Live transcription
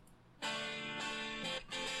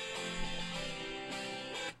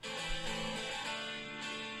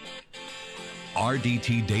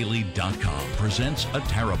RDTDaily.com presents a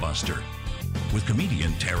Tara Buster with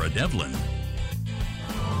comedian Tara Devlin.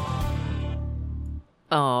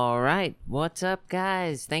 All right. What's up,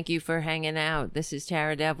 guys? Thank you for hanging out. This is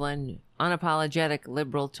Tara Devlin. Unapologetic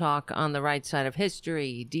liberal talk on the right side of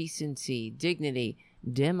history, decency, dignity,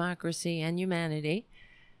 democracy, and humanity.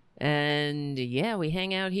 And yeah, we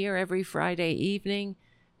hang out here every Friday evening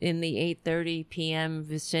in the 8:30 p.m.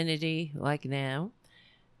 vicinity, like now.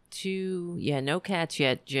 No cats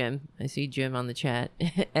yet, Jim. I see Jim on the chat.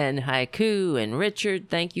 And Haiku and Richard,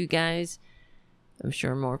 thank you guys. I'm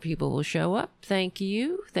sure more people will show up. Thank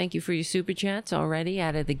you. Thank you for your super chats already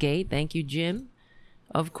out of the gate. Thank you, Jim.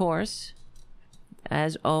 Of course,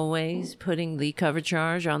 as always, putting the cover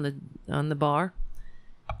charge on the bar.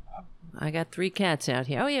 I got 3 cats out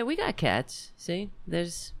here. Oh yeah, we got cats. See,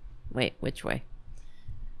 wait, which way?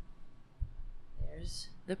 There's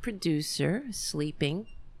the producer sleeping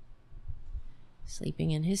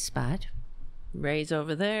in his spot. Ray's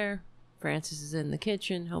over there. Francis is in the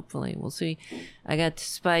kitchen. Hopefully, we'll see. I got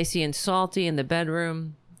Spicy and Salty in the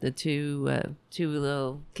bedroom. The two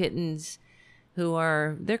little kittens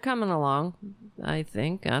they're coming along, I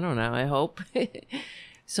think. I don't know. I hope.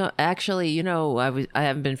 So actually, I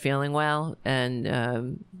haven't been feeling well,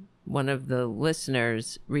 and one of the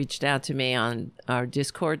listeners reached out to me on our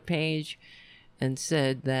Discord page and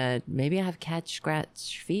said that maybe I have cat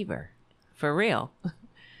scratch fever, for real.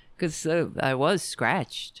 Because I was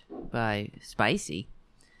scratched by Spicy.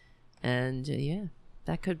 And yeah,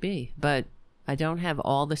 that could be. But I don't have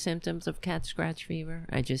all the symptoms of cat scratch fever.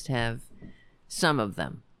 I just have some of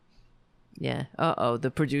them. Yeah. Uh-oh,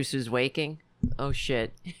 the producer's waking. Oh,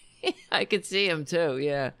 shit. I could see him too,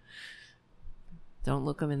 yeah. Don't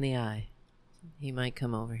look him in the eye. He might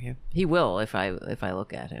come over here. He will if I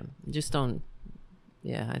look at him. Just don't.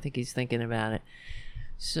 Yeah, I think he's thinking about it.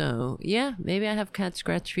 So, yeah, maybe I have cat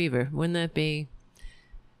scratch fever. Wouldn't that be...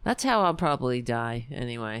 That's how I'll probably die,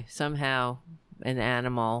 anyway. Somehow an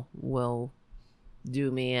animal will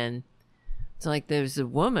do me in. It's like there's a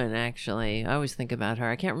woman, actually. I always think about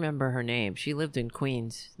her. I can't remember her name. She lived in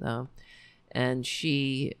Queens, though. And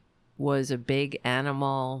she was a big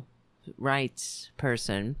animal rights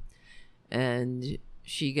person. And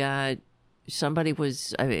she got... some couple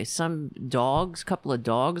of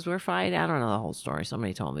dogs were fighting. I don't know the whole story.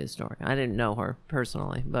 Somebody told me the story. I didn't know her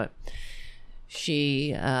personally, but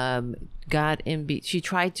she she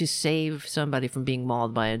tried to save somebody from being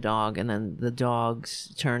mauled by a dog, and then the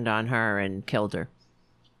dogs turned on her and killed her.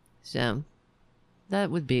 So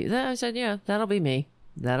I said, yeah, that'll be me.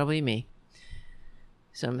 That'll be me.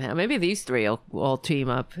 Somehow. Maybe these 3 will all team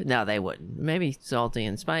up. No, they wouldn't. Maybe Salty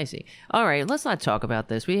and Spicy. All right, let's not talk about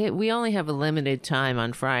this. We only have a limited time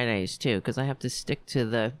on Fridays, too, because I have to stick to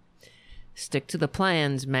the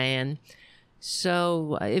plans, man.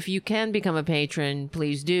 So if you can become a patron,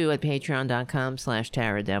 please do at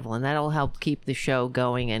patreon.com/Tara Devlin. That'll help keep the show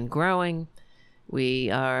going and growing.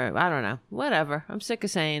 We are, I don't know, whatever. I'm sick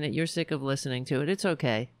of saying it. You're sick of listening to it. It's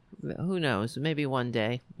okay. Who knows? Maybe one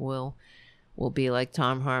day we'll be like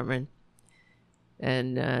Tom Hartman.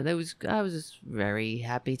 And I was just very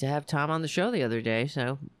happy to have Tom on the show the other day,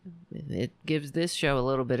 so it gives this show a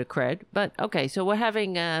little bit of cred. But okay, so we're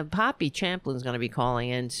having Poppy Champlin's going to be calling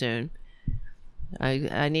in soon.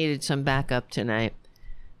 I needed some backup tonight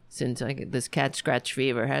since this cat scratch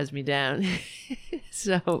fever has me down.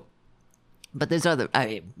 So, but there's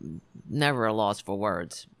never a loss for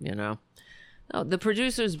words, Oh, the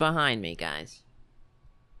producer's behind me, guys.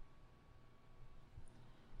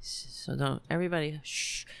 So don't everybody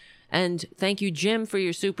shh. And thank you, Jim, for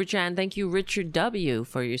your super chat. And thank you, Richard W,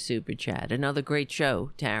 for your super chat. Another great show,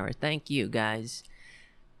 Tara. Thank you, guys.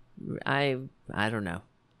 I don't know.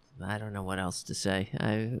 I don't know what else to say.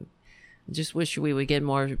 I just wish we would get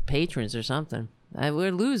more patrons or something.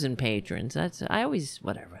 We're losing patrons.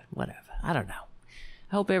 Whatever. I don't know.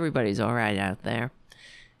 I hope everybody's all right out there.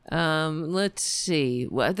 Let's see.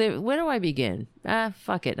 Where do I begin?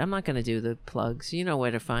 Fuck it. I'm not going to do the plugs. You know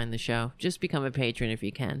where to find the show. Just become a patron if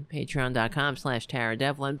you can. Patreon.com/Tara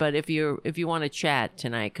Devlin. But if you want to chat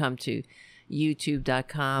tonight, come to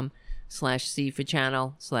youtube.com/C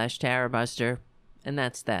channel/Tara Buster. And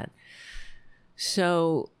that's that.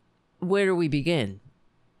 So where do we begin?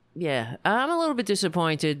 Yeah, I'm a little bit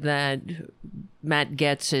disappointed that Matt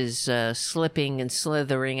Gaetz is slipping and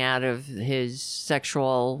slithering out of his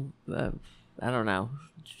sexual,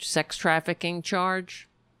 sex trafficking charge,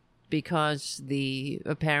 because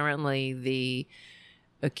apparently the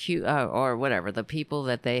the people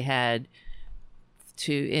that they had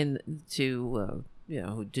to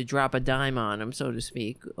drop a dime on him, so to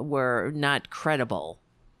speak, were not credible.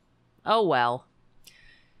 Oh well,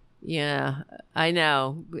 Yeah, I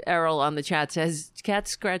know. Errol on the chat says Cat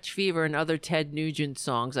Scratch Fever and other Ted Nugent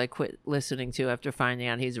songs I quit listening to after finding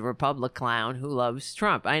out he's a Republic clown who loves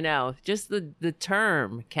Trump. I know. Just the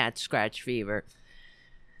term Cat Scratch Fever.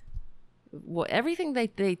 Well, everything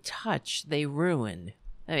they touch, they ruin.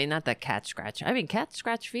 I mean, not that Cat Scratch. I mean, Cat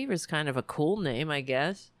Scratch Fever is kind of a cool name, I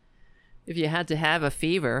guess. If you had to have a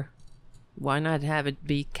fever, why not have it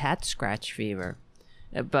be Cat Scratch Fever?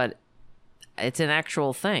 But it's an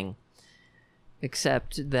actual thing.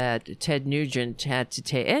 Except that Ted Nugent had to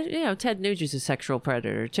take... Ted Nugent's a sexual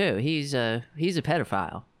predator, too. He's a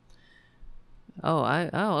pedophile.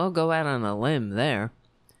 I'll go out on a limb there.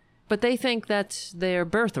 But they think that's their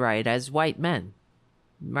birthright as white men,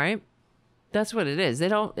 right? That's what it is. They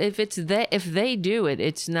don't. If they do it,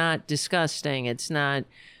 it's not disgusting. It's not.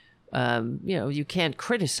 You can't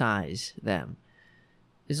criticize them,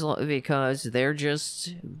 because they're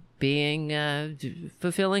just being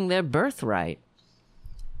fulfilling their birthright.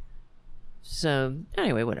 So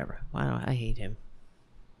anyway, whatever. I hate him,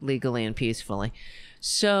 legally and peacefully.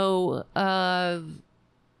 So.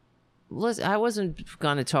 I wasn't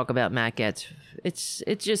going to talk about Matt Gaetz.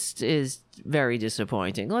 It just is very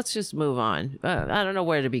disappointing. Let's just move on. I don't know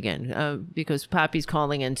where to begin because Poppy's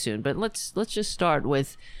calling in soon. But let's just start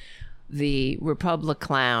with the Republic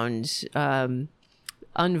clowns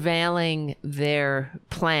unveiling their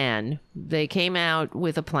plan. They came out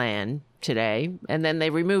with a plan today, and then they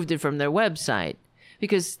removed it from their website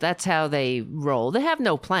because that's how they roll. They have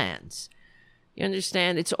no plans. You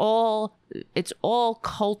understand? It's all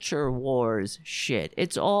culture wars shit.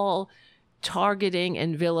 It's all targeting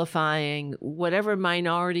and vilifying whatever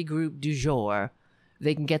minority group du jour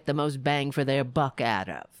they can get the most bang for their buck out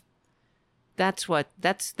of. That's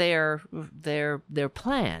their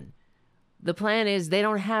plan. The plan is they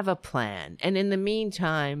don't have a plan, and in the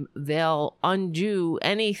meantime, they'll undo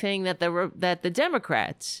anything that the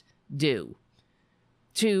Democrats do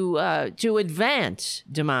to advance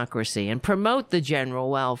democracy and promote the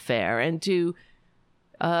general welfare and to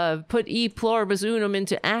put e pluribus unum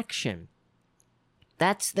into action.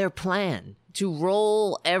 That's their plan, to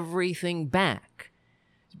roll everything back.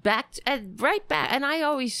 Right back. And I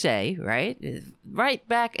always say, right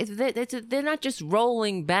back. They're not just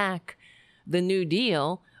rolling back the New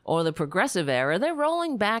Deal or the Progressive Era. They're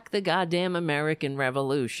rolling back the goddamn American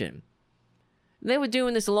Revolution. They were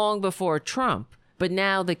doing this long before Trump. But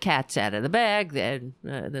now the cat's out of the bag.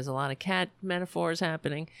 There's a lot of cat metaphors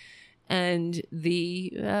happening. And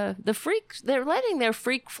the freaks, they're letting their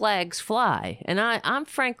freak flags fly. And I'm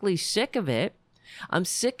frankly sick of it. I'm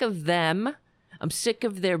sick of them. I'm sick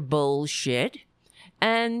of their bullshit.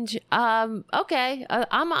 And, I'm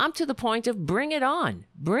to the point of bring it on.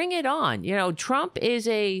 Bring it on. Trump is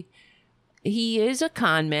he is a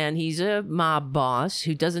con man. He's a mob boss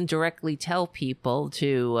who doesn't directly tell people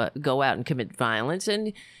to go out and commit violence.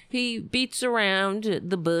 And he beats around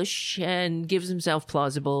the bush and gives himself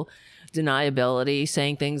plausible deniability,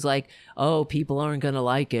 saying things like, oh, people aren't going to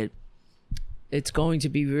like it. It's going to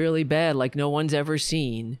be really bad, like no one's ever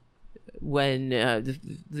seen. When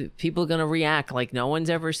the people are going to react like no one's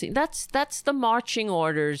ever seen. That's the marching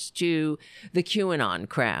orders to the QAnon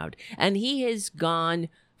crowd. And he has gone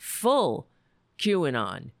full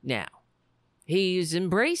QAnon now. He's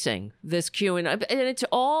embracing this QAnon,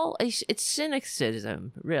 and it's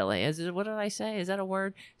cynicism, really. What did I say? Is that a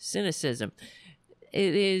word? Cynicism.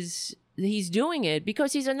 It is. He's doing it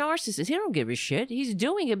because he's a narcissist. He don't give a shit. He's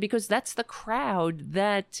doing it because that's the crowd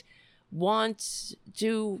that wants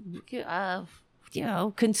to,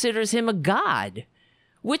 considers him a god,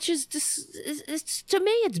 which is to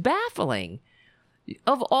me, it's baffling.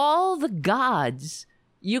 Of all the gods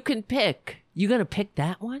you can pick, you're going to pick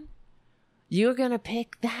that one? You're going to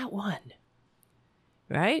pick that one.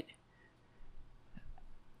 Right?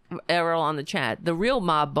 Errol on the chat. The real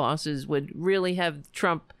mob bosses would really have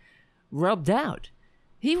Trump rubbed out.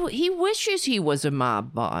 He wishes he was a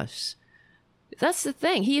mob boss. That's the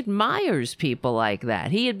thing. He admires people like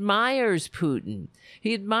that. He admires Putin.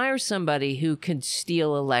 He admires somebody who can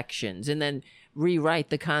steal elections and then rewrite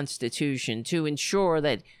the Constitution to ensure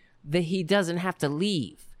that he doesn't have to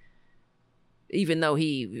leave, even though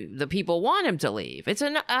the people want him to leave.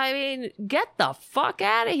 Get the fuck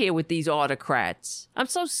out of here with these autocrats. I'm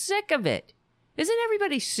so sick of it. Isn't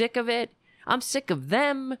everybody sick of it? I'm sick of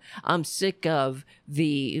them. I'm sick of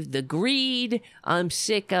the greed. I'm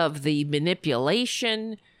sick of the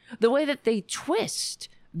manipulation, the way that they twist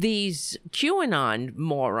these QAnon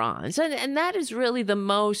morons. And that is really the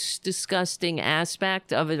most disgusting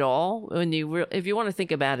aspect of it all, if you want to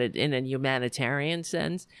think about it in a humanitarian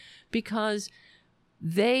sense, because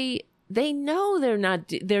they they know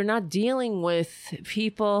they're not dealing with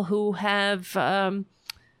people who have a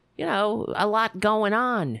lot going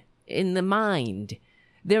on in the mind.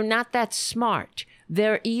 They're not that smart.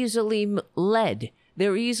 They're easily led.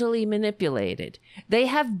 They're easily manipulated. They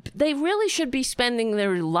really should be spending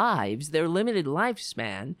their lives, their limited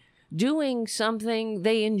lifespan, doing something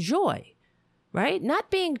they enjoy, right? Not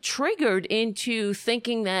being triggered into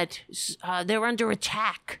thinking that they're under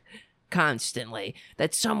attack constantly,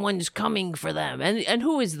 that someone's coming for them. And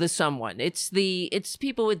who is the someone? It's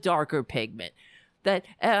people with darker pigment. That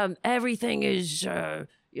everything is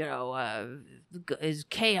is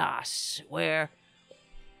chaos, where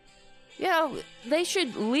they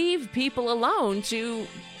should leave people alone to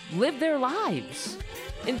live their lives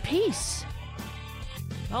in peace.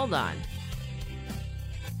 Hold on.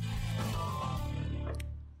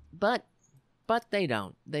 But they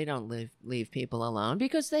don't. They don't leave people alone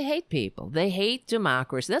because they hate people. They hate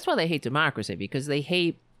democracy. That's why they hate democracy, because they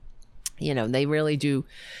hate, they really do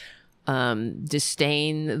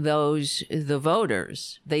disdain the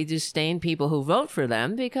voters. They disdain people who vote for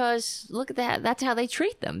them because look at that. That's how they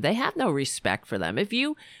treat them. They have no respect for them. If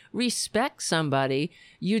you respect somebody,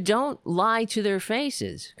 you don't lie to their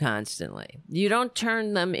faces constantly. You don't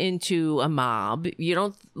turn them into a mob. You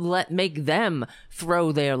don't make them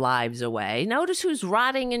throw their lives away. Notice who's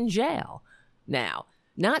rotting in jail now.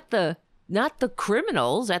 Not the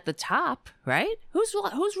criminals at the top, right? Who's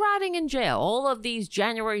rotting in jail? All of these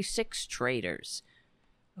January 6th traitors.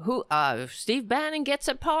 Steve Bannon gets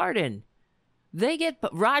a pardon.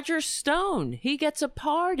 Roger Stone, he gets a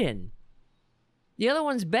pardon. The other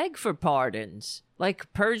ones beg for pardons,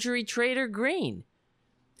 like perjury traitor Green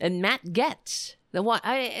and Matt Gaetz. The one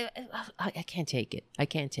I can't take it. I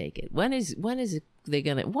can't take it. When is they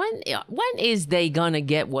gonna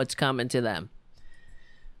get what's coming to them?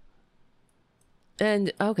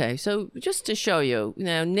 And okay, so just to show you,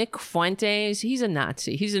 Nick Fuentes, he's a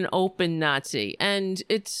Nazi. He's an open Nazi, and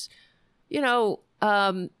it's, as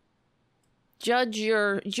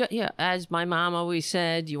my mom always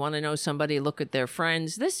said, you want to know somebody, look at their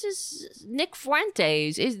friends. This is Nick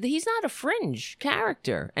Fuentes. He's not a fringe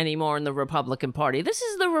character anymore in the Republican Party. This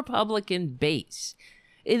is the Republican base.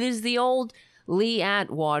 It is the old Lee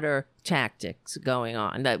Atwater tactics going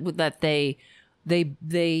on that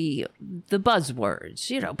the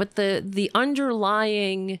buzzwords, but the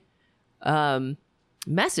underlying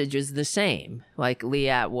message is the same. Like Lee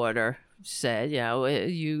Atwater said,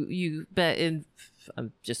 you bet.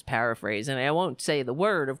 I'm just paraphrasing. I won't say the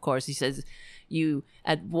word, of course. He says, you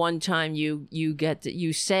at one time you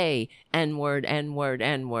say N-word, N-word,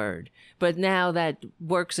 N-word, but now that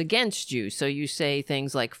works against you. So you say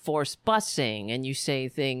things like forced busing, and you say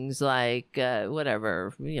things like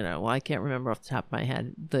whatever, I can't remember off the top of my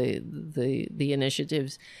head the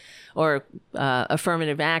initiatives or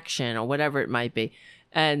affirmative action or whatever it might be,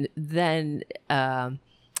 and then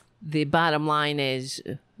the bottom line is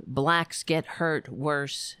blacks get hurt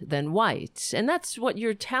worse than whites. And that's what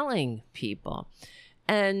you're telling people.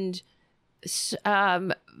 And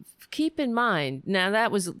keep in mind, now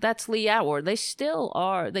that's Lee Atwater. They still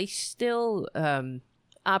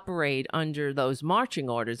operate under those marching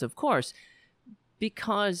orders, of course,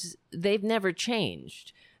 because they've never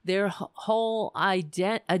changed. Their whole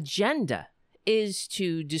agenda is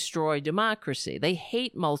to destroy democracy. They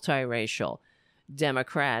hate multiracial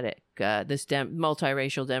multiracial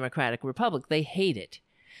democratic republic. They hate it.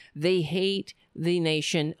 They hate the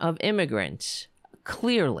nation of immigrants.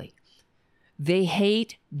 Clearly, they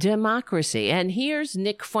hate democracy. And here's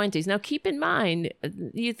Nick Fuentes. Now, keep in mind,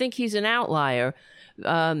 you think he's an outlier.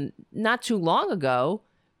 Not too long ago,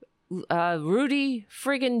 Rudy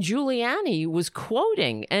friggin' Giuliani was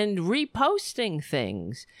quoting and reposting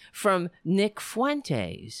things from Nick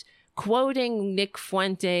Fuentes. Quoting Nick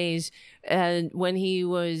Fuentes when he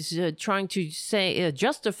was trying to say,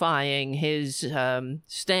 justifying his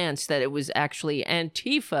stance that it was actually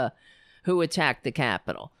Antifa who attacked the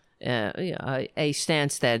Capitol. A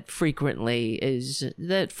stance that frequently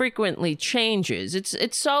changes.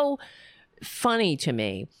 It's so funny to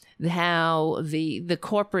me how the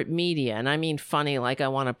corporate media, and I mean funny like I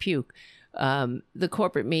want to puke, the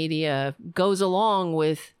corporate media goes along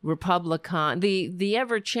with the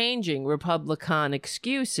ever-changing Republican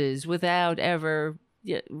excuses without ever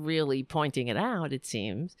really pointing it out, it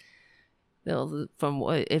seems.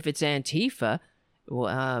 If it's Antifa,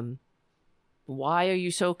 why are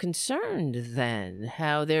you so concerned then?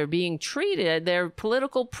 How they're being treated? They're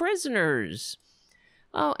political prisoners.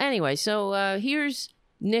 Oh, anyway, so here's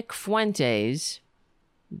Nick Fuentes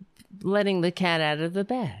letting the cat out of the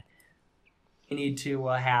bag. We need to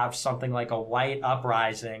have something like a white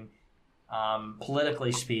uprising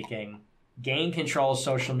politically speaking, gain control of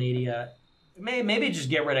social media. Maybe just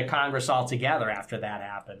get rid of Congress altogether after that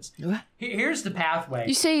happens. Here's the pathway.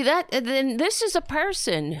 You see that? Then this is a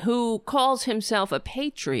person who calls himself a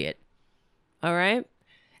patriot. All right?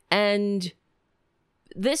 And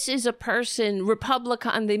this is a person,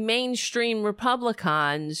 the mainstream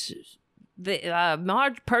Republicans,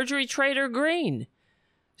 perjury trader Green,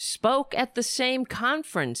 spoke at the same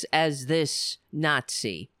conference as this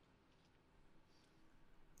Nazi.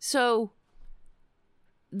 So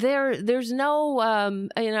there's no,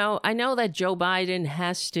 I know that Joe Biden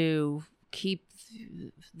has to keep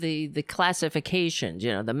the classifications,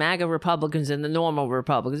 the MAGA Republicans and the normal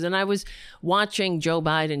Republicans. And I was watching Joe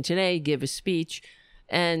Biden today give a speech,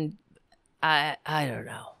 and I don't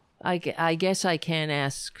know. I guess I can't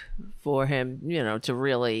ask for him, to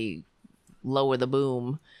really lower the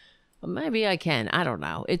boom. Maybe I can. I don't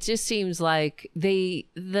know. It just seems like it's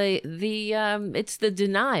the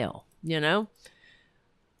denial,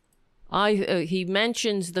 he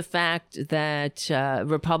mentions the fact that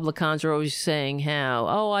Republicans are always saying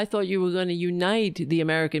how, I thought you were going to unite the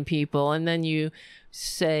American people. And then you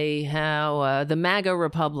say how the MAGA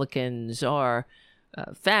Republicans are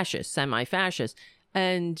fascist, semi-fascist.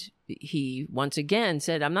 And he once again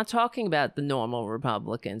said, I'm not talking about the normal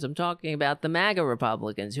Republicans. I'm talking about the MAGA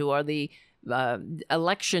Republicans, who are the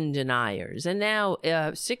election deniers. And now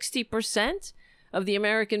 60% of the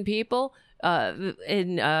American people let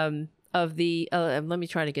me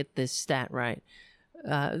try to get this stat right.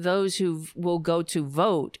 Those who will go to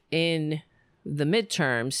vote in the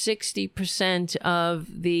midterms, 60% of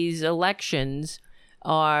these elections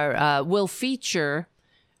will feature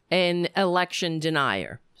an election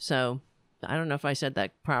denier. So I don't know if I said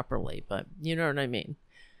that properly, but you know what I mean.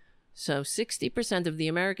 So 60% of the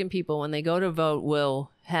American people, when they go to vote,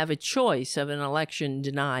 will have a choice of an election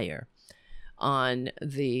denier on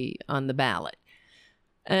the ballot.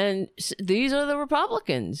 And these are the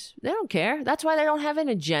Republicans. They don't care. That's why they don't have an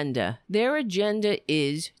agenda. Their agenda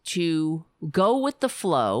is to go with the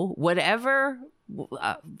flow, whatever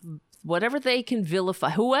they can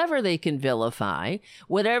vilify, whoever they can vilify,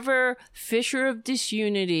 whatever fissure of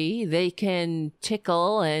disunity they can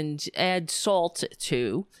tickle and add salt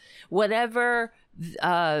to, whatever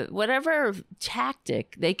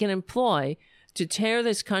tactic they can employ to tear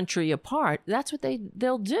this country apart. That's what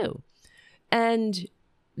they'll do. And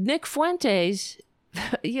Nick Fuentes,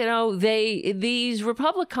 these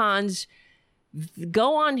Republicans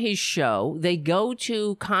go on his show. They go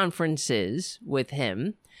to conferences with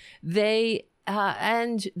him. They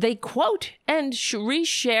quote and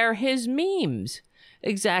reshare his memes.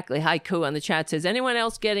 Exactly. Haiku on the chat says, anyone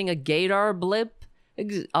else getting a gaydar blip?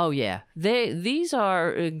 Oh yeah. These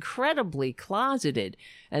are incredibly closeted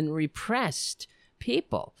and repressed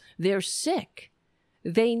people. They're sick.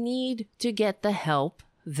 They need to get the help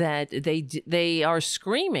that they are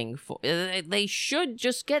screaming for. They should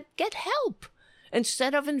just get help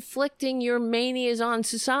instead of inflicting your manias on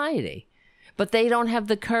society. But they don't have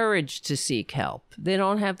the courage to seek help. They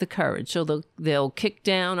don't have the courage. So they'll kick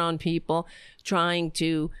down on people trying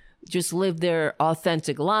to just live their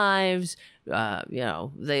authentic lives.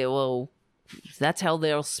 They will. That's how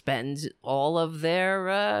they'll spend all of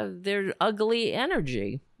their ugly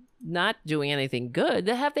energy, not doing anything good.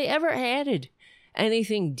 Have they ever added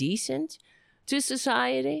anything decent to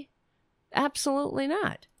society? Absolutely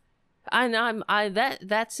not.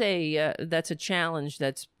 That's a challenge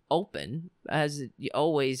that's open, as it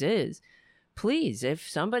always is. Please, if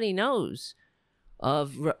somebody knows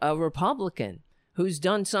of a Republican who's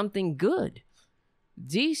done something good,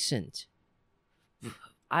 decent,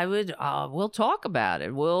 we'll talk about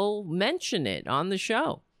it. We'll mention it on the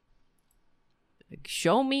show.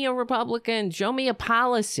 Show me a Republican, show me a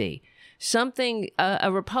policy, something,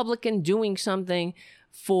 a Republican doing something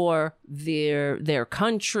for their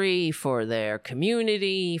country, for their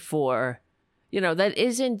community, that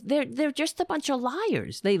isn't, they're just a bunch of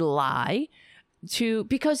liars. They lie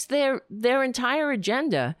because their entire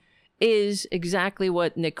agenda is exactly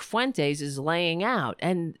what Nick Fuentes is laying out,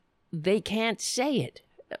 and they can't say it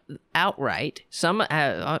outright. Some,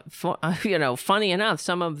 funny enough,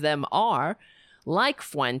 some of them are like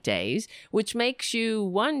Fuentes, which makes you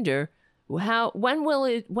wonder when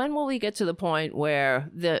will we get to the point where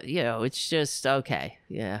it's just okay,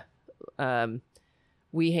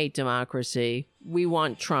 we hate democracy, we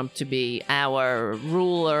want Trump to be our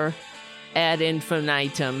ruler ad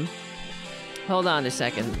infinitum. Hold on a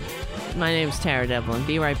second. My name's Tara Devlin.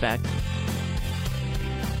 Be right back.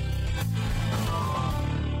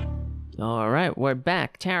 All right, we're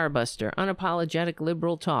back. Tara Buster, unapologetic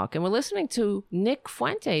liberal talk. And we're listening to Nick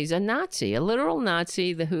Fuentes, a Nazi, a literal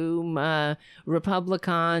Nazi whom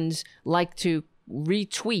Republicans like to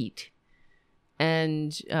retweet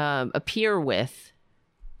and appear with.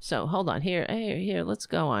 So hold on. Here, let's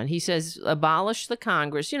go on. He says, abolish the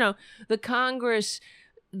Congress. You know, the Congress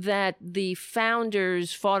that the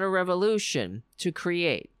founders fought a revolution to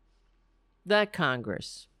create. That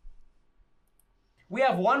Congress. We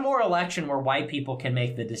have one more election where white people can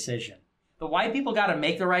make the decision. The white people got to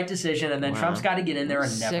make the right decision, and then Trump's got to get in there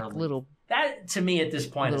and never leave. Little, that, to me, at this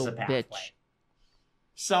point, is a pathway. Bitch.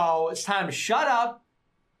 So it's time to shut up,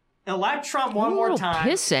 elect Trump one more time,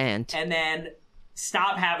 pissant, and then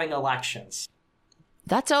stop having elections.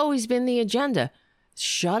 That's always been the agenda.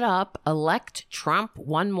 Shut up, elect Trump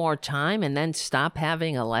one more time, and then stop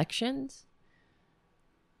having elections.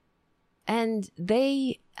 And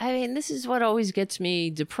he doesn't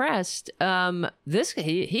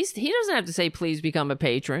have to say, please become a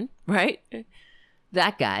patron, right?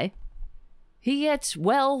 That guy. He gets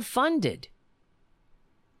well funded.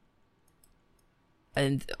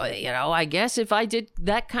 And, I guess if I did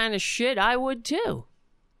that kind of shit, I would too.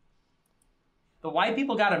 The white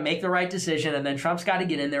people got to make the right decision, and then Trump's got to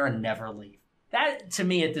get in there and never leave. That, to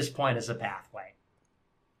me, at this point, is a pathway.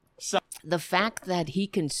 So the fact that he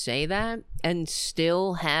can say that and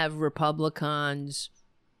still have Republicans,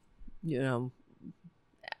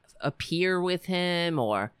 appear with him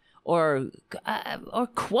or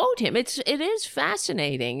quote him. It is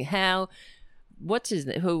fascinating how,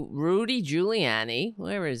 Rudy Giuliani,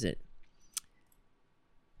 where is it?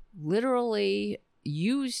 Literally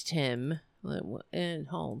used him, and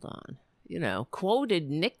hold on,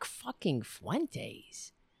 quoted Nick fucking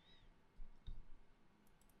Fuentes.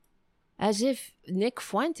 As if Nick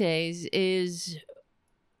Fuentes is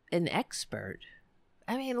an expert.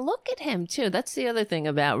 I mean, look at him, too. That's the other thing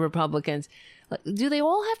about Republicans. Do they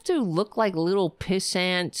all have to look like little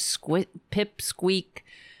pissant, pipsqueak,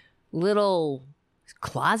 little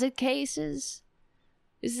closet cases?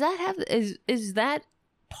 Is that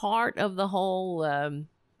part of the whole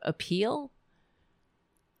appeal?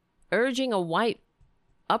 Urging a white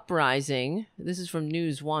uprising. This is from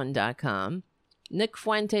news1.com. Nick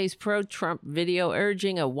Fuentes' pro-Trump video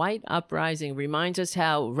urging a white uprising reminds us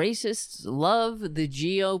how racists love the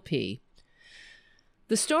GOP.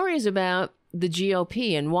 The story is about the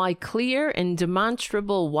GOP and why clear and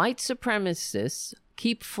demonstrable white supremacists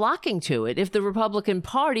keep flocking to it if the Republican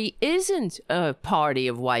Party isn't a party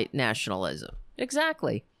of white nationalism.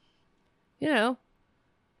 Exactly. You're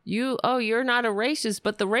not a racist,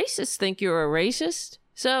 but the racists think you're a racist.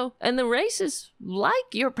 So, and the racists like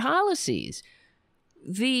your policies.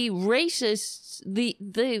 The racists,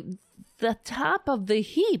 the top of the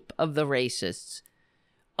heap of the racists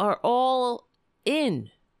are all in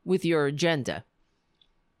with your agenda.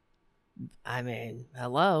 I mean,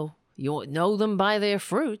 hello, you know them by their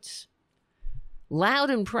fruits. Loud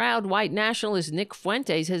and proud white nationalist Nick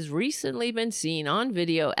Fuentes has recently been seen on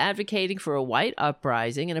video advocating for a white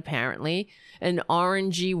uprising and apparently an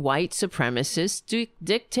orangey white supremacist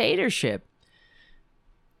dictatorship.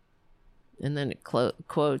 And then it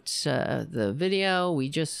quotes the video we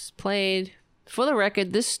just played. For the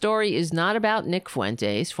record, this story is not about Nick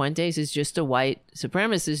Fuentes. Fuentes is just a white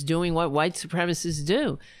supremacist doing what white supremacists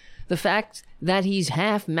do. The fact that he's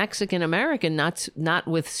half Mexican-American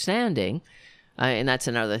notwithstanding, and that's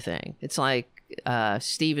another thing. It's like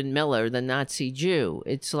Stephen Miller, the Nazi Jew.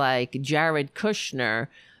 It's like Jared Kushner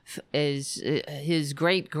is his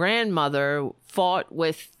great-grandmother fought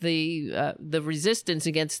with the resistance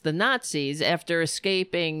against the Nazis after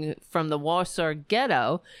escaping from the Warsaw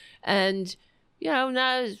Ghetto, and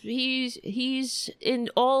now he's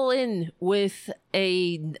all in with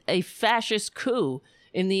a fascist coup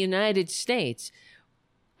in the United States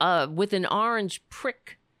with an orange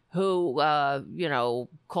prick who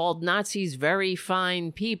called Nazis very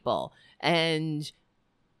fine people and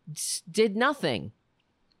did nothing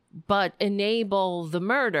but enable the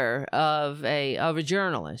murder of a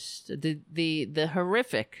journalist, the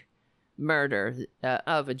horrific murder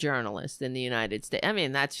of a journalist in the United States. I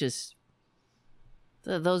mean, that's just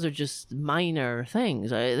those are just minor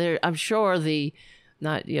things. I'm sure the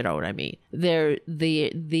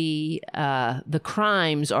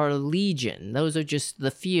crimes are legion. Those are just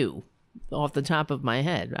the few, off the top of my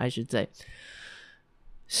head, I should say.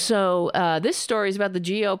 So this story is about the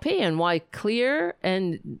GOP and why clear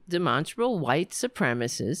and demonstrable white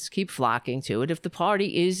supremacists keep flocking to it if the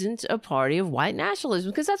party isn't a party of white nationalism,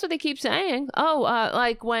 because that's what they keep saying.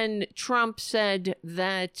 Like when Trump said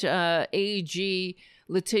that AG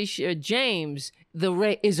Letitia James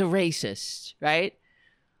is a racist, right?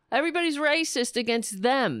 Everybody's racist against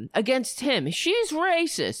them, against him. She's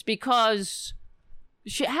racist because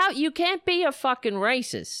you can't be a fucking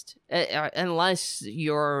racist unless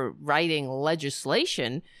you're writing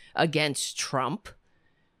legislation against Trump,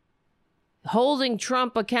 holding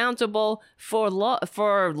Trump accountable for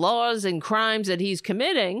laws and crimes that he's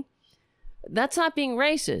committing. That's not being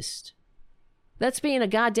racist. That's being a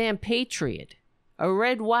goddamn patriot, a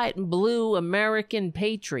red, white, and blue American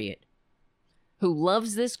patriot who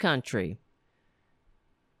loves this country.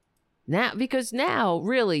 Because now,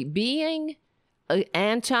 really, being an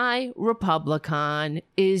anti-Republican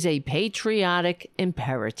is a patriotic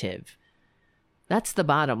imperative. That's the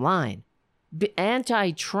bottom line.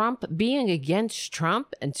 Anti-Trump, being against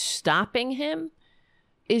Trump and stopping him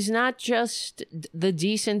is not just the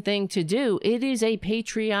decent thing to do. It is a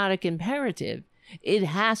patriotic imperative. It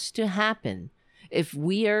has to happen if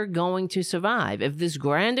we are going to survive, if this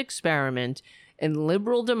grand experiment in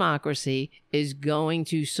liberal democracy is going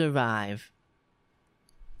to survive.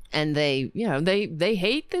 And they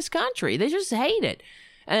hate this country. They just hate it.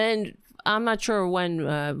 And I'm not sure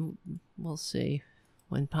when, we'll see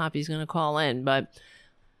when Poppy's going to call in, but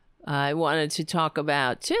I wanted to talk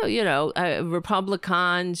about, too,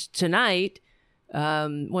 Republicans tonight.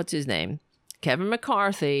 What's his name? Kevin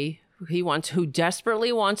McCarthy, who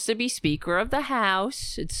desperately wants to be Speaker of the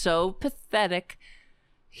House. It's so pathetic.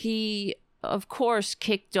 He, of course,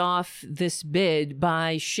 kicked off this bid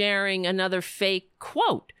by sharing another fake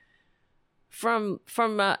quote from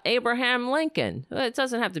Abraham Lincoln. It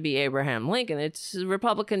doesn't have to be Abraham Lincoln. It's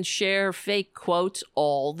Republicans share fake quotes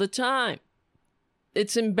all the time.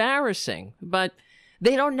 It's embarrassing, but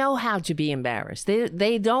they don't know how to be embarrassed.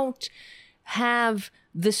 They don't have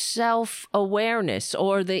the self-awareness,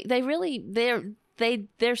 or they're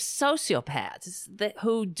sociopaths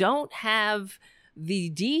who don't have the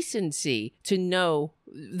decency to know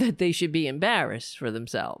that they should be embarrassed for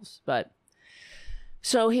themselves. But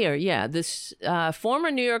so here, this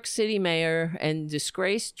former New York City mayor and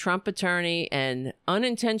disgraced Trump attorney and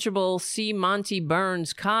unintentional C. Monty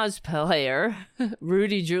Burns cosplayer,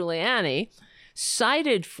 Rudy Giuliani,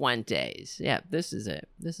 cited Fuentes. Yeah, this is it.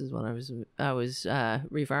 This is what I was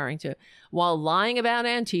referring to. While lying about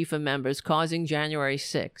Antifa members causing January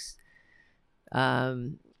 6th.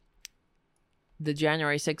 The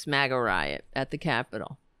January 6th MAGA riot at the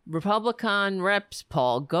Capitol. Republican reps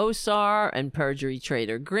Paul Gosar and perjury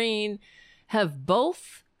trader Green have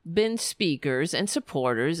both been speakers and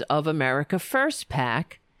supporters of America First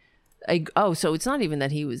PAC. So it's not even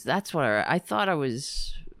that he was, that's what I thought I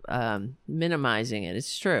was minimizing it.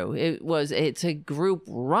 It's true. It's a group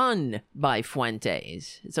run by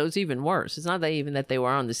Fuentes. So it's even worse. It's not that they were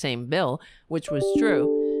on the same bill, which was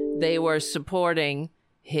true. They were supporting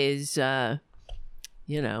his,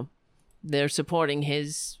 they're supporting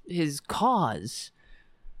his cause,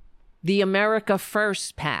 the America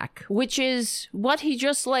First PAC, which is what he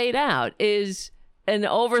just laid out, is an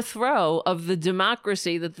overthrow of the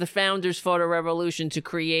democracy that the founders fought a revolution to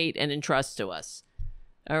create and entrust to us.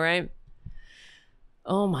 All right?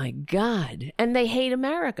 Oh, my God. And they hate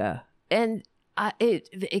America. And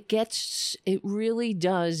it really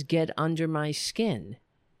does get under my skin,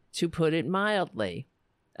 to put it mildly.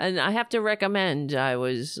 And I have to recommend, I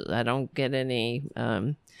don't get any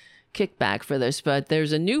kickback for this, but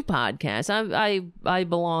there's a new podcast. I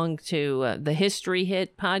belong to the History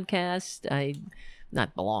Hit podcast.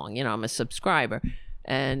 I'm a subscriber,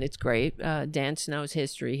 and it's great. Dan Snow's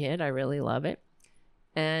History Hit. I really love it.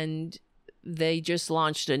 And they just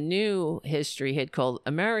launched a new history hit called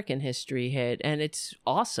American History Hit, and it's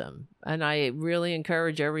awesome. And I really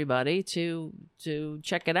encourage everybody to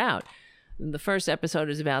check it out. The first episode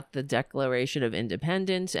is about the Declaration of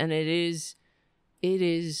Independence, and it is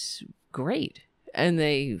great,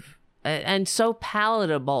 and so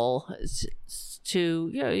palatable to,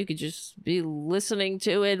 you could just be listening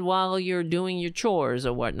to it while you're doing your chores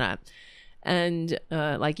or whatnot, and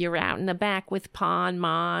like you're out in the back with Pa and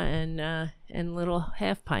Ma and little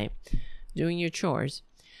Half Pint doing your chores,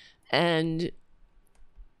 and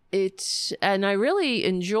I really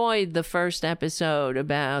enjoyed the first episode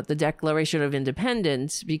about the Declaration of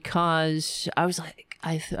Independence, because I was like,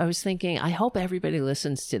 I was thinking, I hope everybody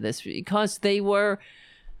listens to this, because they were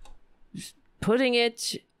putting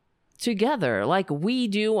it together like we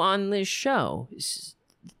do on this show,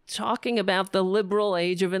 talking about the liberal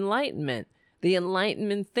age of enlightenment, the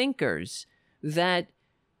Enlightenment thinkers that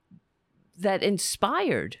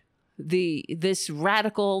inspired this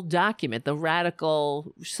radical document, the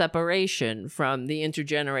radical separation from the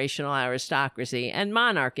intergenerational aristocracy and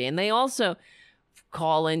monarchy. And they also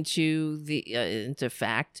call into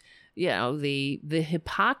fact, the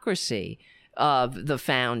hypocrisy of the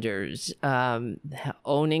founders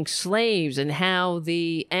owning slaves, and how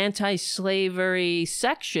the anti-slavery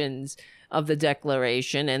sections of the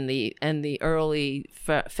Declaration and the early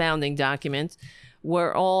founding documents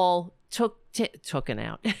were all taken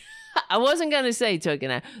out. I wasn't going to say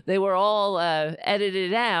taken out. They were all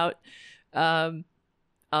edited out of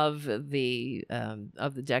the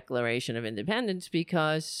Declaration of Independence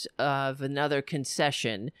because of another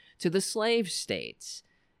concession to the slave states.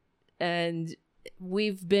 And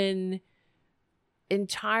we've been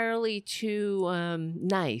entirely too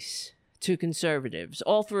nice to conservatives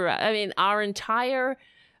all throughout. I mean, our entire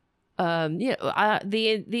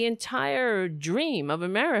the entire dream of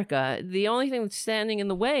America, the only thing that's standing in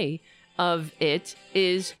the way of it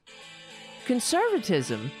is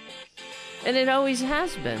conservatism. And it always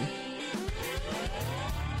has been.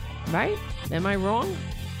 Right? Am I wrong?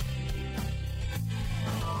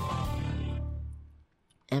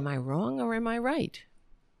 Am I wrong or am I right?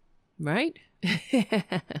 Right? You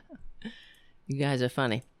guys are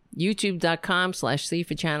funny.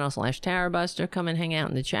 YouTube.com/CFA channel/TaraBuster. Come and hang out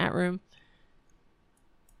in the chat room.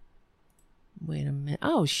 Wait a minute.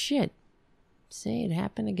 Oh, shit. Say it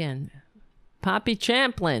happened again. Poppy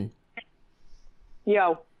Champlin.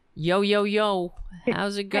 Yo. Yo, yo, yo.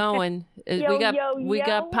 How's it going? Yo, we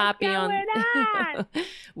got Poppy on.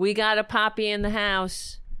 We got a Poppy in the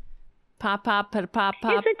house. Pop. It's a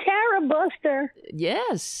Tara Buster.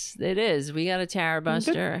 Yes, it is. We got a Tara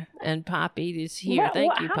Buster, and Poppy is here.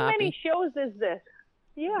 Thank you, Poppy. How many shows is this?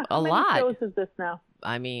 Yeah, a lot. How many shows is this now?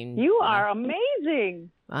 I mean, you are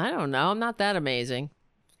amazing. I don't know. I'm not that amazing,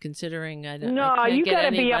 considering I don't. No, you got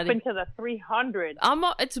to be up into the 300.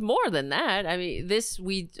 It's more than that. I mean,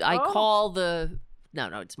 call the. No,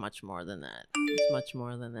 it's much more than that. It's much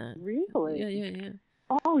more than that. Really? Yeah.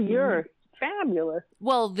 Oh, you're fabulous.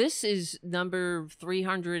 Well, this is number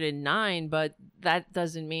 309, but that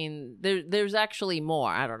doesn't mean there's actually more.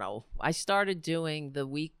 I don't know. I started doing the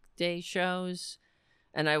weekday shows,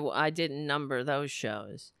 and I didn't number those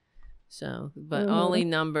shows. So, but only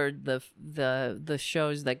numbered the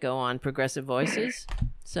shows that go on Progressive Voices.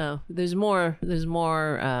 So there's more. I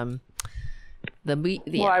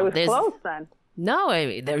was close then. No, I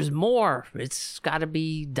mean, there's more. It's got to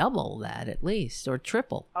be double that at least, or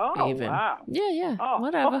triple. Oh, even. Wow. Yeah. Oh.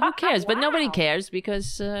 Whatever. Who cares? But Wow. nobody cares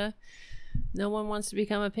because no one wants to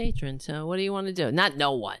become a patron. So what do you want to do? Not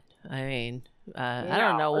no one. I mean, I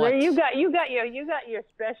don't know what. You got your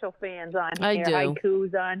special fans on here. I do.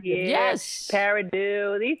 Haikus on here. Yes.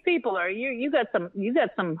 Paradu. These people are you got some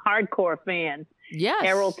hardcore fans. Yes.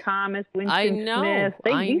 Errol Thomas, Winston I know. Smith.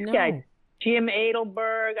 These know. guys. Jim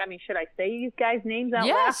Adelberg. I mean, should I say these guys' names out loud?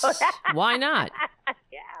 Yes. Why not?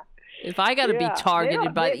 Yeah. If I got to be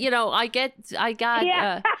targeted by, I got.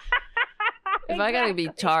 Yeah. If I got to be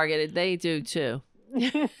targeted, they do too.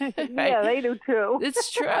 Yeah, they do too.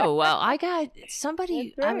 It's true. Well, I got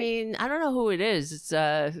somebody. That's right. I mean, I don't know who it is. It's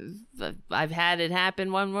I've had it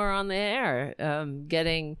happen when we're on the air.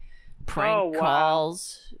 Getting prank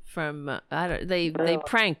calls from. They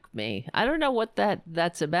prank me. I don't know what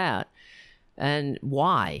that's about. And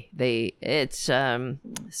why it's I've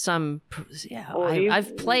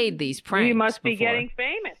played these pranks. You must be before. Getting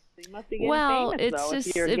famous. You must be getting famous, it's though, just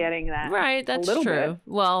if you're getting that. Right, that's a little true. Bit.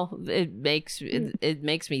 Well, it makes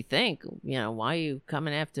me think. Why are you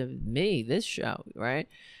coming after me? This show, right?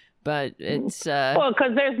 But it's well,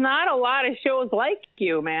 because there's not a lot of shows like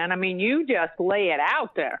you, man. I mean, you just lay it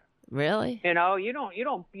out there. Really? You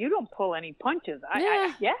don't pull any punches.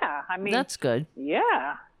 I mean, that's good.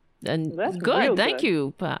 Yeah. And that's good. Thank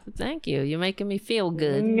you, Pop. Thank you. You're making me feel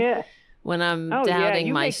good. Yeah. When I'm doubting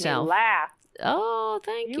you myself. Make me laugh. Oh,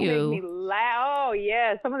 thank you. You make me laugh. Oh,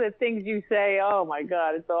 yeah. Some of the things you say, oh, my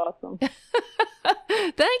God, it's awesome.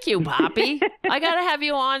 Thank you, Poppy. I got to have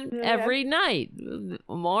you on every night.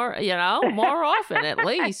 More often at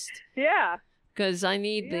least. Yeah. Because I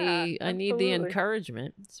need the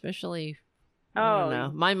encouragement, especially, I don't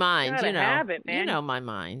know, my mind, have it, man. You know my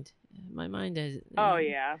mind. My mind is. Oh,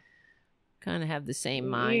 yeah. Kind of have the same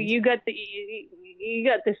mind. You got the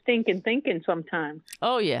stinking thinking sometimes.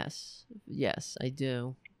 Oh yes, I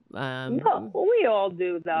do. We all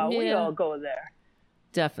do though. Yeah. We all go there.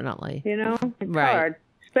 Definitely. It's right. hard,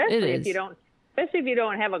 especially if you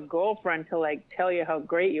don't have a girlfriend to tell you how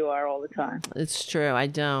great you are all the time. It's true. I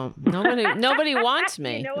don't. Nobody wants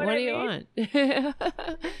me. You know what I do you mean? want?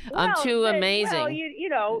 I'm too amazing. Well, you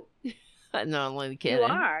know. No, I'm only kidding. You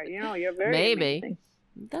are. You're very amazing.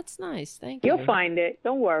 That's nice. Thank you. You'll find it.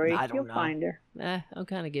 Don't worry. I don't You'll know. find her. I'm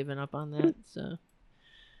kind of giving up on that. So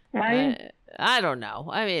I don't know.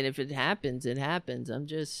 I mean, if it happens, it happens.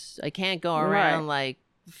 I can't go around like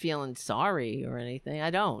feeling sorry or anything.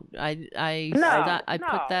 I don't. I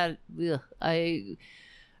put that.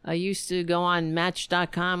 I used to go on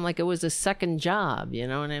Match.com like it was a second job. You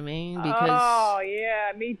know what I mean? Because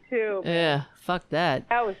me too. Yeah, fuck that.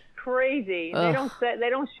 That was crazy. They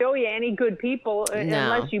don't show you any good people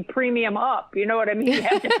unless you premium up. You know what I mean? You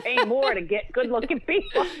have to pay more to get good looking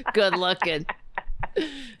people. Good looking.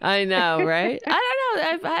 I know, right? I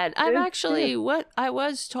don't know. I've actually I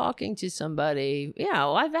was talking to somebody. You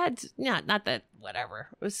know, I've had not that whatever.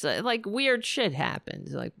 It was like weird shit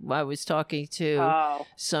happens. Like I was talking to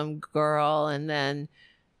some girl, and then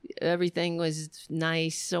everything was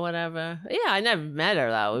nice or whatever. Yeah, I never met her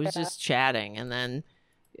though. It was just chatting, and then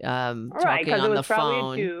talking on the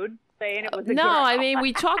phone. A dude saying it was a no, girl. I mean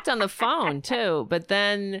we talked on the phone too, but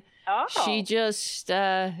then she just.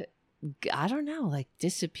 I don't know, like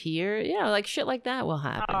disappear. You know, like shit like that will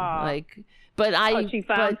happen. Like, but she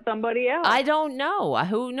found somebody else. I don't know.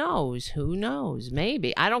 Who knows? Who knows?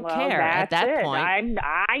 Maybe. I don't care at that point.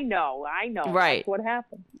 I know. Right. That's what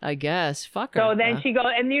happened. I guess. Fuck her. So then she goes,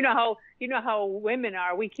 and you know how women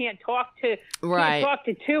are. We can't talk to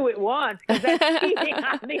two at once because that's cheating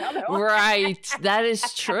on the other one. Right. That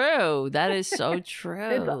is true. That is so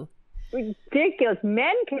true. Ridiculous.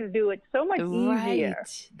 Men can do it so much easier.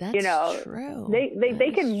 That's true.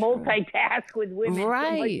 They can multitask with women so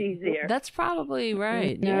much easier. That's probably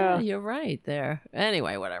right. Yeah, you're right there.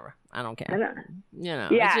 Anyway, whatever. I don't care. You know,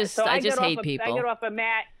 I just hate people. I got off a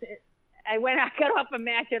match. I got off a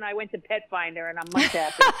match and I went to Pet Finder and I'm much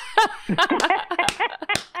happier.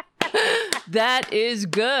 That is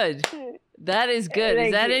good. That is good.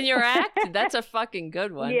 Is that in your act? That's a fucking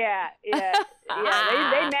good one. Yeah.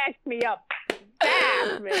 They matched me up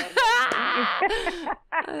fast, man.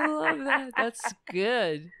 I love that. That's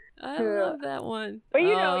good. I love that one. But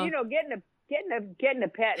you know, getting a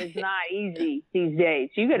pet is not easy these days.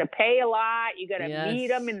 You got to pay a lot. You got to meet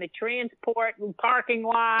them in the transport parking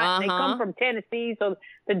lot. They come from Tennessee, so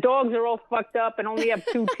the dogs are all fucked up and only have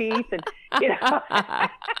 2 teeth. And you know,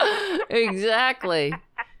 exactly.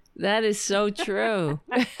 That is so true.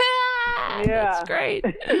 That's great.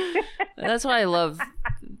 That's why I love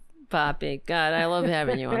Poppy. God, I love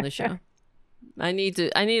having you on the show. I need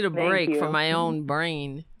a break from my own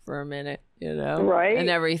brain for a minute, you know, right? And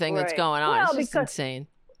everything that's going on. It's just insane.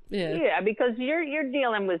 Yeah, because you're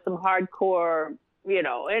dealing with some hardcore, you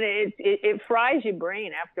know, and it fries your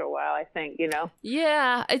brain after a while, I think, you know.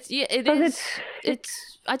 Yeah, it is.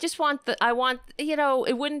 I want, you know,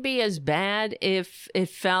 it wouldn't be as bad if it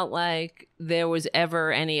felt like there was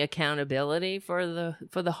ever any accountability for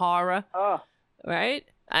the horror. Right?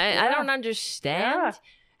 I don't understand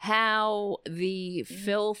how the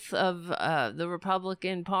filth of the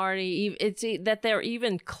Republican Party, that they're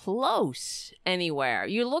even close anywhere.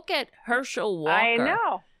 You look at Herschel Walker. I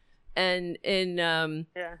know. And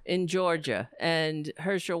in Georgia, and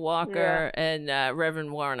Herschel Walker and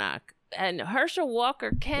Reverend Warnock, and Herschel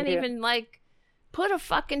Walker can't even like put a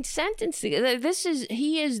fucking sentence together.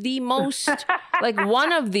 He is the most like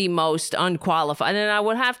one of the most unqualified, and I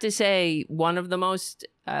would have to say one of the most.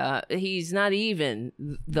 He's not even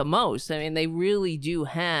the most. I mean, they really do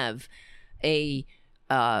have a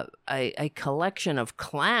collection of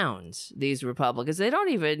clowns, these Republicans. They don't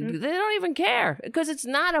even care, because it's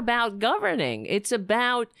not about governing. It's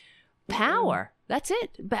about power. That's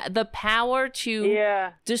it. The power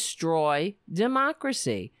to destroy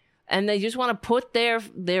democracy. And they just want to put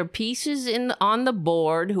their pieces on the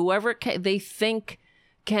board, whoever they think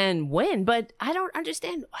can win. But I don't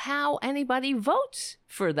understand how anybody votes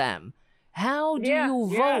for them. How do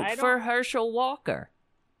you vote for Herschel Walker?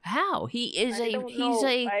 How? He is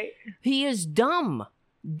dumb.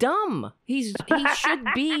 He should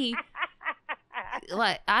be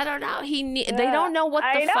like, I don't know. They don't know what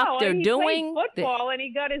the fuck they're doing. Played football and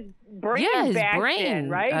he got his brain back then,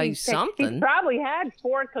 right? Something. He probably had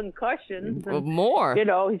 4 concussions. More. You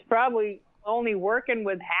know, he's probably only working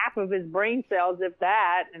with half of his brain cells, if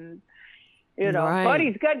that. And you know, but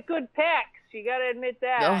he's got good pecs. You got to admit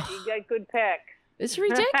that. He got good pecs. It's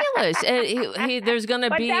ridiculous. And there's going to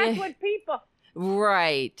be. But that's what people.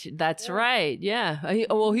 Right. That's right. Yeah.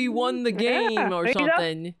 He won the game or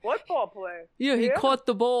something. He's a football player. Yeah, he caught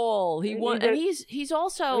the ball. He won. And he's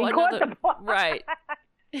also caught the ball. Right.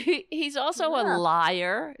 He's also a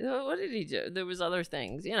liar. What did he do? There was other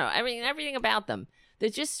things. You know, I mean, everything about them. They're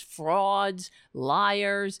just frauds,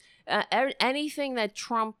 liars. Anything that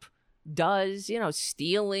Trump does,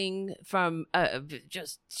 stealing from,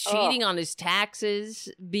 just cheating on his taxes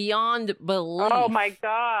beyond belief. Oh my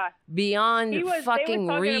God! Beyond fucking they were talking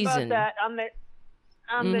reason. about that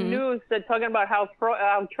on the news. They're talking about how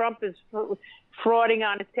Trump is frauding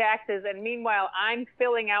on his taxes, and meanwhile, I'm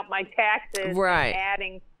filling out my taxes and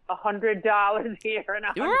adding $100 here and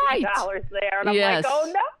 $100 there, and I'm like,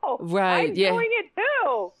 oh no, I'm doing it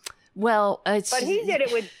too. Well, but he did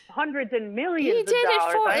it with hundreds and millions of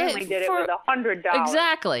dollars. I only did it with $100.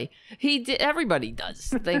 Exactly. He did. Everybody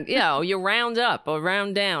does. You round up or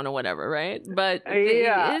round down or whatever, right? But they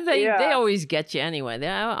always get you anyway.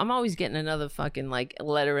 I'm always getting another fucking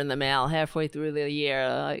letter in the mail halfway through the year.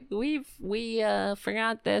 Like we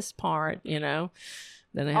forgot this part, Then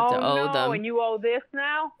I have to owe them. And you owe this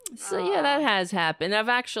now? So that has happened. I've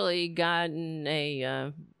actually gotten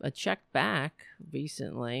a check back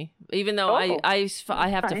recently, even though I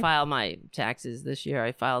have to file my taxes this year.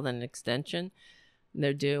 I filed an extension.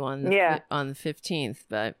 They're due on the 15th,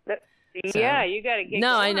 but you got to get.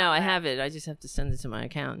 No, I know I have it. I just have to send it to my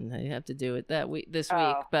accountant. I have to do it this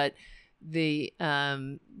week, but.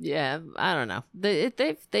 I don't know.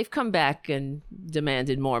 They've come back and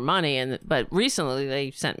demanded more money, but recently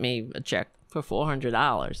they sent me a check for $400,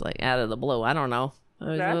 out of the blue. I don't know.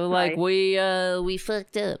 Nice. We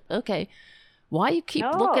fucked up. Okay, why you keep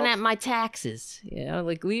looking at my taxes?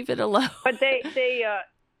 Leave it alone. But they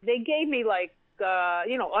gave me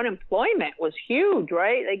unemployment was huge,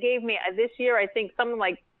 right? They gave me this year I think something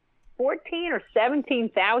like $14,000 or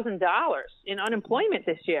 $17,000 in unemployment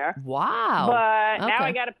this year. Wow! But now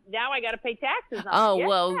I gotta pay taxes on it.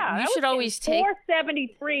 You should always take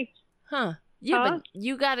 $473. Huh? Yeah, but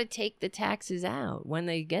you got to take the taxes out when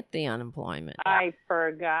they get the unemployment. I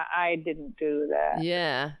forgot. I didn't do that.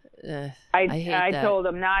 Yeah. I told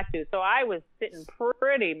them not to. So I was sitting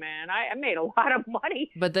pretty, man. I made a lot of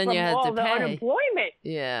money. But then from you had all to the pay. Unemployment.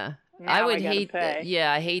 Yeah. Now I would hate that.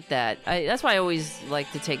 Yeah, I hate that. That's why I always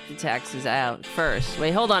like to take the taxes out first.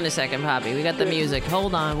 Wait, hold on a second, Poppy. We got the music.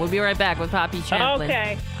 Hold on. We'll be right back with Poppy Champlin.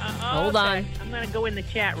 Okay. Hold on. I'm going to go in the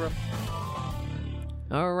chat room.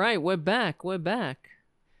 All right, we're back.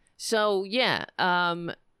 So,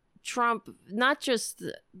 Trump, not just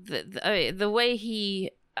the way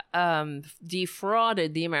he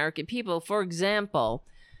defrauded the American people. For example,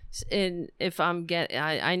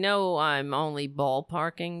 I know I'm only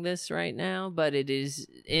ballparking this right now, but it is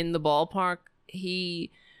in the ballpark.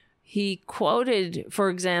 He quoted, for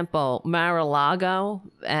example, Mar-a-Lago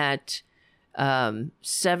at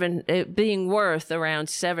it being worth around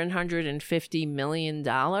 $750 million.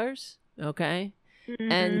 Okay.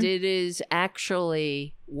 Mm-hmm. And it is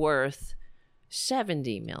actually worth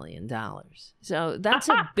 $70 million. So that's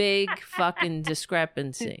a big fucking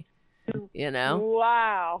discrepancy.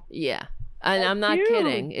 Wow. Yeah. And I'm not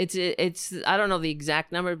kidding. It's I don't know the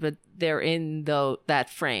exact number, but they're in that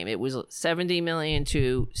frame. It was 70 million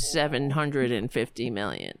to 750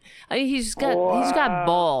 million. I mean, he's got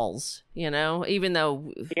balls, even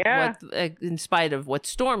though in spite of what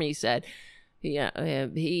Stormy said,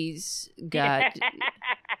 he's got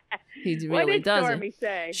he really what did doesn't. Stormy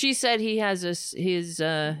say? She said he has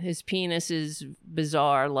his penis is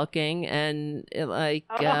bizarre looking and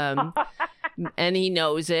and he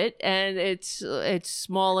knows it, and it's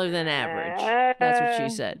smaller than average. That's what she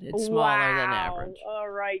said. It's smaller than average. All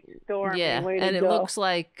right, Stormy. Yeah, and it looks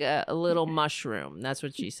like a little mushroom. That's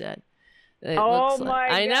what she said. It looks like, my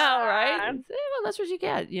God. I know, right? Well, that's what you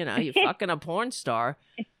get. You fucking a porn star.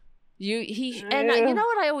 You know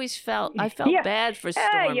what I always felt? I felt bad for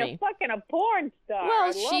Stormy. Hey, you're fucking a porn star.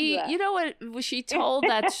 Well, you know what? She told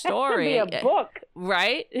that story. It could be a book.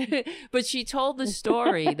 Right? But she told the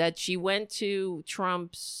story that she went to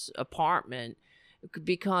Trump's apartment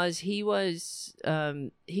because he was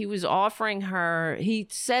offering her, he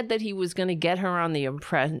said that he was going to get her on The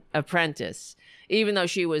Apprentice, even though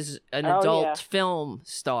she was an adult film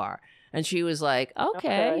star. And she was like,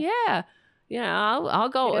 okay. Yeah, I'll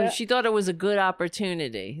go. Yeah. She thought it was a good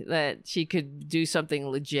opportunity that she could do something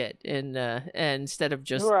legit and instead of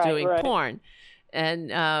just doing porn.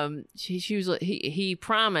 And she was he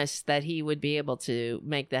promised that he would be able to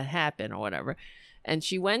make that happen or whatever. And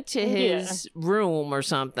she went to his room or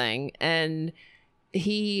something, and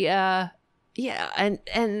he and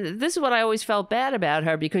this is what I always felt bad about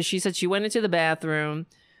her, because she said she went into the bathroom.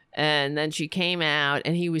 And then she came out,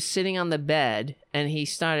 and he was sitting on the bed, and he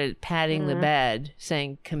started patting the bed,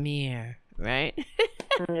 saying, "Come here," right?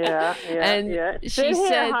 And she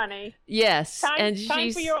said, "Honey, yes." Time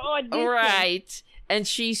for your audition, right? And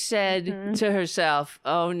she said to herself,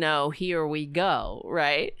 "Oh no, here we go,"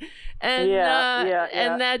 right? And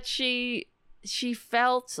and that she she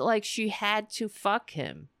felt like she had to fuck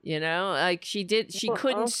him, you know, like she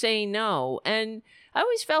couldn't say no. And I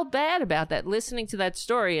always felt bad about that, listening to that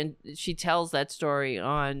story. And she tells that story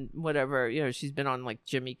on whatever, you know, she's been on like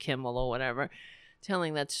Jimmy Kimmel or whatever,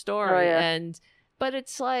 telling that story. But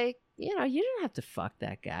it's like, you know, you don't have to fuck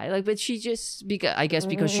that guy. Like, but she just,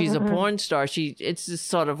 because she's a porn star, it's just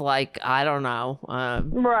sort of like, I don't know.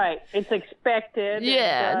 Right. It's expected.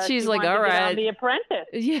 Yeah. And she's like, all right. Get on The Apprentice.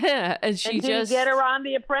 Yeah. And she did you get her on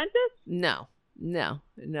The Apprentice? No.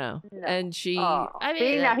 And she, I mean,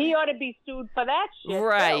 see, now he ought to be sued for that shit.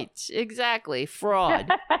 Right. Too. Exactly. Fraud.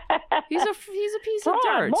 He's a piece of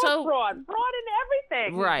dirt. More fraud in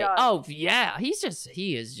everything. Right. Oh yeah. He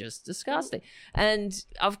is just disgusting. And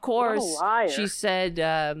of course, she said,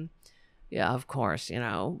 yeah, of course, you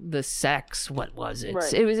know, the sex, what was it?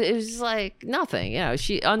 Right. It was like nothing, you know,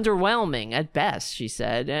 underwhelming at best, she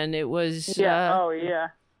said. And it was, yeah,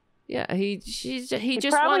 he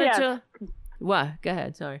just wanted to. What? Go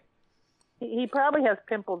ahead. Sorry. He probably has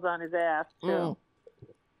pimples on his ass too.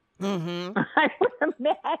 Mm-hmm. I would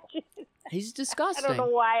imagine. He's disgusting. I don't know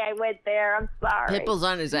why I went there. I'm sorry. Pimples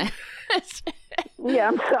on his ass. Yeah,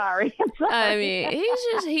 I'm sorry. I mean,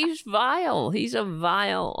 he's vile. He's a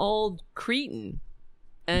vile old cretin.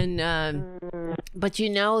 And but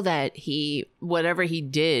you know that whatever he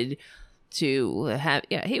did to have,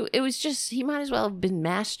 it was just, he might as well have been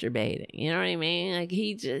masturbating, you know what I mean? Like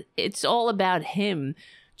it's all about him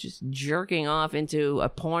just jerking off into a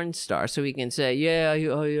porn star so he can say,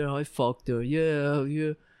 I fucked her,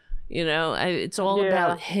 you know, it's all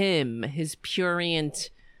about him, his prurient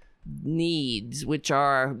needs, which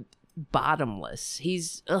are bottomless.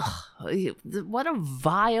 He's what a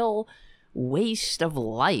vile waste of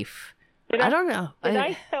life. I don't know. Did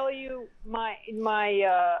I tell you my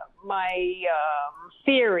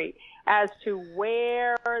theory as to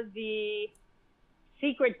where the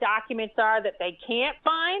secret documents are that they can't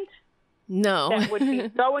find? No. That would be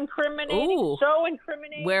so incriminating. Ooh. So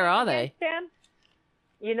incriminating. Where are they? Them.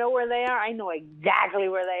 You know where they are? I know exactly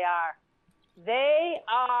where they are. They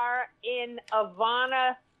are in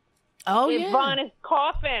Ivana. Oh, Ivana's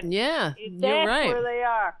coffin. Yeah, That's right. where they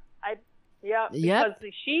are. Yep. Because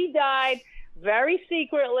she died very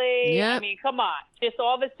secretly. Yep. I mean, come on. Just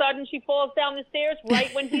all of a sudden she falls down the stairs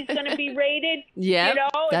right when he's going to be raided. Yeah, you know,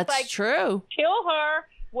 that's it's like, true. Kill her.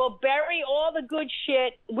 We'll bury all the good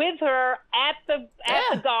shit with her at the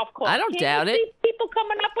golf course. I don't doubt it. People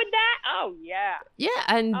coming up with that? Oh yeah. Yeah,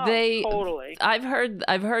 and totally. I've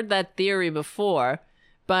heard that theory before,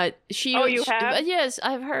 but she. Oh, you have? Yes,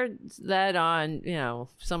 I've heard that on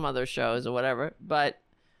some other shows or whatever. But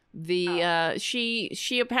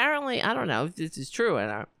she apparently, I don't know if this is true or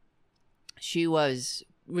not. She was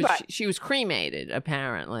she was cremated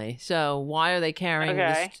apparently. So why are they carrying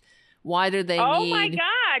this? Why do they need? Oh my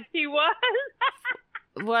God, she was.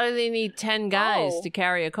 Why do they need 10 guys to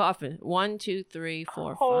carry a coffin? 1, 2, 3,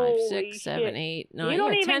 4, 5, 6, 7, 8, 9. You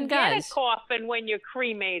don't even 10 get guys. a coffin when you're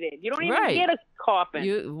cremated. You don't even get a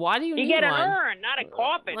coffin. Why do you need one? You get an urn, not a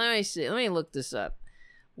coffin. Let me see. Let me look this up.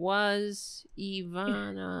 Was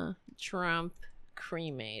Ivana Trump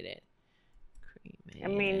cremated? I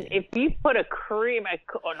mean, if you put an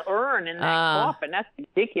urn in that coffin, that's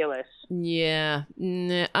ridiculous. Yeah,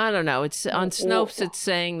 I don't know. It's on Snopes. It's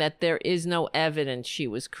saying that there is no evidence she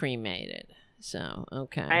was cremated. So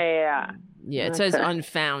okay. Yeah, it says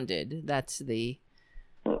unfounded. That's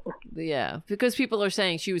because people are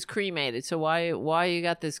saying she was cremated. So why you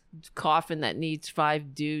got this coffin that needs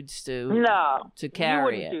 5 dudes to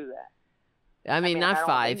carry it? You wouldn't do that. I mean not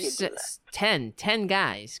 5, 6, 10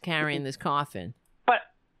 guys carrying this coffin.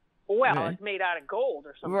 Well, it's made out of gold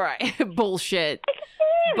or something. Right. Bullshit.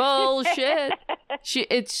 Bullshit.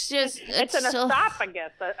 It's an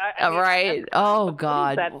esophagus. Right. Oh,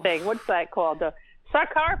 God. What's that thing? What's that called?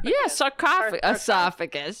 Sarcophagus. Yeah,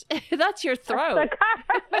 esophagus. That's your throat.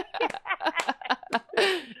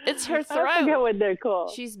 It's her throat. I forget what they're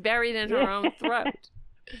called. She's buried in her own throat.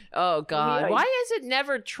 Oh, God. Why is it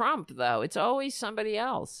never Trump, though? It's always somebody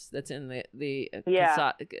else that's in the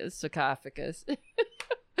sarcophagus.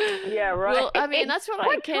 Yeah, right. Well, I mean, that's what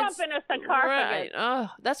I can't. Trump in a sarcophagus. Right. Oh,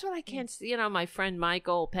 that's what I can't. My friend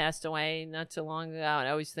Michael passed away not so long ago, and I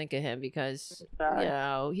always think of him because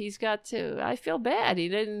he's got to. I feel bad. He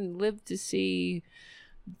didn't live to see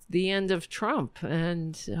the end of Trump,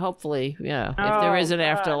 and hopefully, if there is an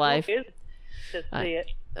afterlife,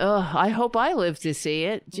 I hope I live to see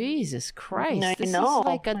it. Jesus Christ, this is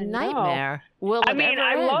like a nightmare. Will I it mean,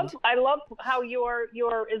 ever end? I love how your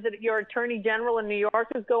attorney general in New York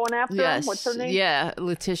is going after him. What's her name? Yeah,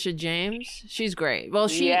 Letitia James. She's great. Well,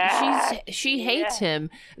 she hates him.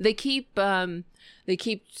 They keep sharing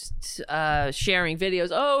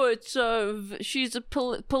videos. Oh, it's she's a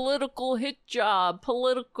political hit job.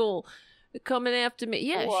 Political. Coming after me.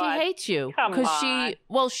 Yeah, what? She hates you because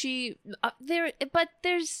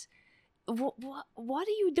there's what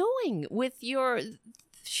are you doing with your?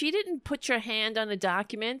 She didn't put your hand on a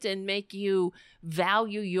document and make you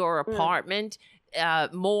value your apartment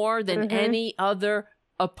more than any other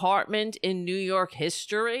apartment in New York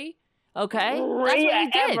history. Okay, that's what he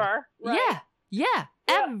did. Ever, right? Yeah,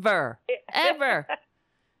 ever.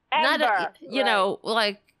 Not you know,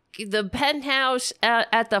 like the penthouse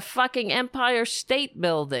at the fucking Empire State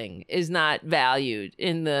Building is not valued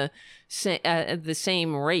in the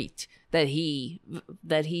same rate that he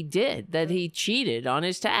cheated on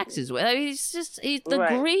his taxes with. I mean, the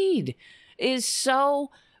greed is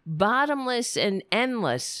so bottomless and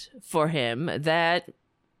endless for him that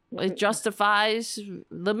it justifies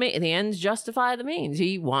the ends justify the means.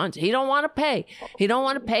 He don't want to pay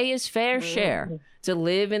his fair share to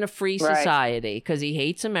live in a free society because he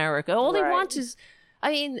hates America. All he wants is,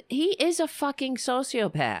 I mean, he is a fucking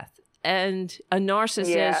sociopath and a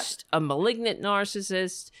narcissist, a malignant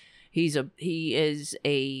narcissist. He is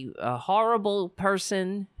a horrible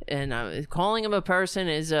person, and calling him a person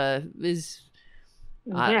is I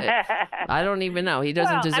don't even know. He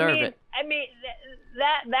doesn't deserve it. I mean,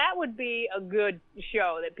 that would be a good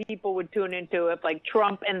show that people would tune into, if like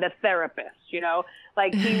Trump and the Therapist, you know,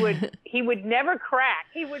 like he would never crack.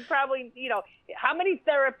 He would probably, you know, how many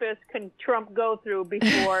therapists can Trump go through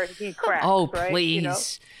before he cracks? Oh, right? please. You know?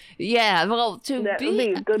 Yeah. Well, that would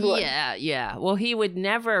be a good one. Yeah. Well, he would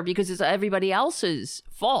never, because it's everybody else's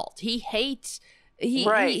fault. He hates,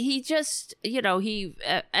 he just, you know,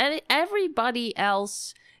 everybody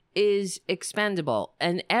else is expendable,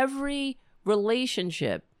 and every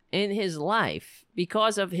relationship in his life,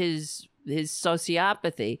 because of his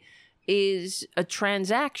sociopathy, is a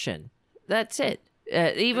transaction. That's it.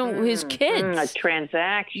 Even his kids, a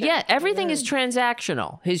transaction. Yeah, everything is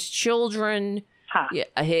transactional. His children,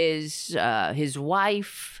 his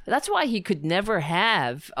wife. That's why he could never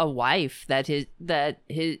have a wife that is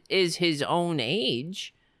his own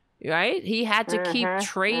age, right? He had to keep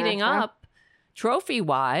trading up trophy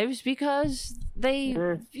wives because they,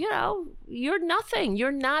 you know, you're nothing.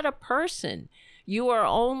 You're not a person. You are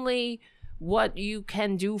only what you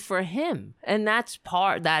can do for him. And that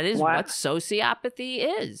is what sociopathy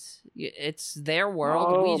is. It's their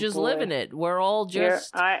world. We just live in it. We're all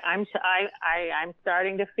just... I'm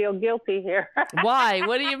starting to feel guilty here. Why?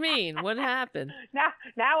 What do you mean? What happened? Now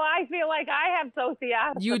I feel like I have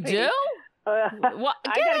sociopathy. You do? What?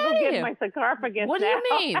 I gotta go get my sarcophagus. What do you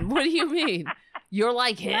mean? What do you mean? You're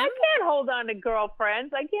like him? I can't hold on to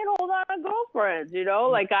girlfriends. I can't hold on to girlfriends, you know?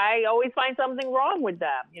 Like, I always find something wrong with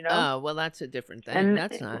them, you know? Oh, well, that's a different thing. And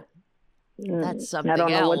that's not. That's something else. I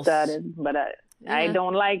don't know what that is, but I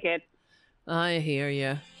don't like it. I hear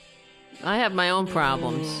you. I have my own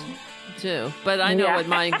problems, too. But I know what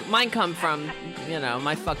mine come from, you know,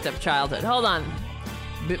 my fucked up childhood. Hold on.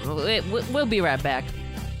 We'll be right back.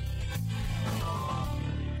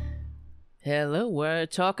 Hello, we're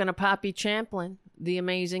talking to Poppy Champlin, the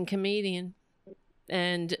amazing comedian.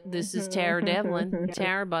 And this is Tara Devlin,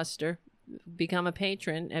 Tara Buster. Become a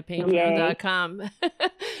patron at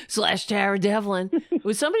patreon.com/Tara Devlin.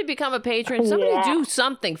 Would somebody become a patron? Somebody do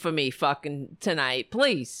something for me fucking tonight.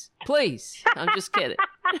 Please. I'm just kidding.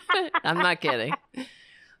 I'm not kidding.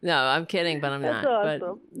 No, I'm kidding, but I'm not. Awesome.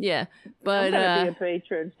 But yeah. But I'm gonna be a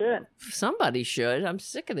patron. Shit. Somebody should. I'm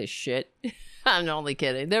sick of this shit. I'm only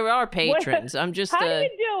kidding. There are patrons. I'm just. How do you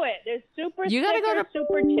do it? There's super. You gotta go to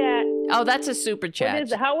super chat. Oh, that's a super chat. What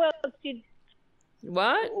is it? How else do you?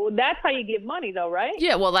 What? Well, that's how you give money, though, right?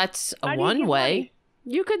 Yeah. Well, that's one way. Money?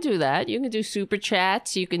 You could do that. You can do super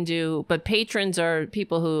chats. You can do, but patrons are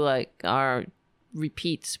people who are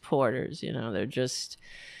repeat supporters. You know, they're just.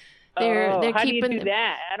 They're how keeping. Do you do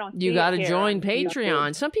that? I don't. You got to join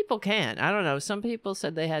Patreon. Some people can't. I don't know. Some people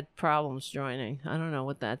said they had problems joining. I don't know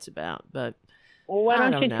what that's about, but. Well, why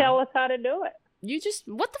don't you tell us how to do it? You just,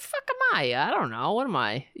 what the fuck am I? I don't know. What am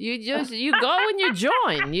I? You go and you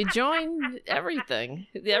join. You join everything.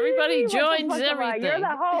 Everybody joins everything. You're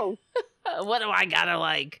the host. What do I gotta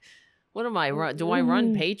like? What am I run? Do I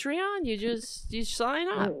run Patreon? You sign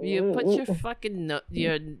up. You put your fucking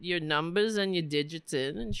your numbers and your digits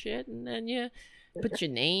in and shit, and then you put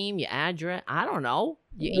your name, your address. I don't know.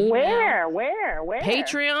 Where?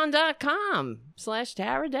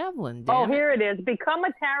 Patreon.com/Tara Devlin. Oh, here it is. Become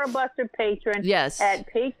a Tara Buster patron. Yes.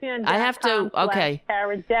 At Patreon.com. I have to. Okay.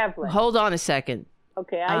 Tara Devlin. Hold on a second.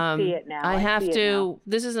 Okay, I see it now. I have to.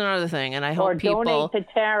 This is another thing, and I hope people donate to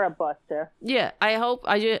Tara Buster. Yeah, I hope.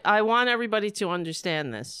 I want everybody to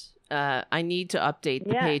understand this. I need to update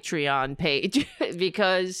the Patreon page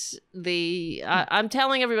because I'm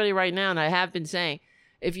telling everybody right now, and I have been saying,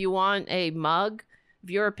 if you want a mug, if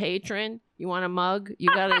you're a patron, you want a mug, you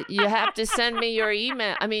have to send me your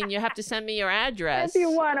email. I mean, you have to send me your address. If you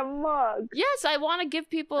want a mug. Yes, I want to give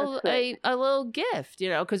people a little gift,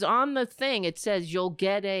 because on the thing it says you'll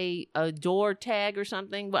get a door tag or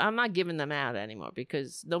something, but I'm not giving them out anymore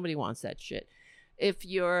because nobody wants that shit.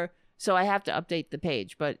 So I have to update the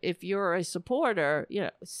page. But if you're a supporter,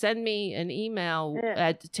 send me an email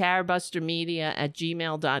at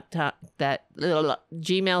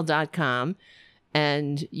tarabustermedia@gmail.com.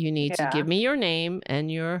 And you need to give me your name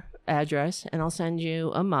and your address, and I'll send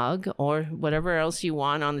you a mug or whatever else you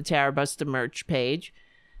want on the Tara Buster merch page.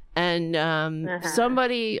 And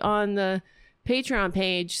somebody on the Patreon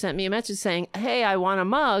page sent me a message saying, hey, I want a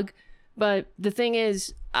mug. But the thing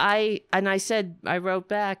is, I wrote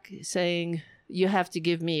back saying, you have to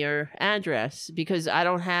give me your address because I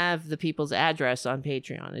don't have the people's address on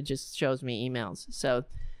Patreon. It just shows me emails. So,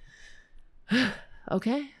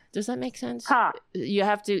 okay. Does that make sense? You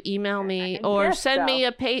have to email me or send me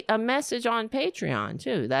a message on Patreon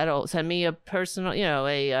too. That'll send me a personal,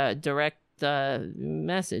 a direct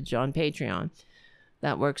message on Patreon.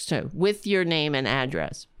 That works too, with your name and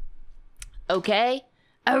address. Okay,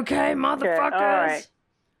 motherfuckers. All right.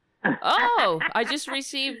 Oh, I just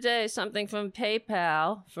received something from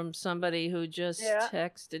PayPal from somebody who just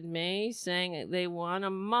texted me saying they want a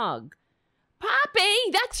mug.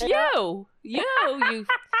 Poppy, that's you. You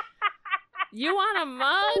want a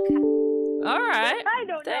mug? All right. I don't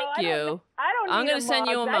know. Thank you. I'm going to send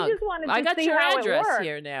you a mug. I just wanted to got see your how address it works.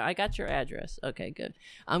 here now. I got your address. Okay, good.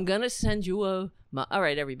 I'm going to send you a mug. All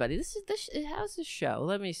right, everybody. How's this show?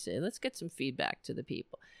 Let me see. Let's get some feedback to the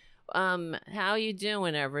people. How you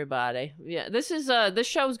doing, everybody? Yeah, this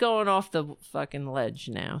show's going off the fucking ledge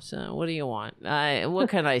now. So what do you want? What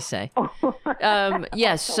can I say?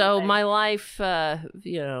 Yes. So my life,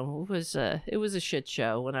 was it was a shit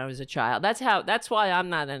show when I was a child. That's why I'm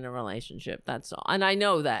not in a relationship. That's all, and I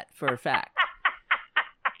know that for a fact.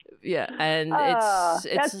 Yeah, and it's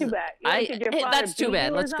that's too bad. That's too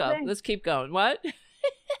bad. Let's go. Let's keep going. What?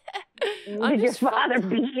 Did your father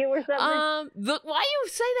beat you or something? Why you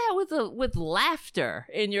say that with laughter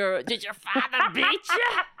in your? Did your father beat you?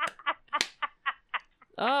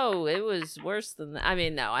 Oh, it was worse than that. I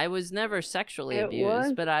mean, no, I was never sexually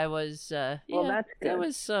abused, but I was. Well, that's good. There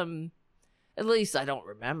was some. At least I don't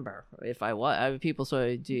remember if I was. People sort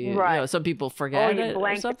of do. Right. Some people forget you it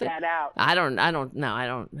or something. that out. I don't. No, I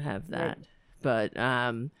don't have that. Right. But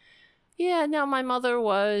yeah, no, my mother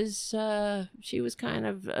was, she was kind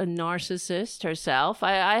of a narcissist herself.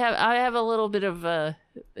 I have a little bit of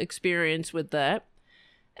experience with that.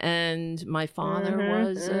 And my father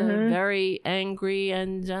was a very angry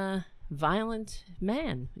and violent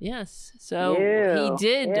man. Yes. So he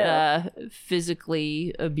did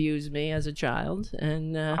physically abuse me as a child.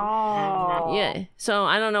 And yeah. So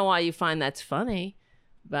I don't know why you find that's funny,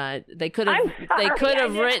 but they could have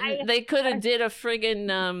did a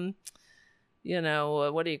friggin'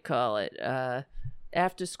 what do you call it?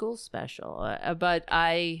 After school special. But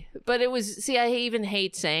it was, I even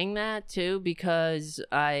hate saying that too, because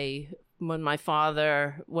when I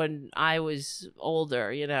was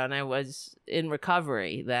older, and I was in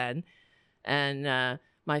recovery then, and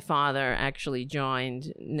my father actually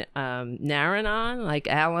joined Nar-Anon, like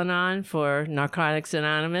Al-Anon for Narcotics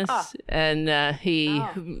Anonymous, and he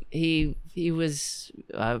was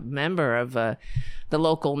a member of the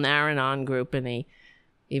local Nar-Anon group, and he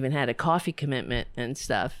even had a coffee commitment and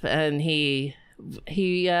stuff. And we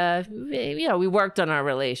worked on our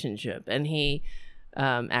relationship, and he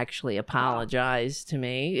actually apologized to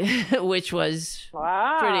me, which was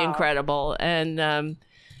pretty incredible. And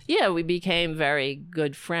we became very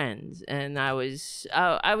good friends, and I was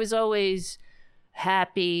always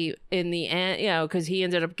happy in the end, because he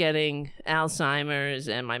ended up getting Alzheimer's,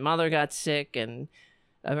 and my mother got sick, and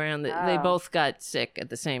they both got sick at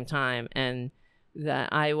the same time, and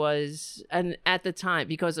that and at the time,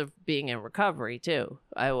 because of being in recovery too,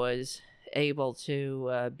 I was able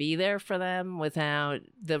to be there for them without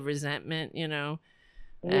the resentment,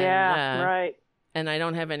 right. And I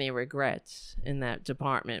don't have any regrets in that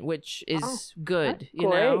department, which is good,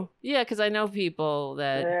 great. Yeah, because I know people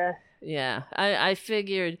that, I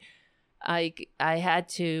figured I had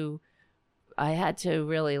to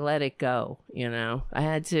really let it go, you know. I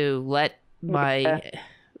had to let my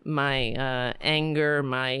anger,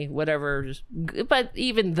 my whatever, but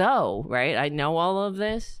even though, right, I know all of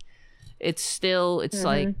this, it's still, it's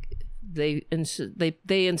like they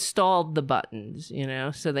installed the buttons, you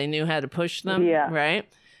know, so they knew how to push them, right?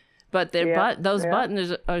 But those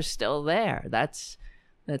buttons are still there. That's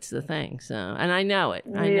the thing. So, and I know it.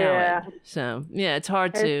 I know it. So, yeah, it's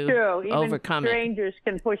hard to overcome it. Even strangers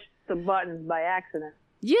can push the buttons by accident.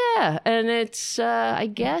 Yeah, and it's I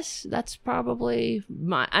guess that's probably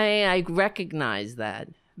I recognize that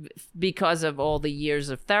because of all the years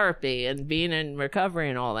of therapy and being in recovery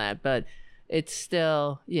and all that, but it's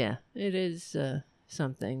still, it is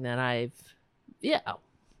something that I've I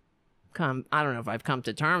don't know if I've come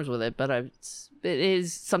to terms with it, but it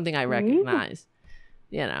is something I recognize.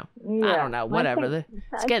 You know, I don't know, whatever.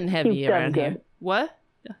 It's getting heavy around here. What?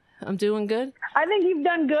 I'm doing good? I think you've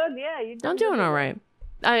done good. Yeah, I'm doing all right.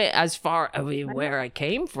 Where I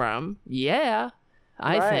came from,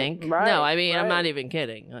 I think. No, I mean, I'm not even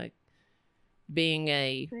kidding. Like, being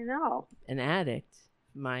an addict,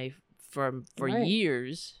 for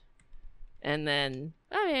years, and then,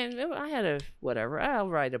 I mean, I had I'll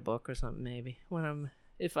write a book or something maybe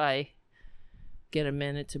if I get a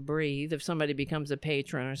minute to breathe. If somebody becomes a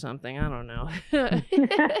patron or something, I don't know.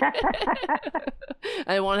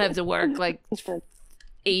 I won't have to work like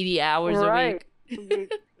 80 hours a week.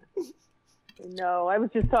 No, I was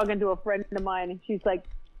just talking to a friend of mine, and she's like,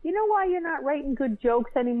 "You know why you're not writing good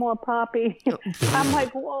jokes anymore, Poppy?" I'm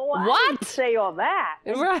like, "Well, what? I didn't say all that."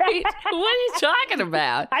 Right? What are you talking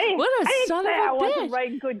about? I didn't son say of a I bitch. wasn't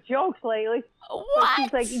writing good jokes lately. What? But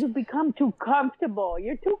she's like, "You become too comfortable.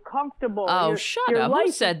 You're too comfortable. Oh, shut up!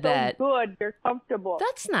 Who said that? So good. You're comfortable."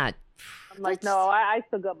 That's not. I'm like, no, I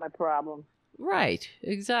still got my problems. Right,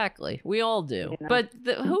 exactly. We all do. You know? But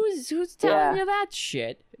who's telling you that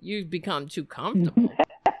shit? You've become too comfortable.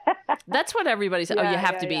 That's what everybody says. You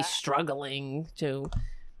have to be struggling to.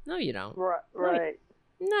 No, you don't. Right.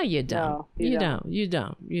 No, you don't. No, you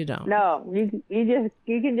don't. You don't. No, you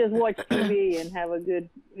can just watch TV and have a good,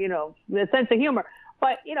 a sense of humor.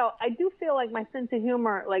 But I do feel like my sense of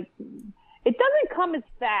humor, like, it doesn't come as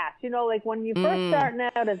fast. Like when you first starting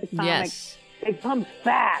out as a comic. Yes. It comes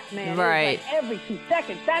fast, man. Right. It's like every 2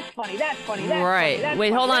 seconds. That's funny. That's funny. That's right. funny. That's Wait,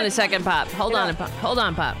 funny, hold on that's a second, funny. Pop. Hold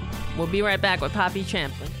on, Pop. We'll be right back with Poppy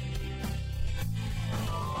Champlin.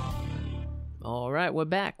 All right, we're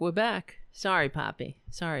back. Sorry, Poppy.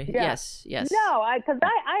 Sorry. Yeah. Yes. No, because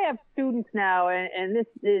I have students now, and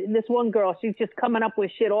this one girl, she's just coming up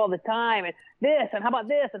with shit all the time, and this, and how about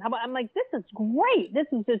this, and how about, I'm like, this is great. This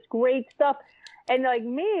is just great stuff. And like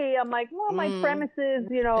me, I'm like, well, my premises,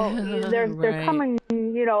 they're coming,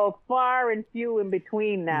 far and few in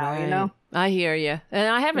between now, I hear you. And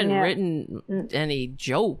I haven't written any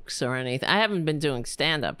jokes or anything. I haven't been doing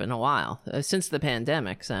stand-up in a while, since the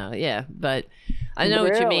pandemic. So, yeah, but I know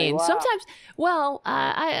what you mean. Wow. Sometimes,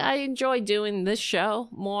 I enjoy doing this show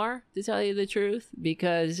more, to tell you the truth,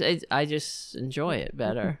 because I just enjoy it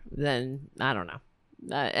better than, I don't know.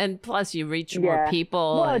 And plus, you reach more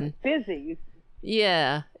people. Well, and it's busy.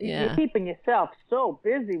 Yeah. You're keeping yourself so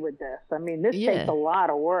busy with this. I mean, this takes a lot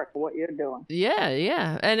of work, what you're doing.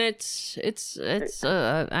 Yeah. And it's I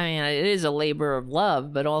mean, it is a labor of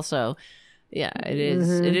love, but also, it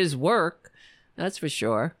is work. That's for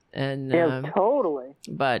sure. And totally.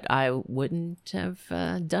 But I wouldn't have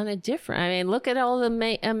done it different. I mean, look at all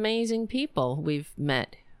the amazing people we've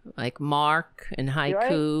met. Like Mark and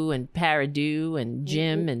Haiku and Paradu and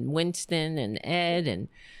Jim and Winston and Ed and,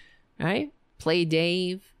 right? Play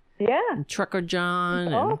Dave. Yeah. And Trucker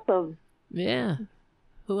John. Awesome. Yeah.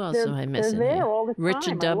 Who else am I missing? They're there here? all the time.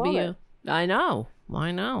 Richard I love W. it. I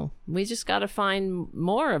know. We just got to find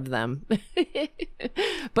more of them. but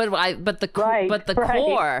the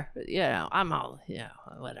core, I'm all,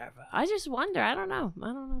 whatever. I just wonder. I don't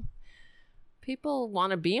know. People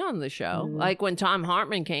want to be on the show. Like when Tom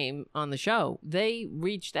Hartman came on the show, they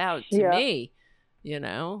reached out to me,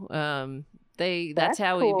 That's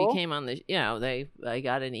how cool. he became on the, I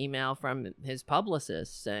got an email from his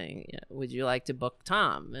publicist saying, would you like to book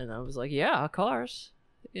Tom? And I was like, yeah, of course.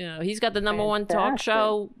 He's got the number one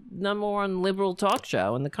liberal talk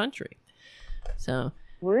show in the country. So.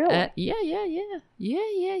 Really?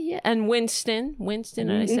 Yeah. And Winston,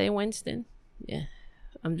 did I say Winston? Yeah.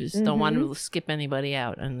 I'm just don't want to skip anybody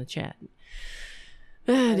out on the chat.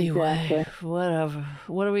 Anyway, whatever.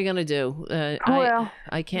 What are we going to do?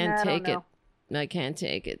 I can't take it. I can't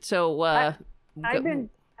take it. So I've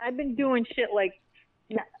been doing shit like,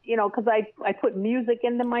 because I put music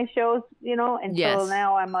into my shows, and so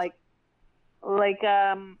now I'm like,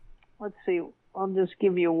 let's see. I'll just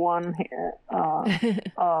give you one here.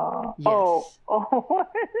 Yes.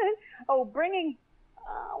 Bringing.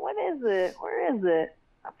 What is it? Where is it?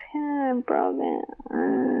 A pen program.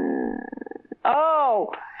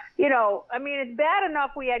 It's bad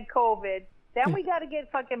enough we had COVID. Then we got to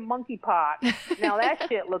get fucking monkeypox. Now that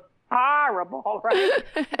shit looks horrible, right?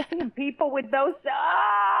 People with those.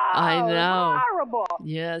 I know. Horrible.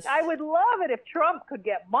 Yes. I would love it if Trump could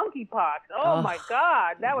get monkeypox. Oh my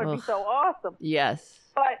God, that would be so awesome. Yes.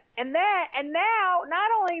 And now,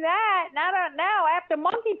 not only that, now after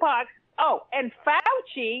monkeypox. Oh, and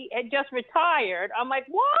Fauci had just retired. I'm like,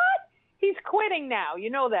 what? He's quitting now. You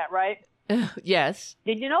know that, right? Yes.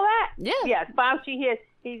 Did you know that? Yeah. Yes, Fauci.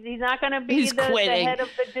 He's not going to be the head of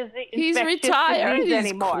the disease. He's retired. He's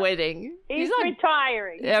anymore. Quitting. He's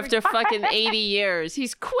retiring. After fucking 80 years.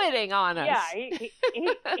 He's quitting on us. Yeah, he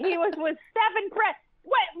was with 7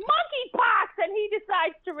 monkeypox, and he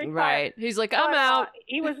decides to retire. Right. He's like, I'm out.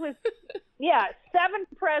 He was with 7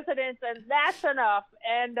 presidents, and that's enough.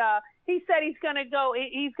 And he said he's going to go.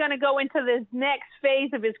 He's going to go into this next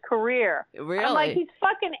phase of his career. Really? I'm like, he's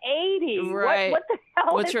fucking 80. Right. What the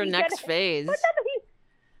hell? What's your next phase?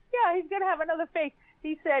 He's going to have another phase.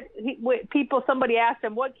 He said, somebody asked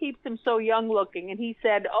him, what keeps him so young looking? And he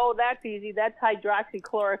said, oh, that's easy. That's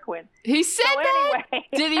hydroxychloroquine. He said that? Anyway.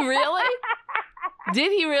 Did he really?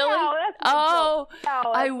 Did he really? No, that's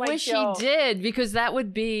I wish he did, because that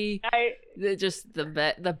would be just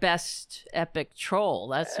the best epic troll.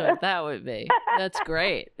 That's what that would be. That's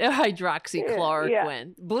great. Hydroxychloroquine.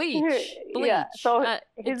 Yeah. Bleach. Yeah. So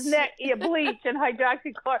his neck, bleach and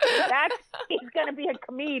hydroxychloroquine. He's going to be a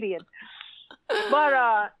comedian.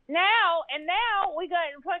 But now we got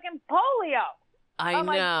fucking polio. I know.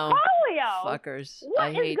 Like, polio? Fuckers.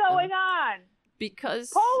 What is going on?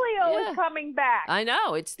 Because polio is coming back. I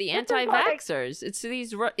know. It's the anti-vaxxers.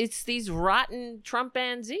 It's these rotten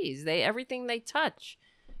Trumpanzees. Everything they touch.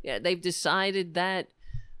 Yeah, they've decided that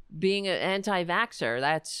being an anti-vaxxer,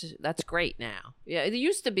 that's great now. Yeah, it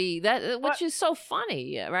used to be that, which is so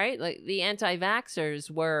funny, right? Like the anti-vaxxers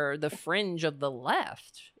were the fringe of the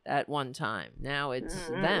left at one time. Now it's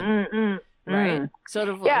them, right? Sort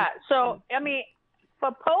of. Yeah. So for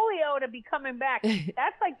polio to be coming back,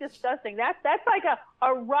 that's like disgusting. That's like an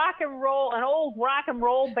old rock and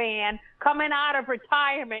roll band coming out of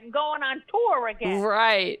retirement and going on tour again.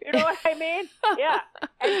 Right. You know what I mean? Yeah.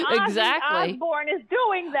 And Ozzy Osbourne is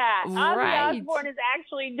doing that. Right. Ozzy Osbourne is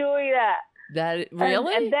actually doing that. That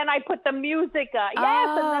really? And then I put the music on.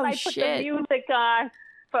 Yes, and then I put the music on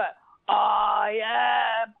for I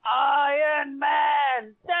am Iron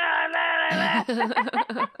Man.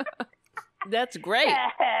 That's great.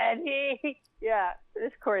 And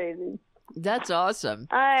it's crazy. That's awesome.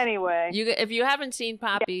 Anyway, if you haven't seen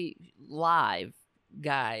Poppy live,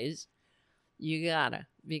 guys, you gotta,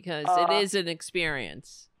 because it is an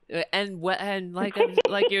experience, and like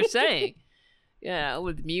you're saying,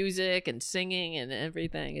 with music and singing and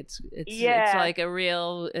everything, it's like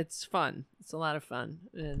it's fun. It's a lot of fun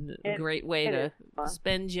and a great way to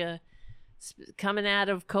spend coming out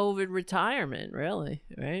of COVID retirement, really,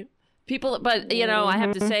 right? People, but I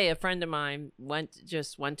have to say, a friend of mine went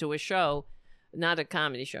to a show, not a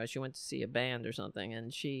comedy show. She went to see a band or something,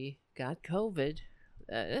 and she got COVID.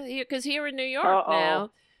 Because here in New York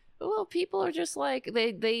now, well, people are just like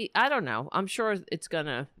they. I don't know. I'm sure it's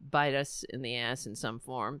gonna bite us in the ass in some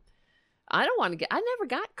form. I don't want to I never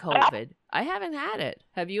got COVID. I haven't had it.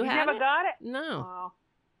 Have you had it? You never got it? No.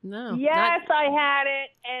 No. Yes, I had it,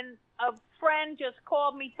 and a friend just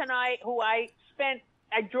called me tonight who I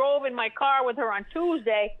drove in my car with her on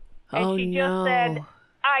Tuesday, and she just said,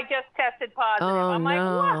 I just tested positive. I'm like,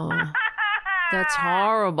 what? That's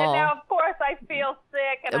horrible. And now, of course, I feel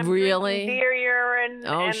sick, and I'm drinking deer urine.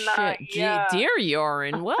 Oh, shit. Deer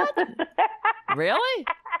urine? What? Really?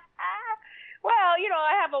 Well,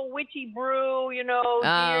 I have a witchy brew,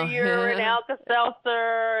 deer urine,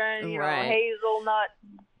 Alka-Seltzer, and, hazelnut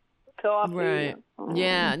coffee. Right.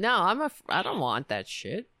 Yeah. No, I don't want that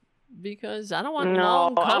shit. Because I don't want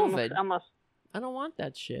long COVID. I don't want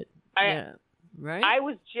that shit. Right? I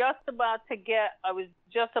was just about to get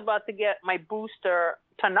my booster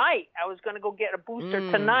tonight. I was going to go get a booster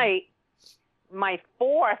tonight. My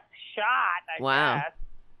 4th shot, I guess.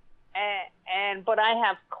 But I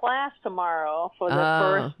have class tomorrow for the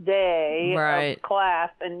first day of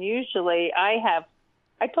class, and usually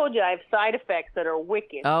I told you I have side effects that are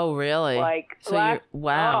wicked. Oh, really? Wow.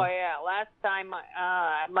 Oh, yeah. Last time,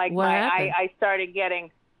 I started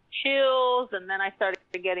getting chills, and then I started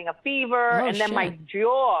getting a fever, and then my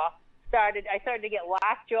jaw started to get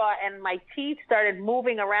lockjaw, and my teeth started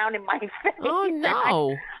moving around in my face. Oh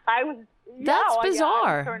no! I was. That's bizarre.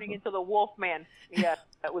 I was turning into the Wolfman. Yeah,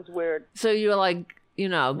 that was weird. So you were like,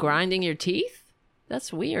 grinding your teeth?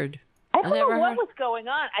 That's weird. I don't know what was going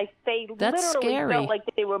on. They That's literally scary. felt like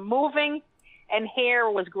they were moving, and hair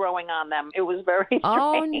was growing on them. It was very strange.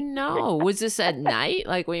 Oh no! Was this at night,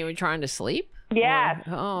 like when you were trying to sleep? Yes.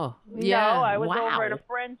 Oh, yeah. No, I was wow. over at a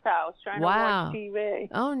friend's house trying to watch TV.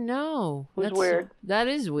 Oh no, It was weird. That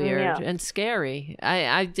is weird and scary.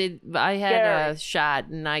 I had a shot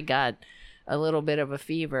and I got a little bit of a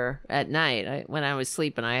fever at night. When I was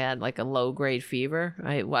sleeping, I had like a low grade fever.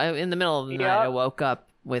 In the middle of the night, I woke up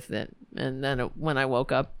with it, and then when I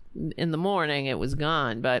woke up in the morning, it was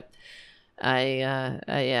gone. But I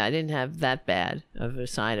didn't have that bad of a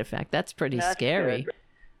side effect. That's pretty scary. Good.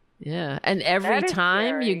 Yeah, and every time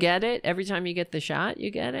scary. you get it, every time you get the shot,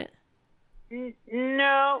 you get it?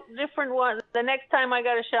 No, different one. The next time I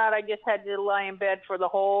got a shot, I just had to lie in bed for the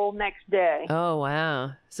whole next day. Oh,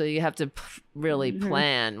 wow. So you have to really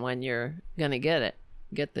plan when you're going to get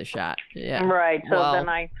the shot. Yeah. Right. So then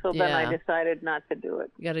I decided not to do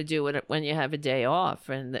it. You got to do it when you have a day off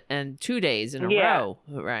and 2 days in a row,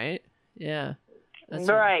 right? Yeah. That's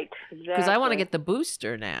right. Because I want to get the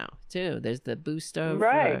booster now too. There's the booster.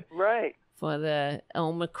 Right. For the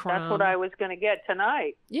Omicron. That's what I was going to get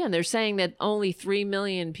tonight. Yeah, and they're saying that only 3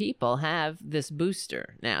 million people have this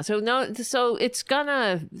booster now. So this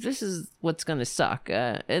is what's gonna suck,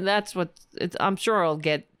 and that's I'm sure I'll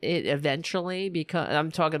get it eventually, because I'm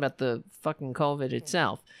talking about the fucking COVID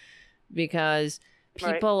itself, because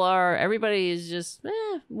everybody is just,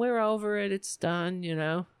 we're over it, it's done,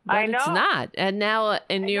 But I know. It's not. And now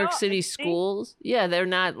in New York City schools, they're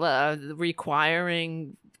not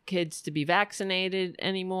requiring kids to be vaccinated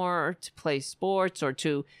anymore, or to play sports, or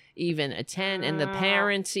to even attend. And the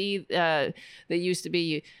parents, they used to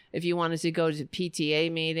be, if you wanted to go to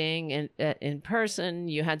PTA meeting in person,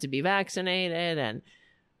 you had to be vaccinated, and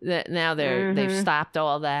now they've stopped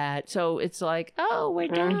all that. So it's like, we're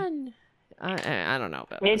done. I don't know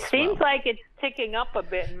about it. Seems like it's ticking up a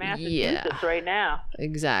bit in Massachusetts right now.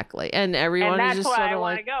 Exactly, and everyone is just sort of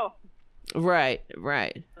like, go. Right,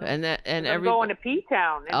 and I'm going to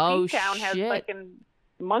P-Town, and P-Town has fucking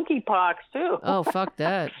monkeypox too. Oh, fuck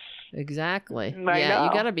that! Exactly. You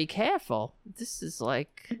got to be careful. This is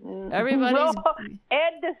like everybody's.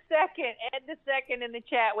 Ed the second in the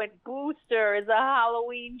chat went, "Booster is a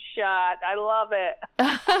Halloween shot." I love it.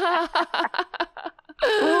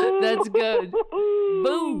 That's good.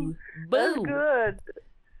 Boo. That's good.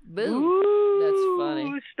 Boo. That's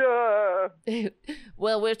funny.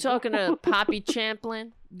 Well, we're talking to Poppy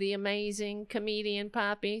Champlin, the amazing comedian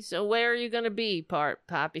Poppy. So where are you going to be,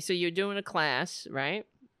 Poppy? So you're doing a class, right?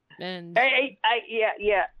 And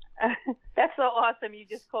yeah. That's so awesome. You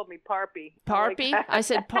just called me Parpy. Parpy? I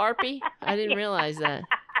said Parpy? I didn't realize that.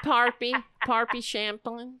 Parpy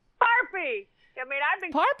Champlin. Parpy. I mean, I've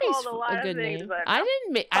been Parpy's called a lot a good of things, name. but I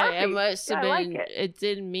didn't mean. I must have been. Like it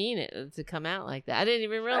didn't mean it to come out like that. I didn't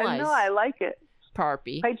even realize. No, I like it.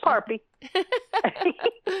 Parpy. Hey, Parpy.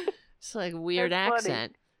 It's like a weird That's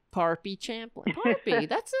accent. Funny. Parpy Champlin. Parpy.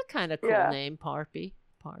 That's a kind of cool name. Parpy.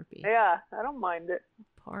 Yeah, I don't mind it.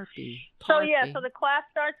 Parpy. So the class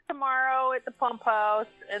starts tomorrow at the Pump House,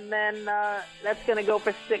 and then that's going to go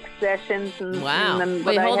for 6 sessions. Wow. And then,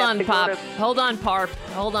 wait, hold on, Pop. Hold on, Parp.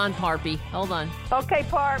 Hold on, Parpy. Hold on. Okay,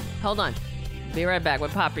 Parp. Hold on. Be right back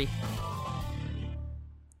with Poppy.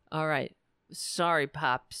 All right. Sorry,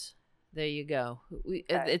 Pops. There you go.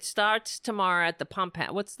 It starts tomorrow at the Pump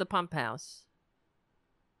House. What's the Pump House?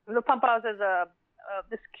 The Pump House is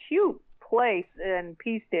this cute place in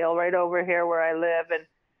Peacedale, right over here where I live, and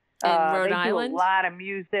in Rhode Island. Do a lot of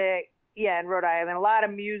music. Yeah, in Rhode Island, a lot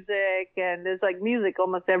of music, and there's like music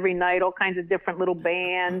almost every night. All kinds of different little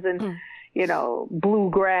bands, and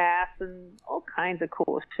bluegrass, and all kinds of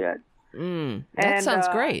cool shit. That sounds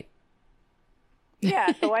great.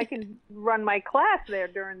 Yeah, so I can run my class there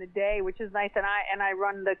during the day, which is nice, and I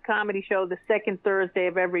run the comedy show the second Thursday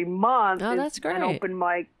of every month. Oh, that's great. An open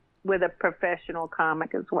mic with a professional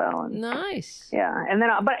comic as well. And, nice. Yeah, and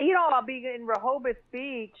then I'll be in Rehoboth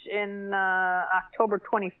Beach in October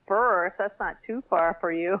 21st. That's not too far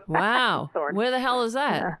for you. Wow. Where the hell is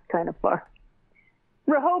that? Yeah, kind of far.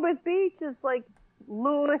 Rehoboth Beach is like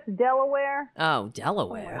Lewis, Delaware. Oh,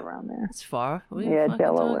 Delaware. Somewhere around there. That's far. What are you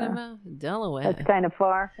Delaware. Talking about? Delaware. That's kind of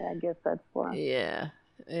far. I guess that's far. Yeah.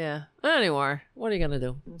 Anyway, what are you going to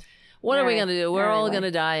do? What are we going to do? We're all going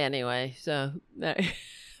to die anyway. So,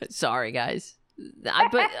 sorry, guys.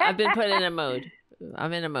 I've been put in a mode.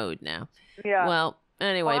 I'm in a mode now. Yeah. Well,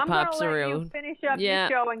 Anyway, I'm Pop gonna let you finish up your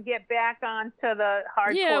show and get back onto the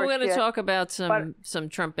hardcore. Yeah, we're going to shit. talk about some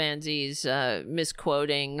Trumpanzees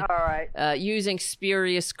misquoting. All right. Using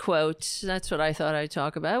spurious quotes. That's what I thought I'd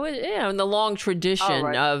talk about. In the long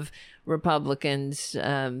tradition of Republicans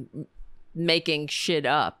making shit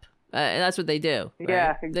up. That's what they do. Right?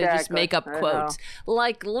 Yeah, exactly. They just make up quotes.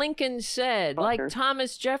 Like Lincoln said, like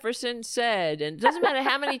Thomas Jefferson said, and it doesn't matter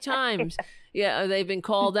how many times they've been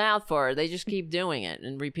called out for it. They just keep doing it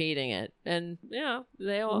and repeating it. And,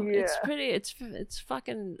 they all, it's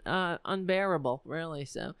fucking unbearable, really.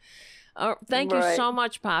 So, thank you so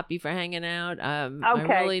much, Poppy, for hanging out. I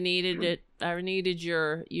really needed it. I needed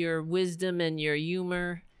your wisdom and your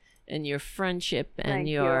humor and your friendship and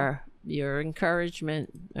your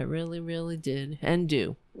encouragement. I really, really did and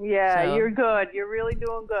do. Yeah, so, you're good. You're really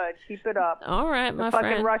doing good. Keep it up. All right, my friend. The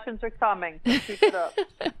fucking Russians are coming. So keep it up.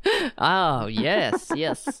 Oh, yes.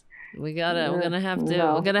 We're gonna have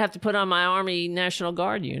to put on my Army National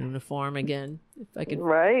Guard uniform again if I can.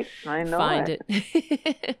 Right, I know. Find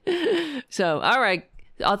it. So, all right.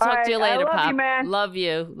 I'll talk to you later, Pop. You, man. Love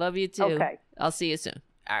you too. Okay. I'll see you soon.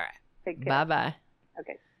 All right. Take care. Bye.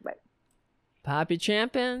 Okay. Bye. Poppy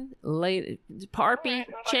Champlin, Parpy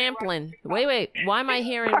Champlin. Wait. Why am I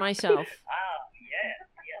hearing myself?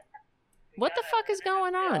 What the fuck is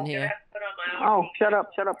going on here? Oh, shut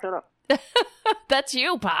up. That's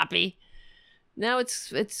you, Poppy. Now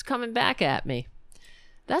it's coming back at me.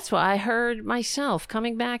 That's why I heard myself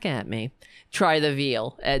coming back at me. Try the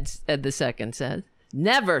veal, Ed the second said.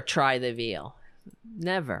 Never try the veal.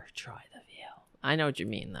 Never try the veal. I know what you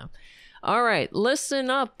mean, though. All right,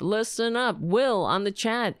 listen up. Will on the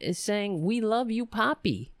chat is saying, we love you,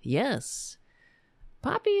 Poppy. Yes.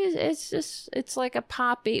 Poppy it's like a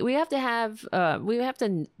poppy. We have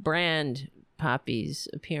to brand Poppy's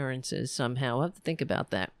appearances somehow. We'll have to think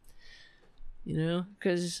about that.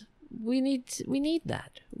 Because we need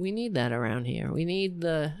that. We need that around here. We need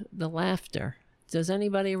the laughter. Does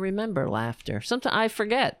anybody remember laughter? Sometimes I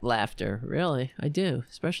forget laughter, really. I do,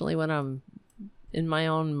 especially when I'm in my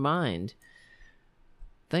own mind.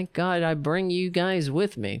 Thank God I bring you guys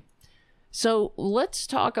with me. So let's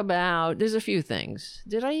talk about, there's a few things.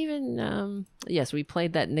 Did I even, yes, we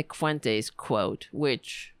played that Nick Fuentes quote,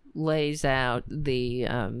 which lays out the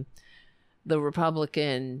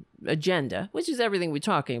Republican agenda, which is everything we're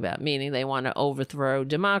talking about, meaning they want to overthrow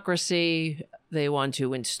democracy, they want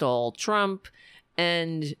to install Trump,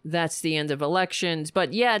 and that's the end of elections.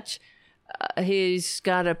 But yet, he's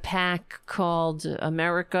got a pack called the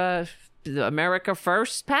America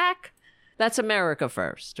First pack. That's America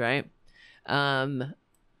First, right?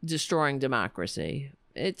 Destroying democracy.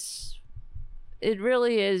 It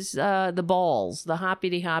really is the balls, the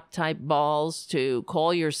hoppity-hop type balls to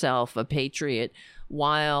call yourself a patriot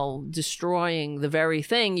while destroying the very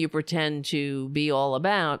thing you pretend to be all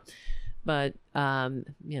about. But,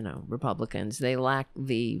 Republicans, they lack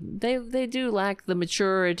they do lack the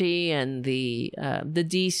maturity and the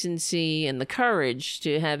decency and the courage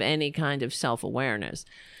to have any kind of self-awareness.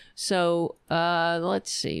 So,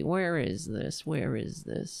 let's see. Where is this?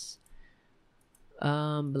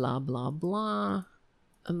 Blah, blah, blah.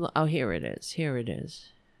 Oh, here it is.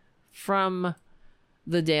 From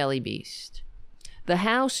the Daily Beast. The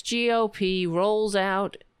House GOP rolls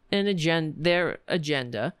out their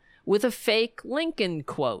agenda with a fake Lincoln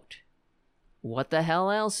quote. What the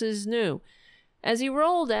hell else is new? As he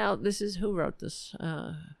rolled out, who wrote this?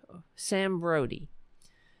 Sam Brody.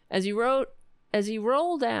 As he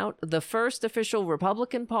rolled out the first official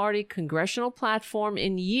Republican Party congressional platform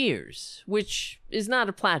in years, which is not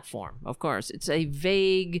a platform, of course. It's a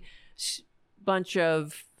vague bunch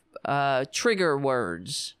of trigger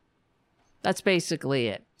words. That's basically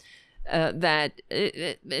it. That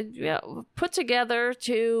put together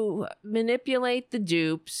to manipulate the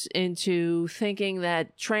dupes into thinking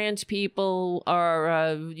that trans people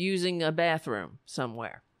are using a bathroom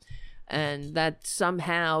somewhere, and that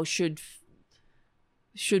somehow should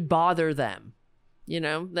bother them.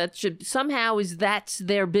 That should somehow that's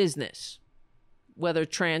their business. Whether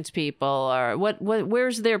trans people are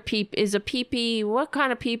where's their peep? Is a pee-pee? What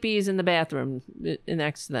kind of pee-pee is in the bathroom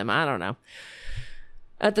next to them? I don't know.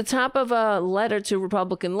 At the top of a letter to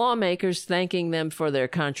Republican lawmakers thanking them for their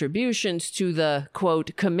contributions to the,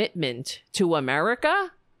 quote, commitment to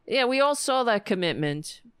America. Yeah, we all saw that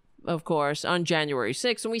commitment, of course, on January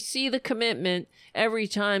 6th. And we see the commitment every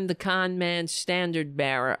time the con man standard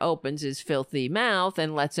bearer opens his filthy mouth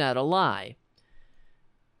and lets out a lie.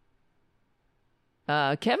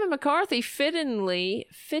 Kevin McCarthy fittingly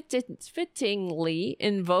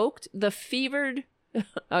invoked the fevered...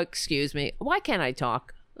 excuse me. Why can't I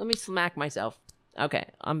talk? Let me smack myself. Okay,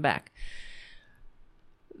 I'm back.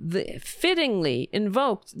 Fittingly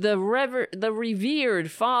invoked the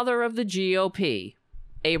revered father of the GOP,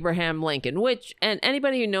 Abraham Lincoln, and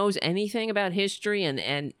anybody who knows anything about history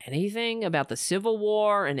and anything about the Civil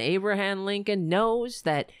War and Abraham Lincoln knows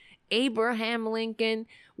that Abraham Lincoln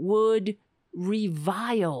would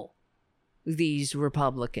revile these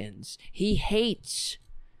Republicans. He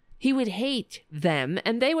would hate them,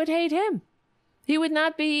 and they would hate him. He would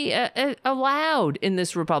not be allowed in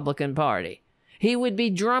this Republican Party. He would be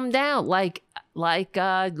drummed out like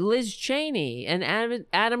Liz Cheney and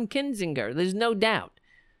Adam Kinzinger. There's no doubt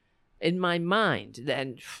in my mind.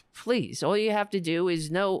 Then please, all you have to do is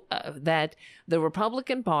know that the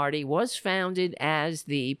Republican Party was founded as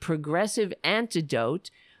the progressive antidote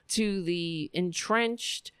to the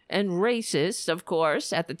entrenched and racist, of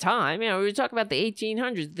course, at the time. You know, we were talking about the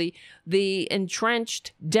 1800s, the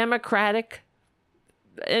entrenched Democratic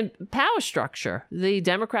power structure. The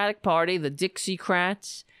Democratic Party, the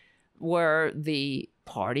Dixiecrats, were the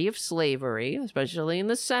party of slavery, especially in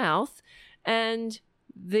the South, and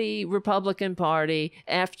the Republican Party,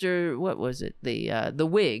 after, what was it, the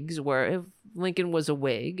Whigs, where Lincoln was a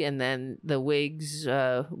Whig, and then the Whigs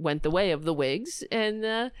went the way of the Whigs,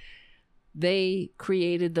 and they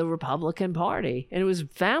created the Republican Party, and it was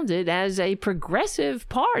founded as a progressive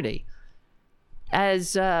party,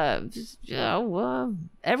 as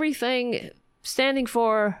everything, standing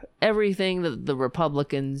for everything that the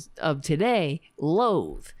Republicans of today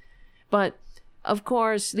loathe. But of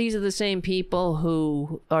course, these are the same people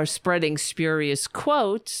who are spreading spurious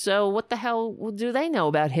quotes, so what the hell do they know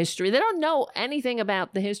about history? They don't know anything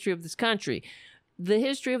about the history of this country. The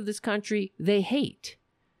history of this country, they hate.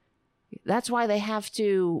 That's why they have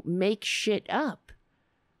to make shit up.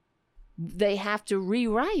 They have to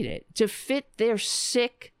rewrite it to fit their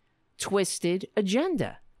sick, twisted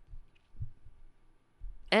agenda.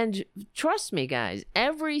 And trust me, guys,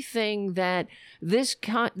 everything that this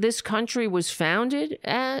country was founded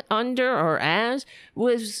under or as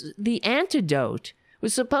was the antidote,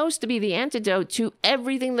 was supposed to be the antidote to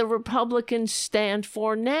everything the Republicans stand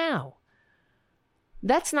for now.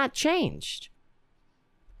 That's not changed.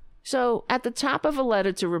 So, at the top of a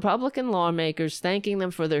letter to Republican lawmakers thanking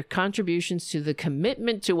them for their contributions to the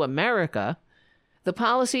commitment to America, the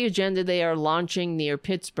policy agenda they are launching near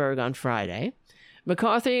Pittsburgh on Friday,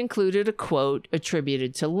 McCarthy included a quote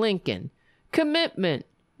attributed to Lincoln. "Commitment,"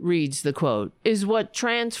 reads the quote, "is what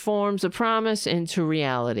transforms a promise into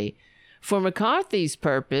reality. For McCarthy's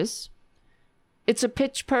purpose, it's a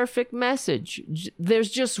pitch-perfect message.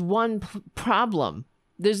 There's just one problem.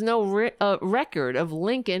 There's no record of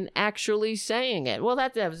Lincoln actually saying it." Well,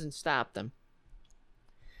 that doesn't stop them.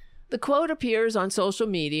 The quote appears on social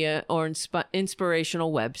media or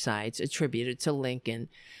inspirational websites attributed to Lincoln,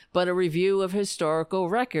 but a review of historical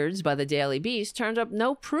records by the Daily Beast turned up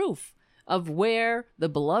no proof of where the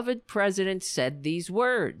beloved president said these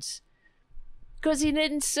words. Because he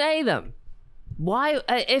didn't say them. Why?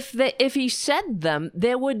 If he said them,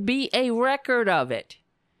 there would be a record of it.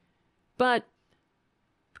 But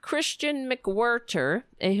Christian McWhirter,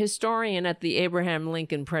 a historian at the Abraham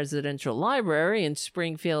Lincoln Presidential Library in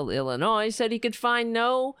Springfield, Illinois, said he could find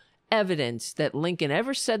no evidence that Lincoln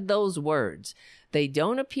ever said those words. They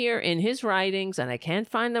don't appear in his writings, and I can't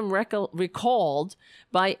find them recalled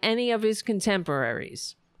by any of his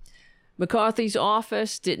contemporaries. McCarthy's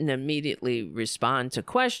office didn't immediately respond to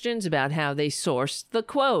questions about how they sourced the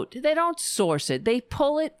quote. They don't source it. They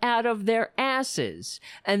pull it out of their asses,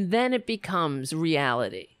 and then it becomes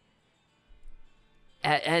reality.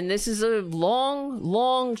 And this is a long,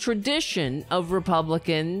 long tradition of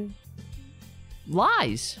Republican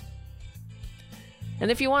lies. And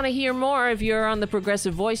if you want to hear more, if you're on the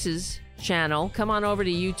Progressive Voices channel, come on over to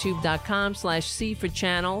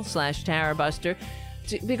youtube.com/C4channel/TaraBuster,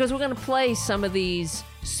 because we're going to play some of these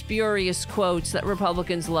spurious quotes that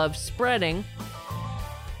Republicans love spreading.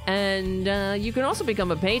 And you can also become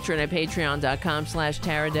a patron at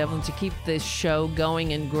patreon.com/TaraDevlin to keep this show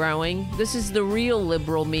going and growing. This is the real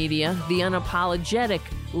liberal media, the unapologetic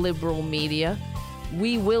liberal media.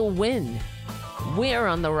 We will win. We're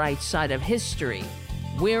on the right side of history.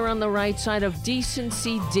 We're on the right side of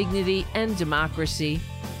decency, dignity, and democracy.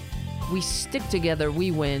 We stick together,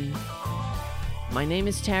 we win. My name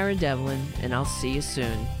is Tara Devlin, and I'll see you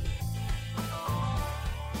soon.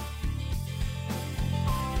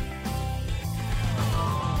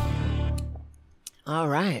 All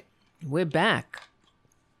right, we're back.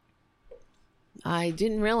 I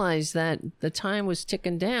didn't realize that the time was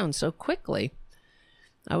ticking down so quickly.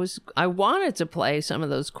 I wanted to play some of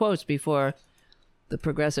those quotes before the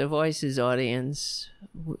Progressive Voices audience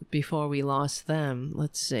before we lost them.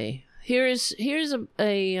 Let's see. Here's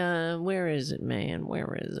a where is it, man?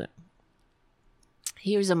 Where is it?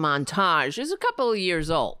 Here's a montage. It's a couple of years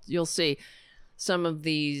old. You'll see some of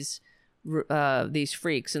these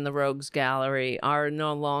freaks in the Rogues Gallery are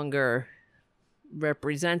no longer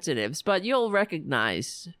representatives, but you'll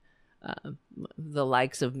recognize the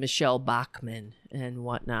likes of Michelle Bachmann and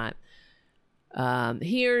whatnot.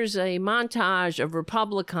 Here's a montage of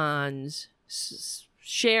Republicans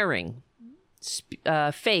sharing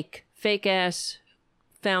fake-ass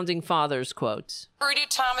founding fathers quotes. To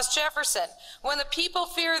Thomas Jefferson, when the people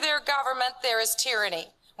fear their government, there is tyranny.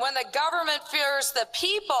 When the government fears the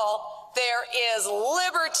people, there is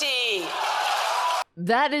liberty.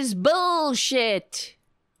 That is bullshit.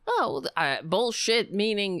 Oh, bullshit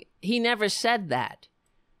meaning he never said that.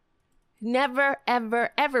 Never,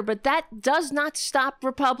 ever, ever. But that does not stop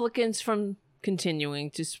Republicans from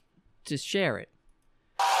continuing to share it.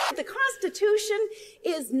 The Constitution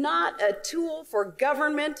is not a tool for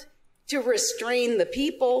government to restrain the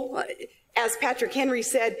people. As Patrick Henry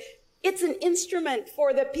said, it's an instrument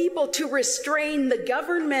for the people to restrain the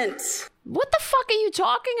government. What the fuck are you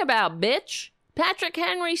talking about, bitch? Patrick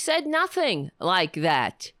Henry said nothing like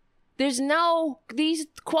that. These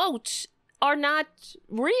quotes are not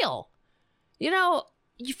real. You know,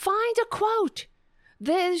 you find a quote.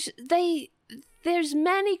 There's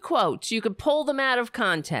many quotes. You could pull them out of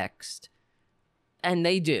context. And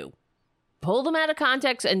they do. Pull them out of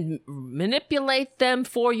context and manipulate them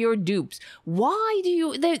for your dupes. Why do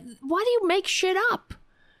you make shit up?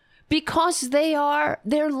 Because they're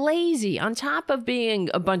lazy. On top of being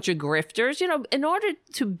a bunch of grifters, you know, in order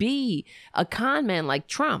to be a con man like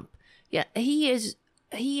Trump, yeah, he is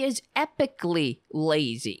epically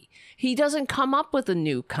lazy. He doesn't come up with a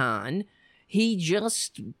new con. He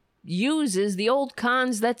just uses the old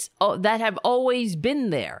cons that have always been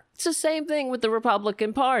there. It's the same thing with the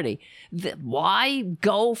Republican Party. Why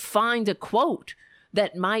go find a quote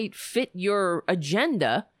that might fit your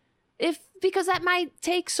agenda because that might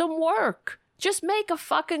take some work? Just make a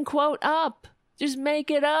fucking quote up. Just make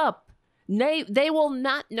it up. They will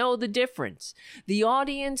not know the difference. The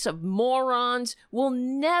audience of morons will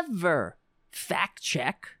never fact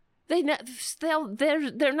check. They're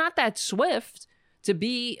not that swift to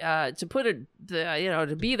be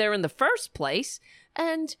to be there in the first place,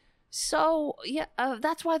 and so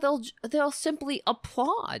that's why they'll simply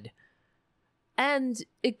applaud. And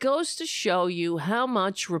it goes to show you how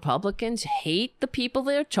much Republicans hate the people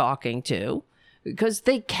they're talking to, because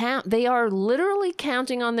they are literally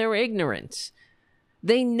counting on their ignorance.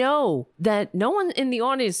 They know that no one in the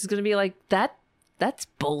audience is going to be like, that's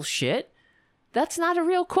bullshit. That's not a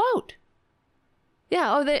real quote.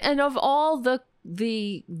 Yeah, and of all the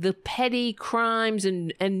petty crimes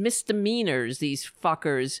and misdemeanors these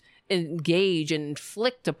fuckers engage and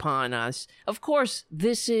inflict upon us, of course,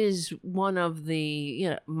 this is one of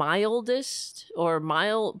the mildest, or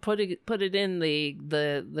put it in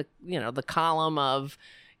the column of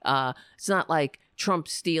it's not like Trump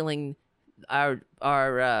stealing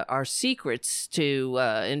our secrets to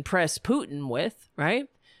impress Putin with, right?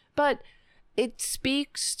 But it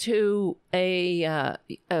speaks to a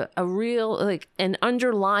real, an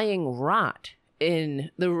underlying rot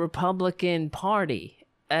in the Republican Party.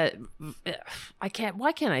 Why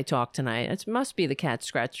can't I talk tonight? It must be the cat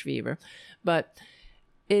scratch fever, but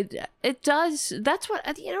it does. That's what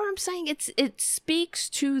I'm saying. It speaks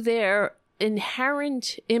to their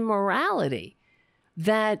inherent immorality,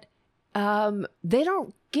 that they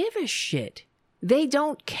don't give a shit. They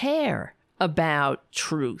don't care about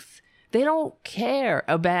truth. They don't care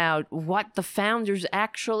about what the founders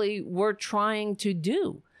actually were trying to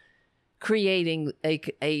do, creating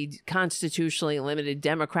a constitutionally limited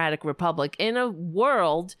democratic republic in a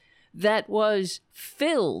world that was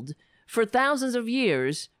filled for thousands of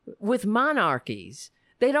years with monarchies.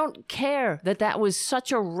 They don't care that was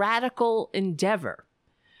such a radical endeavor.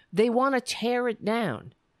 They want to tear it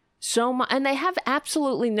down so much, and they have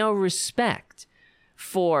absolutely no respect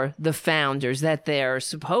for the founders that they're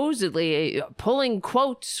supposedly pulling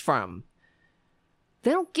quotes from. They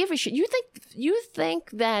don't give a shit. You think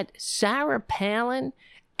that Sarah Palin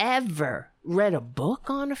ever read a book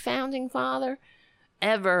on a founding father?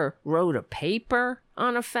 Ever wrote a paper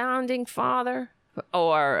on a founding father?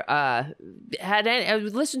 Or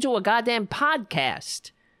listened to a goddamn podcast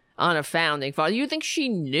on a founding father? You think she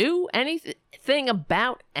knew anything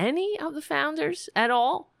about any of the founders at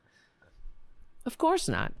all? Of course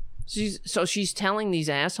not. She's telling these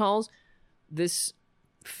assholes this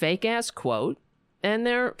fake ass quote, and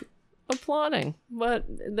they're applauding. But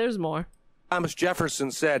there's more. Thomas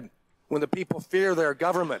Jefferson said, when the people fear their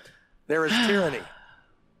government, there is tyranny.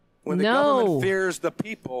 When the government fears the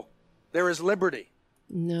people, there is liberty.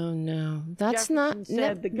 No, that's Jefferson not.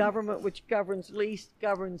 Said the government which governs least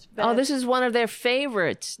governs best. Oh, this is one of their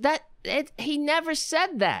favorites. He never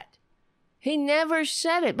said that. He never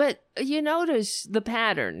said it. But you notice the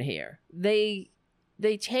pattern here. They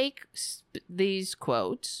take these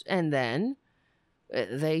quotes and then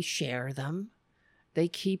they share them. They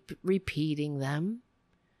keep repeating them.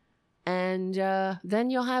 And then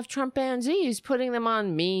you'll have Trumpanzees putting them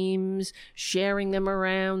on memes, sharing them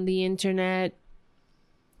around the internet.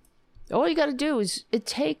 All you got to do is, it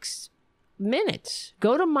takes minutes.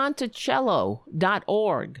 Go to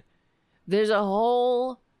Monticello.org. There's a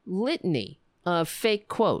whole litany of fake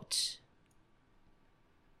quotes.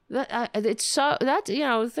 It's so, that's, you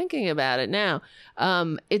know, thinking about it now,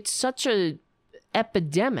 it's such a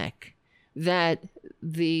epidemic that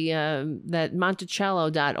that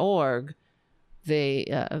Monticello.org,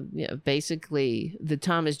 basically the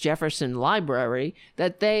Thomas Jefferson Library,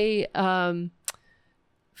 that they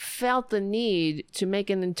felt the need to make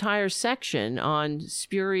an entire section on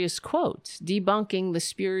spurious quotes, debunking the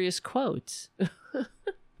spurious quotes.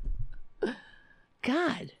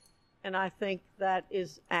 God. And I think that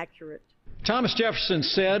is accurate. Thomas Jefferson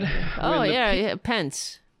said,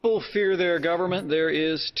 Pence. People fear their government, there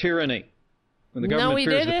is tyranny. When the government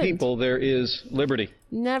fears the people, there is liberty.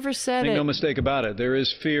 Never said Make it. no mistake about it. There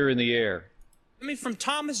is fear in the air. I mean, from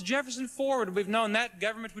Thomas Jefferson forward, we've known that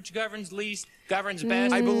government which governs least governs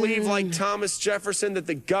best. I believe, like Thomas Jefferson, that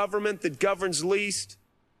the government that governs least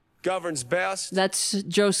governs best. That's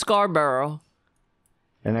Joe Scarborough.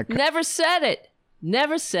 And never said it.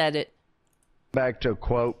 Never said it. Back to a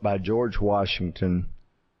quote by George Washington,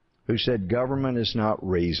 who said, "Government is not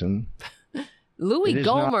reason." Louis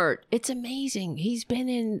Gohmert. It's amazing. He's been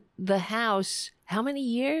in the House how many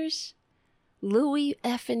years? Louis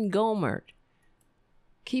effing Gohmert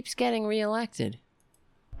keeps getting reelected.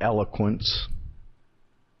 Eloquence.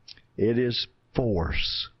 It is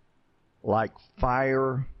force. Like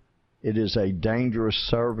fire, it is a dangerous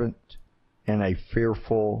servant and a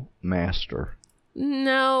fearful master.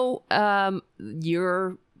 No,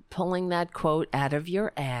 you're pulling that quote out of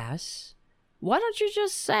your ass. Why don't you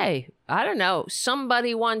just say, I don't know,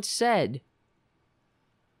 somebody once said,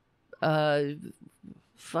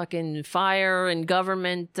 fucking fire and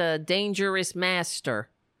government, dangerous master.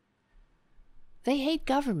 They hate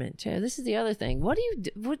government. This is the other thing. What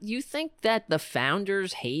you think that the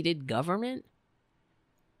founders hated government?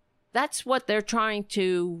 That's what they're trying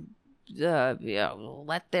to,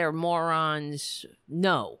 let their morons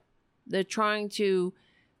know. They're trying to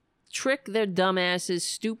trick their dumbasses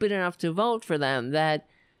stupid enough to vote for them that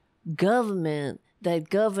government that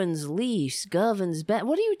governs least governs best.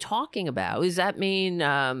 What are you talking about? Does that mean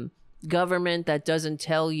government that doesn't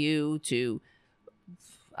tell you to,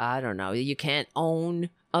 I don't know, you can't own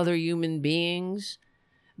other human beings?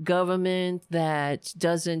 Government that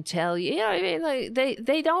doesn't tell you, what I mean? Like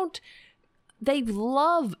they don't. They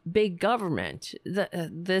love big government.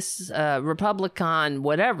 This Republican,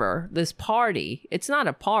 whatever, this party, it's not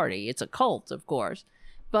a party, it's a cult, of course.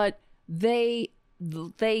 But they,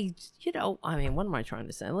 I mean, what am I trying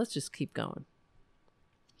to say? Let's just keep going.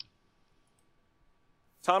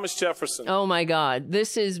 Thomas Jefferson. Oh, my God.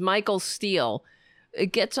 This is Michael Steele.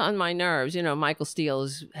 It gets on my nerves. Michael Steele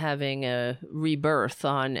is having a rebirth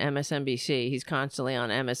on MSNBC. He's constantly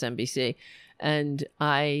on MSNBC. And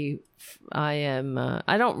I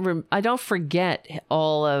don't forget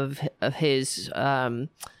all of his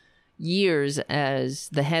years as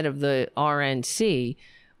the head of the RNC,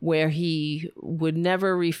 where he would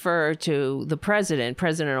never refer to the President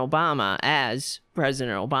Obama, as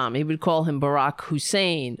President Obama. He would call him Barack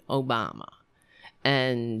Hussein Obama.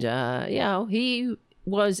 And, he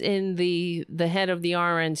was in the head of the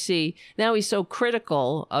RNC. Now he's so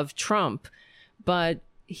critical of Trump, but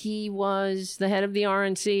he was the head of the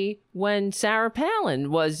RNC when Sarah Palin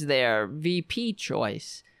was their VP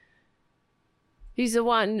choice. He's the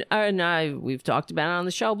one, and we've talked about it on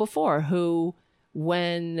the show before, who,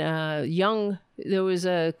 when there was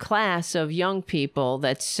a class of young people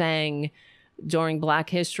that sang during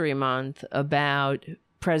Black History Month about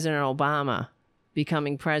President Obama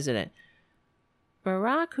becoming president.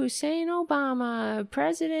 Barack Hussein Obama,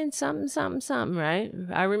 president, something, something, something, right?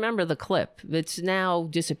 I remember the clip. It's now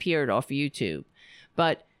disappeared off YouTube.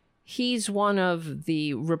 But he's one of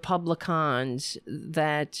the Republicans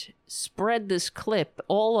that spread this clip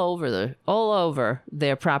all over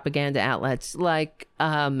their propaganda outlets. Like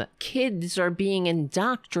kids are being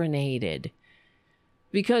indoctrinated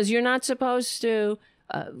because you're not supposed to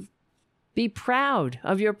Be proud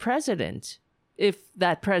of your president. If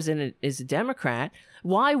that president is a Democrat,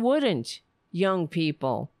 why wouldn't young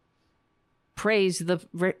people praise the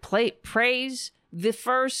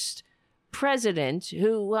first president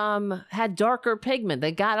who had darker pigment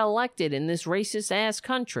that got elected in this racist ass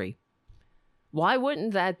country? Why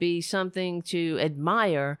wouldn't that be something to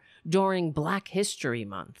admire during Black History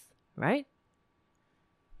Month, right?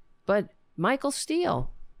 But Michael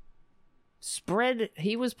Steele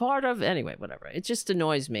he was part of, anyway, whatever. It just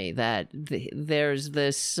annoys me that there's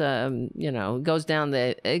this, it goes down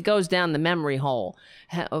the memory hole.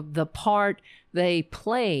 The part they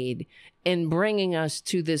played in bringing us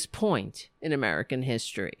to this point in American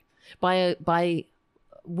history by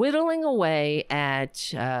whittling away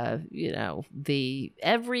at,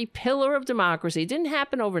 every pillar of democracy. It didn't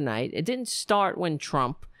happen overnight. It didn't start when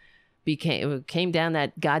Trump came down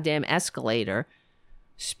that goddamn escalator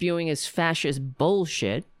spewing his fascist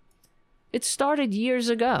bullshit. It started years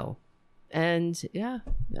ago. And yeah,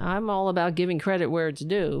 I'm all about giving credit where it's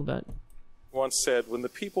due, but once said, when the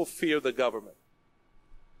people fear the government,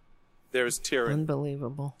 there is tyranny.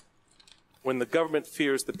 Unbelievable. When the government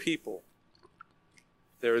fears the people,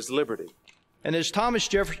 there is liberty. And as Thomas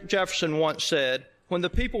Jefferson once said, when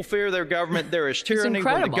the people fear their government, there is tyranny.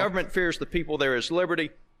 When the government fears the people, there is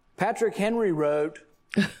liberty. Patrick Henry wrote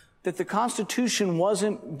that the Constitution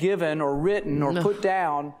wasn't given or written or put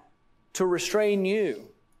down to restrain you.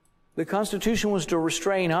 The Constitution was to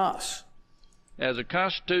restrain us. As a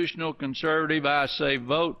constitutional conservative, I say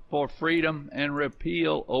vote for freedom and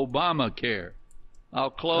repeal Obamacare.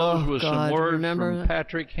 I'll close with some words from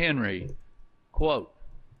Patrick Henry. Quote,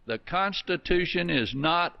 "The Constitution is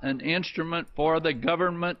not an instrument for the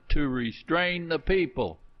government to restrain the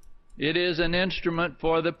people. It is an instrument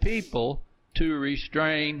for the people to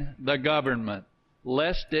restrain the government,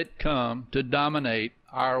 lest it come to dominate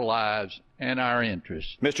our lives and our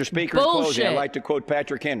interests." Mr. Speaker, in closing, I'd like to quote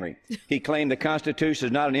Patrick Henry. He claimed the Constitution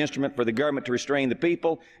is not an instrument for the government to restrain the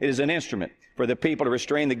people. It is an instrument for the people to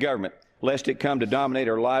restrain the government, lest it come to dominate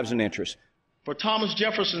our lives and interests. For Thomas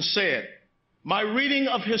Jefferson said, "My reading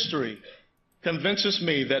of history convinces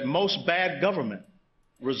me that most bad government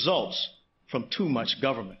results from too much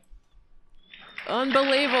government."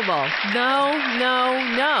 Unbelievable.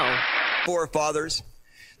 No. Forefathers,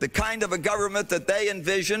 the kind of a government that they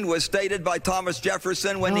envisioned was stated by Thomas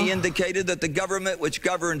Jefferson when he indicated that the government which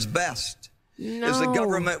governs best is the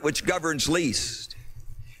government which governs least.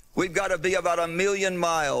 We've got to be about 1,000,000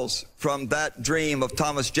 miles from that dream of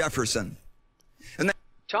Thomas Jefferson. And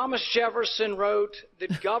Thomas Jefferson wrote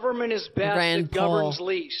that government is best that governs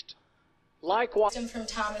least. Likewise, from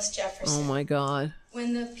Thomas Jefferson. Oh my God.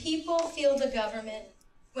 When the people fear the government,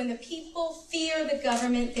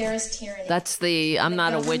 there is tyranny. That's I'm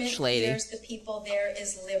not a witch lady. Fears the people, there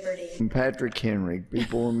is liberty. And Patrick Henry,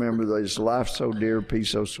 people remember this life so dear, peace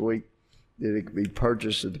so sweet, that it could be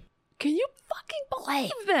purchased at the Can you fucking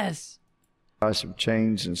believe this? price of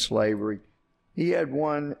chains and slavery. He had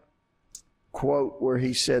one quote where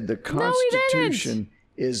he said the Constitution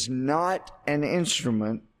is not an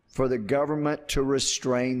instrument for the government to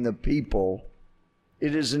restrain the people.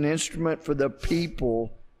 It is an instrument for the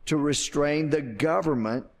people to restrain the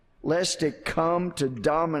government, lest it come to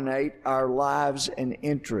dominate our lives and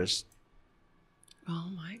interests. Oh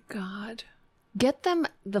my God. Get them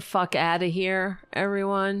the fuck out of here,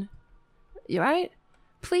 everyone. You right?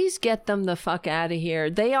 Please get them the fuck out of here.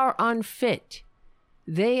 They are unfit.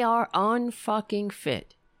 They are unfucking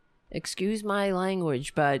fit. Excuse my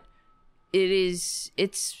language, but it's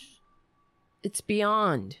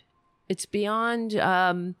beyond. It's beyond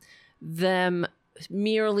them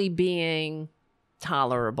merely being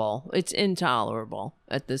tolerable. It's intolerable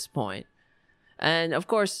at this point. And of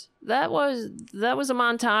course, that was a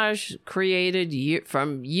montage created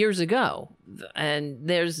from years ago. And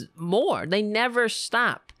there's more. They never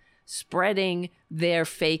stop spreading their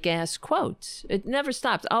fake ass quotes. It never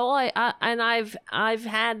stops. I've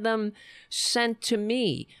had them sent to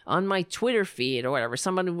me on my Twitter feed or whatever.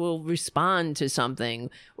 Somebody will respond to something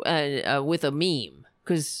with a meme,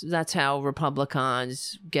 because that's how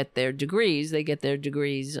Republicans get their degrees. They get their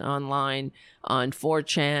degrees online on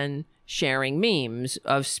 4chan, sharing memes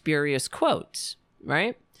of spurious quotes,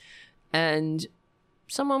 right? And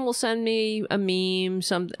someone will send me a meme.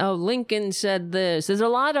 Lincoln said this. There's a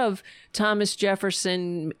lot of Thomas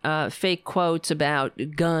Jefferson fake quotes about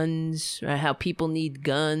guns, how people need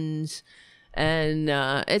guns. And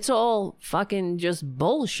it's all fucking just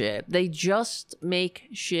bullshit. They just make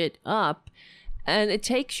shit up. And it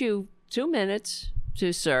takes you 2 minutes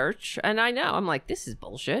to search. And I know, I'm like, this is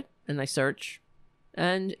bullshit. And I search.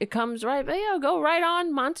 And it comes right, go right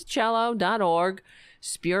on Monticello.org,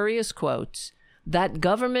 spurious quotes. That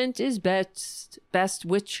government is best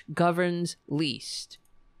which governs least.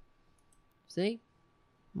 See?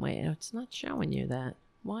 Wait, it's not showing you that.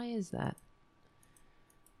 Why is that?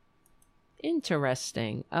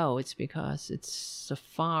 Interesting. Oh, it's because it's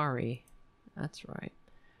Safari. That's right.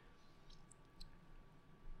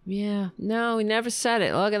 Yeah. No, he never said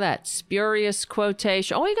it. Look at that. Spurious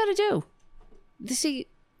quotation. All you got to do. See,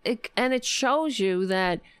 and it shows you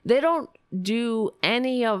that they don't do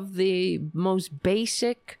any of the most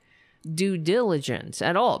basic due diligence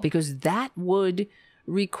at all, because that would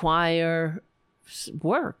require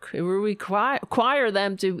work. It would require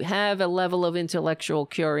them to have a level of intellectual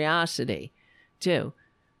curiosity, too.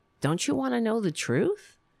 Don't you want to know the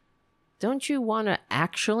truth? Don't you want to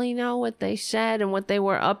actually know what they said and what they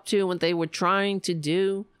were up to, what they were trying to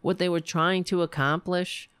do, what they were trying to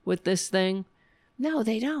accomplish with this thing? No,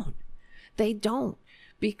 they don't. They don't.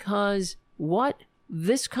 Because what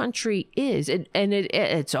this country is,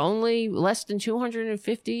 it's only less than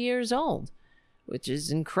 250 years old, which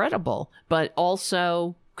is incredible, but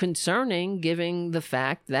also concerning, given the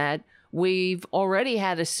fact that we've already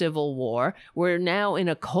had a civil war. We're now in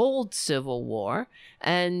a cold civil war,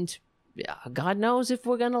 and God knows if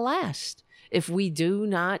we're going to last. If we do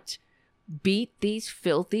not beat these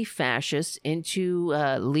filthy fascists into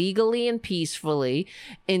legally and peacefully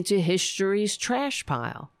into history's trash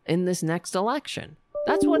pile in this next election.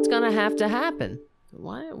 That's what's going to have to happen.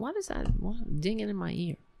 What is that dinging in my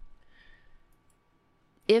ear?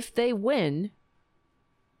 If they win,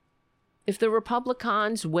 if the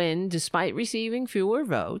Republicans win, despite receiving fewer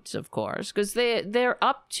votes, of course, because they're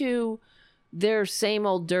up to their same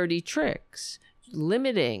old dirty tricks,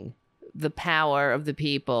 limiting the power of the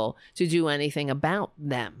people to do anything about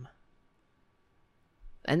them.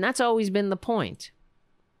 And that's always been the point.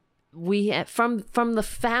 We have, from the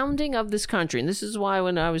founding of this country, and this is why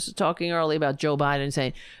when I was talking earlier about Joe Biden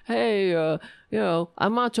saying, hey,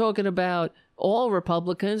 I'm not talking about all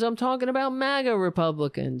Republicans, I'm talking about MAGA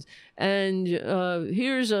Republicans. And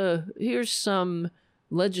here's some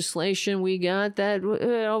legislation we got that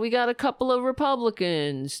we got a couple of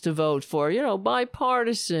Republicans to vote for,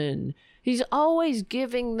 bipartisan. He's always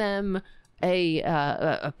giving them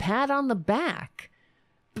a pat on the back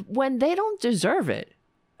when they don't deserve it.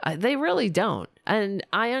 They really don't. And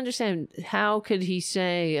I understand, how could he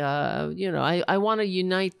say, I want to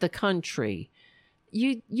unite the country.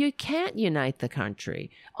 You can't unite the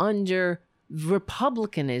country under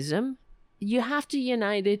republicanism. You have to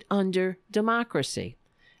unite it under democracy.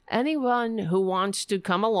 Anyone who wants to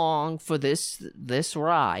come along for this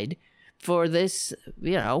ride, for this,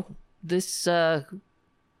 this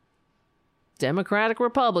democratic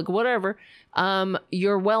republic, whatever,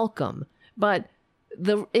 you're welcome. But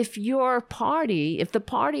if the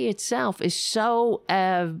party itself is so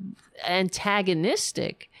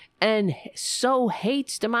antagonistic and so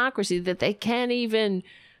hates democracy that they can't even,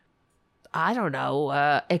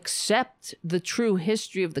 accept the true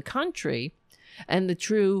history of the country and the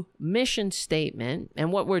true mission statement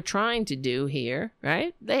and what we're trying to do here,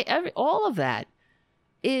 right? All of that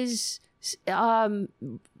is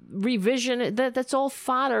revision. That's all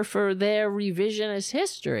fodder for their revisionist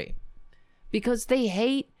history, because they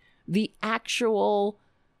hate the actual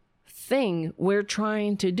thing we're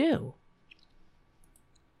trying to do.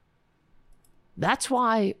 That's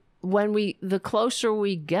why when the closer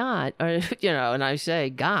we got, and I say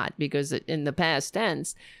got because in the past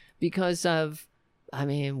tense, because of, I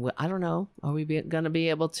don't know, are we going to be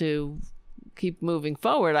able to keep moving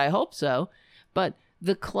forward? I hope so. But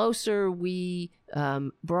the closer we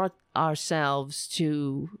brought ourselves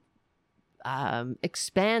to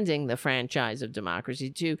expanding the franchise of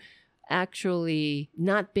democracy, to actually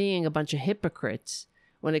not being a bunch of hypocrites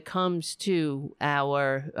when it comes to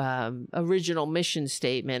our original mission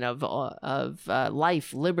statement of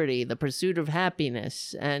life, liberty, the pursuit of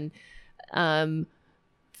happiness, and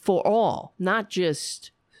for all, not just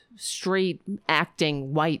straight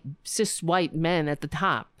acting cis white men at the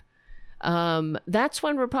top. That's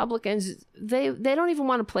when Republicans, they don't even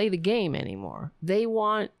want to play the game anymore. They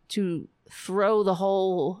want to throw the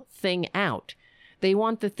whole thing out. They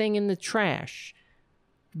want the thing in the trash,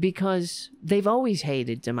 because they've always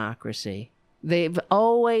hated democracy. They've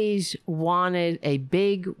always wanted a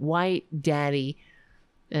big white daddy.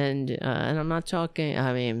 And I'm not talking,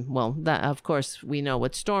 that, of course, we know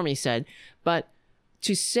what Stormy said, but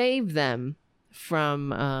to save them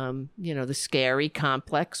from, the scary,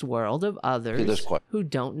 complex world of others who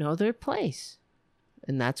don't know their place.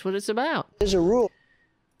 And that's what it's about. There's a rule.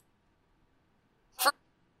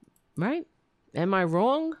 Right? Am I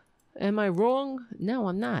wrong? Am I wrong? No,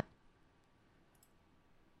 I'm not.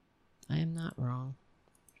 I am not wrong.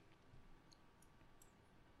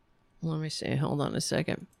 Let me see. Hold on a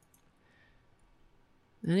second.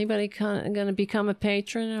 Anybody going to become a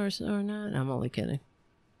patron or not? I'm only kidding.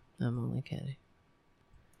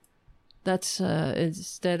 That's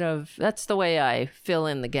that's the way I fill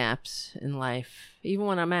in the gaps in life. Even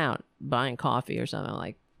when I'm out buying coffee or something,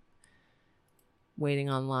 like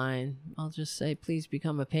waiting online, I'll just say, please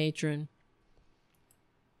become a patron.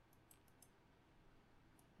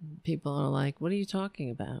 People are like, what are you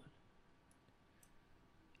talking about?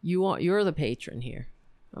 You're the patron here.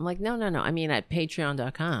 I'm like, no. I mean at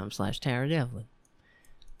patreon.com/Tara Devlin.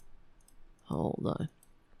 Hold on.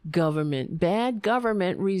 Government. Bad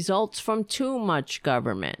government results from too much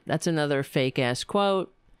government. That's another fake ass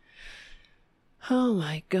quote. Oh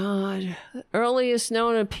my God. Earliest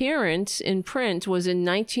known appearance in print was in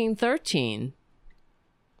 1913.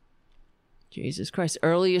 Jesus Christ.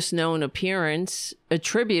 Earliest known appearance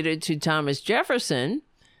attributed to Thomas Jefferson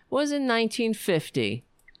was in 1950.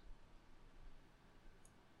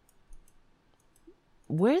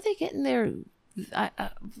 Where are they getting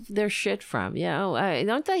their shit from? Yeah,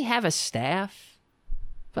 don't they have a staff?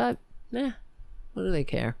 But, what do they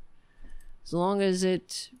care? As long as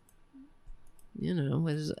it,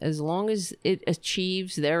 as long as it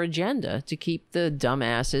achieves their agenda to keep the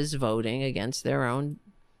dumbasses voting against their own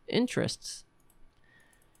interests.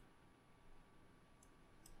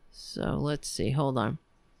 So let's see. Hold on.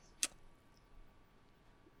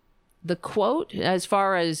 The quote, as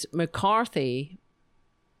far as McCarthy,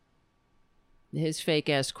 his fake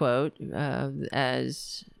ass quote,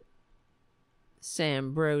 as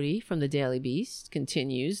Sam Brody from the Daily Beast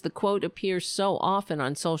continues, the quote appears so often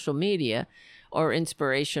on social media or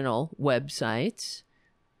inspirational websites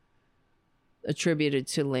attributed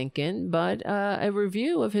to Lincoln, but a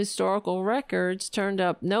review of historical records turned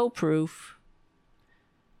up no proof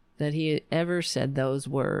that he ever said those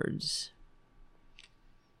words.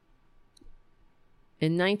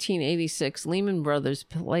 In 1986, Lehman Brothers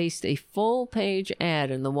placed a full-page ad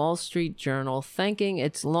in the Wall Street Journal thanking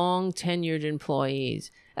its long-tenured employees.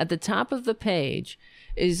 At the top of the page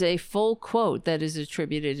is a full quote that is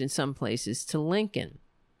attributed in some places to Lincoln.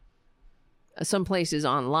 Some places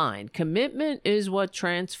online. Commitment is what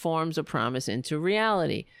transforms a promise into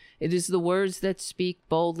reality. It is the words that speak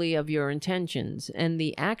boldly of your intentions, and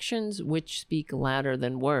the actions which speak louder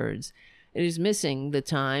than words. It is missing the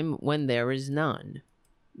time when there is none.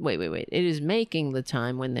 Wait. It is making the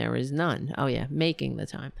time when there is none. Oh, yeah, making the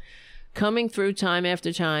time. Coming through time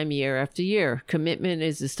after time, year after year. Commitment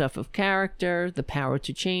is the stuff of character. The power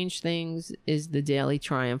to change things is the daily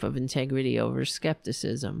triumph of integrity over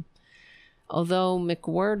skepticism. Although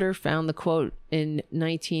McWhirter found the quote in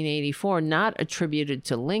 1984 not attributed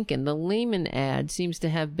to Lincoln, the Lehman ad seems to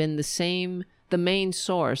have been the main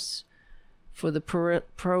source for the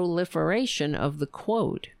proliferation of the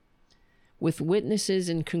quote, with witnesses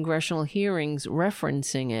in congressional hearings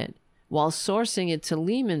referencing it while sourcing it to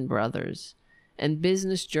Lehman Brothers and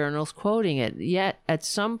business journals quoting it. Yet, at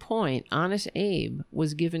some point, Honest Abe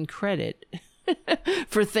was given credit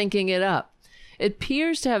for thinking it up. It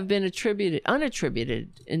appears to have been unattributed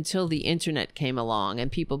until the internet came along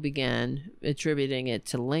and people began attributing it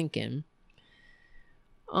to Lincoln.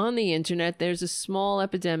 On the internet, there's a small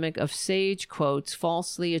epidemic of sage quotes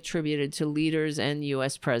falsely attributed to leaders and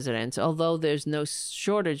U.S. presidents, although there's no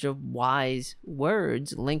shortage of wise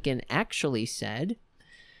words Lincoln actually said.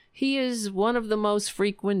 He is one of the most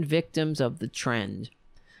frequent victims of the trend.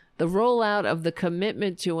 The rollout of the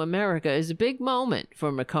commitment to America is a big moment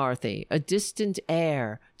for McCarthy, a distant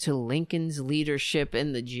heir to Lincoln's leadership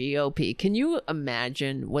in the GOP. Can you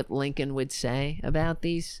imagine what Lincoln would say about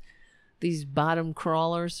these bottom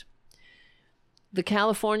crawlers? The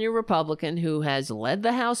California Republican who has led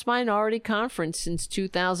the House Minority Conference since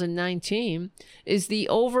 2019 is the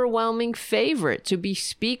overwhelming favorite to be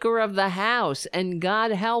Speaker of the House, and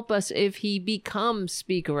God help us if he becomes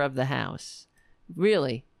Speaker of the House.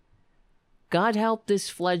 Really. God help this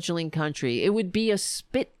fledgling country. It would be a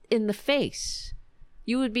spit in the face.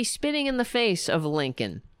 You would be spitting in the face of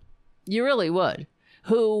Lincoln. You really would.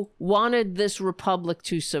 Who wanted this republic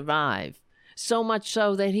to survive, so much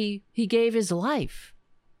so that he gave his life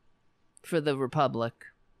for the republic.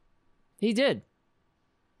 He did.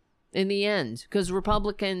 In the end, because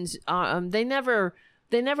Republicans, they never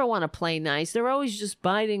want to play nice. They're always just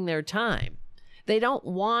biding their time. They don't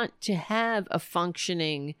want to have a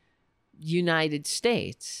functioning United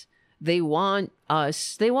States. They want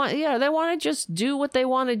to just do what they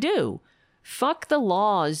want to do. Fuck the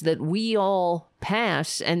laws that we all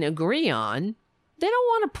pass and agree on They don't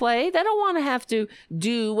want to play. They don't want to have to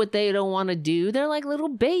do what they don't want to do. They're like little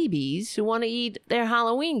babies who want to eat their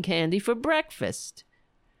Halloween candy for breakfast.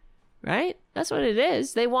 Right? That's what it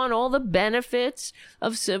is. They want all the benefits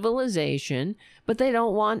of civilization, but they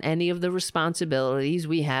don't want any of the responsibilities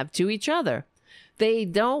we have to each other. They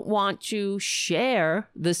don't want to share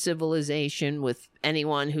the civilization with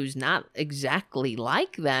anyone who's not exactly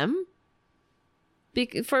like them.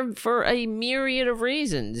 For a myriad of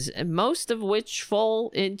reasons, most of which fall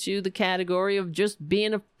into the category of just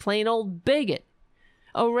being a plain old bigot,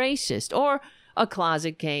 a racist, or a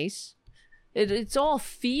closet case. It's all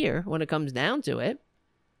fear when it comes down to it.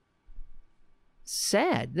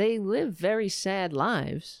 Sad. They live very sad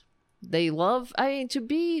lives. They love, to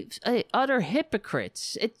be utter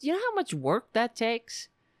hypocrites. You know how much work that takes?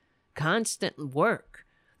 Constant work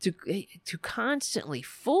to constantly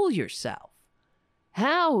fool yourself.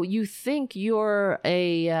 How you think you're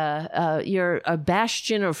a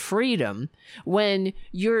bastion of freedom when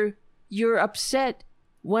you're upset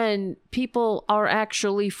when people are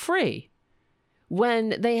actually free,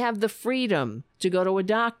 when they have the freedom to go to a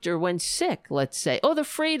doctor when sick, let's say, or the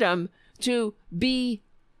freedom to be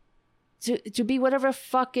whatever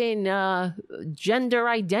fucking gender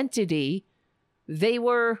identity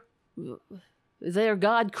their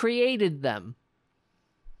God created them.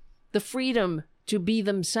 The freedom to be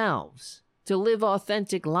themselves, to live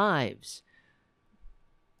authentic lives,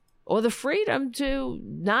 or the freedom to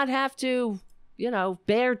not have to,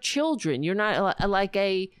 bear children. You're not like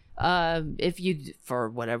if you, for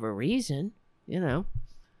whatever reason,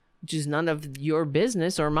 which is none of your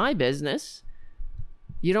business or my business,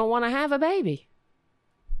 you don't want to have a baby.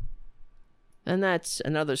 And that's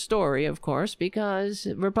another story, of course, because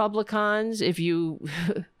Republicans, this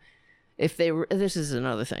is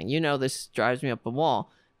another thing, this drives me up a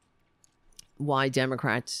wall. Why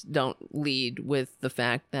Democrats don't lead with the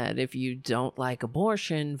fact that if you don't like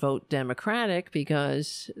abortion, vote Democratic,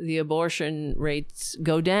 because the abortion rates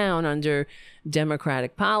go down under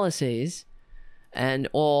Democratic policies, and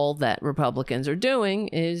all that Republicans are doing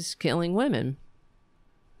is killing women.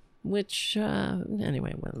 Which,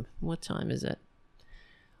 anyway, what time is it?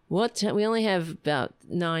 We only have about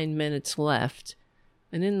 9 minutes left.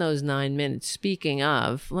 And in those 9 minutes, speaking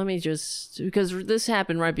of, let me because this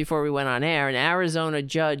happened right before we went on air, an Arizona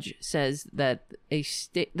judge says that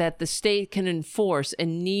that the state can enforce a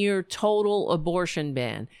near total abortion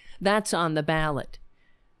ban. That's on the ballot.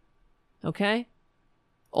 Okay?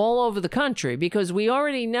 All over the country, because we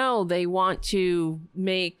already know they want to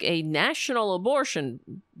make a national abortion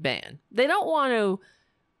ban. They don't want to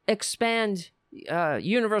expand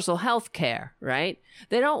universal health care, right?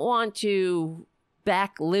 They don't want to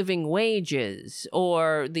back living wages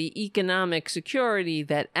or the economic security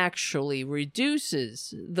that actually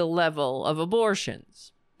reduces the level of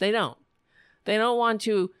abortions. They don't. They don't want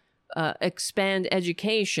to expand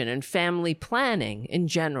education and family planning in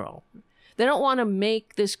general. They don't want to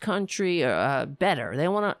make this country better. They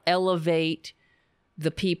want to elevate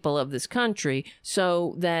the people of this country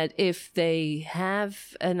so that if they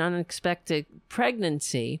have an unexpected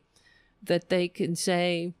pregnancy, that they can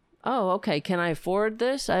say, oh, okay, can I afford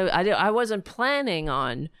this? I wasn't planning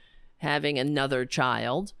on having another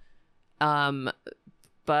child,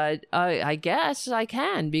 but I guess I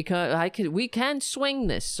can, because we can swing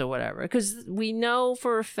this or whatever. Because we know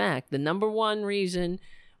for a fact the number one reason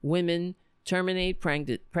women terminate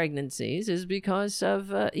pregnancies is because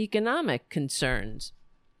of economic concerns.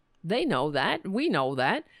 They know that. We know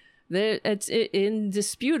that. It's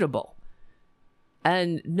indisputable.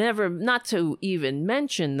 And not to even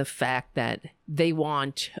mention the fact that they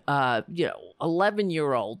want,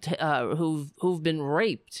 11-year-old who've been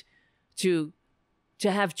raped to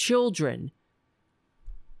have children,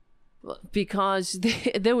 because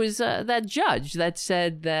there was that judge that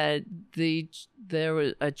said that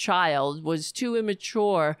a child was too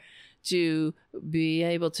immature to be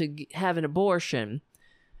able to have an abortion,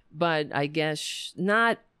 but I guess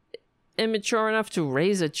not immature enough to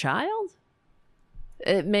raise a child.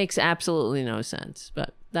 It makes absolutely no sense,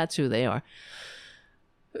 but that's who they are.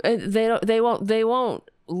 They won't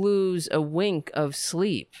lose a wink of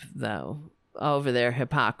sleep, though, over their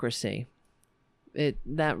hypocrisy.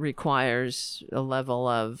 That requires a level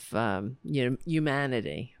of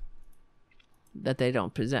humanity that they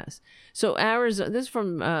don't possess. So Arizona, this is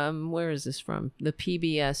from where is this from? The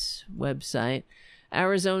PBS website.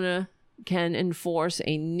 Arizona can enforce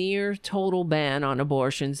a near total ban on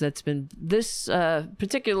abortions. This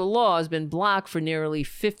particular law has been blocked for nearly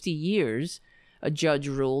 50 years, a judge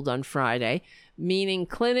ruled on Friday, meaning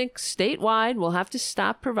clinics statewide will have to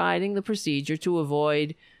stop providing the procedure to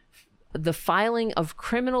avoid the filing of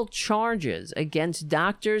criminal charges against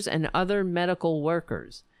doctors and other medical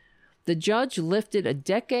workers. The judge lifted a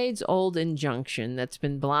decades-old injunction that's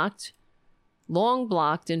been long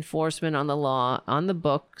blocked enforcement on the law on the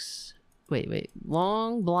books.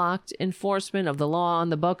 Long blocked enforcement of the law on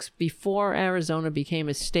the books before Arizona became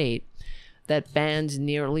a state that bans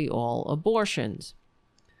nearly all abortions.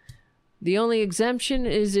 The only exemption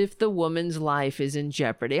is if the woman's life is in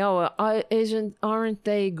jeopardy. Oh, aren't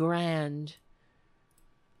they grand?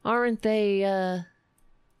 Aren't they,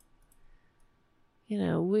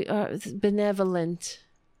 we are benevolent,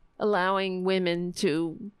 allowing women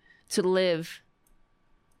to live,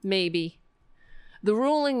 maybe. The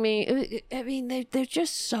ruling they're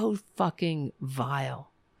just so fucking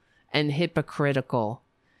vile and hypocritical,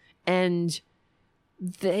 and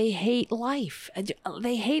they hate life.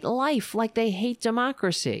 They hate life like they hate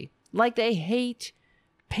democracy, like they hate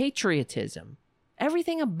patriotism.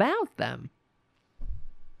 Everything about them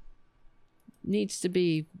needs to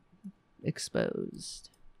be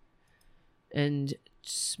exposed and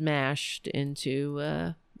smashed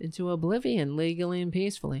into oblivion legally and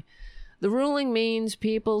peacefully. The ruling means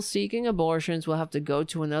people seeking abortions will have to go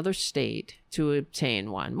to another state to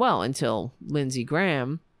obtain one. Well, until Lindsey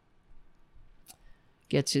Graham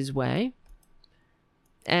gets his way,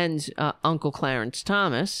 and Uncle Clarence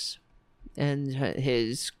Thomas and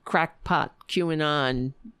his crackpot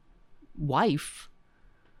QAnon wife.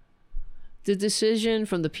 The decision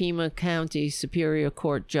from the Pima County Superior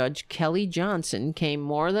Court Judge Kelly Johnson came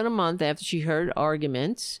more than a month after she heard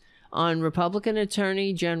arguments on Republican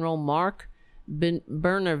Attorney General Mark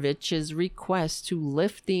Brnovich's request to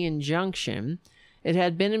lift the injunction. It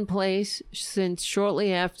had been in place since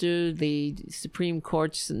shortly after the Supreme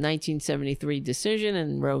Court's 1973 decision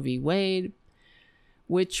in Roe v. Wade,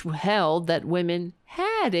 which held that women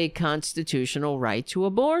had a constitutional right to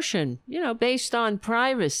abortion, based on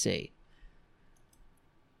privacy.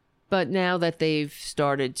 But now that they've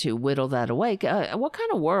started to whittle that away, what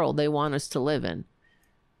kind of world they want us to live in?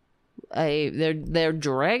 They're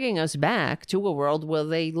dragging us back to a world where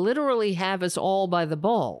they literally have us all by the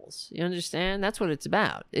balls. You understand? That's what it's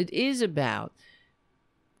about. It is about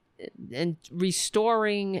and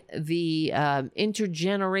restoring the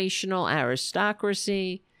intergenerational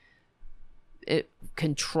aristocracy,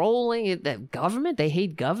 controlling the government. They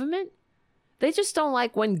hate government. They just don't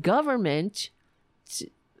like when government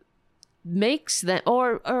makes them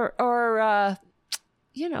or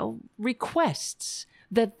requests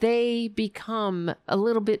that they become a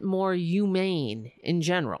little bit more humane in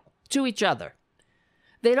general to each other.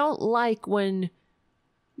 They don't like when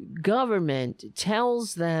government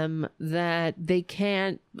tells them that they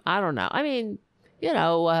can't,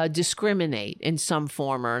 discriminate in some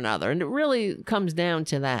form or another. And it really comes down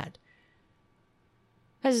to that.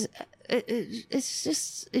 It's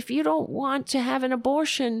just, if you don't want to have an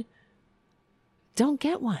abortion, don't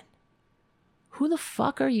get one. Who the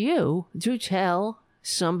fuck are you to tell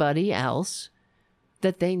somebody else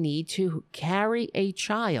that they need to carry a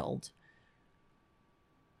child?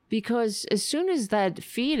 Because as soon as that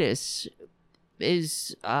fetus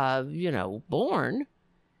is, born,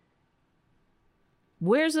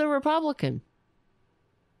 where's the Republican?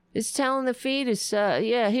 It's telling the fetus,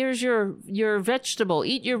 here's your vegetable.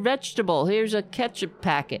 Eat your vegetable. Here's a ketchup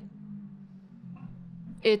packet.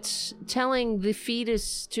 It's telling the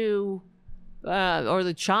fetus to, or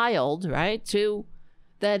the child, right,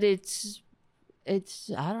 that it's it's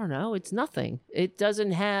nothing. It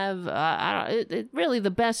doesn't have, really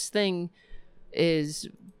the best thing is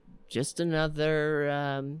just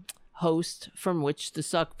another host from which to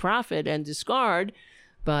suck profit and discard.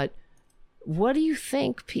 But what do you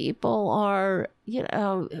think people are,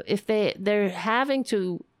 if they're having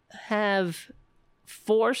to have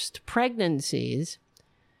forced pregnancies,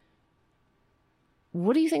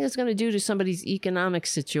 what do you think it's going to do to somebody's economic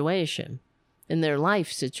situation? In their life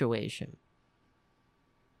situation?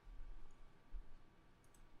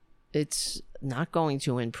 It's not going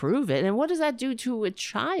to improve it. And what does that do to a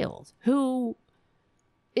child who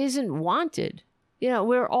isn't wanted?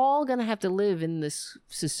 We're all going to have to live in this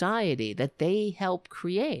society that they help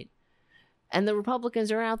create. And the Republicans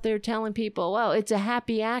are out there telling people, well, it's a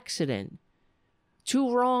happy accident.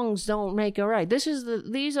 Two wrongs don't make a right.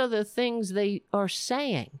 These are the things they are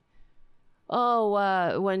saying.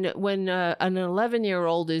 Oh, when an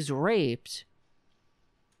 11-year-old is raped,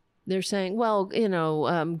 they're saying, well,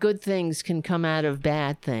 good things can come out of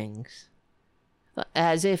bad things.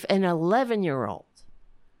 As if an 11-year-old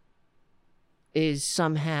is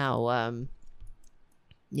somehow,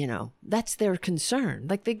 that's their concern.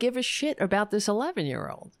 Like they give a shit about this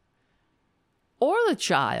 11-year-old. or the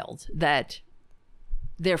child that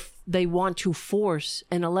they want to force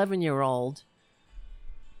an 11-year-old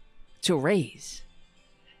to raise.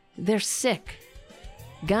 They're sick.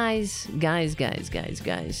 Guys.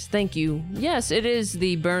 Thank you. Yes, it is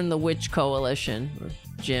the Burn the Witch Coalition,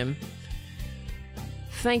 Jim.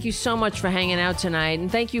 Thank you so much for hanging out tonight.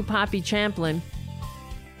 And thank you, Poppy Champlin.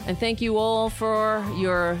 And thank you all for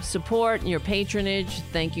your support and your patronage.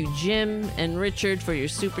 Thank you, Jim and Richard, for your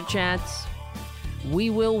super chats.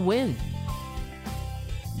 We will win.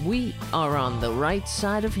 We are on the right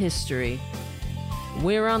side of history.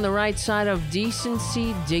 We're on the right side of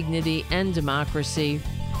decency, dignity, and democracy.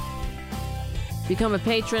 Become a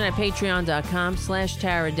patron at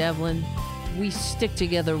patreon.com/Tara Devlin. We stick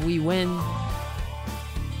together, we win.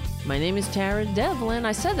 My name is Tara Devlin.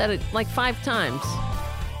 I said that like 5 times.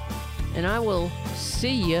 And I will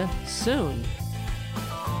see you soon.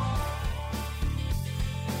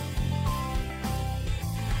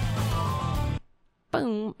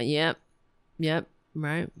 Boom. Yep.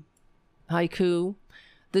 Right. Haiku.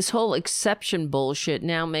 This whole exception bullshit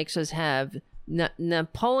now makes us have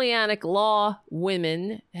Napoleonic law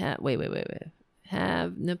women. Have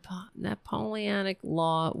Napoleonic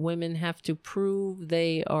law women have to prove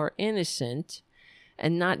they are innocent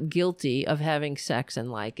and not guilty of having sex and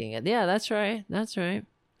liking it. Yeah, that's right.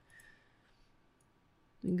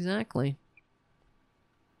 Exactly.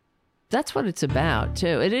 That's what it's about,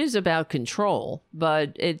 too. It is about control,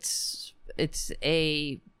 but it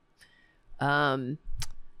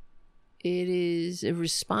is a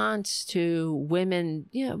response to women,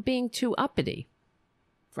 being too uppity,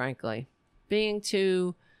 frankly. Being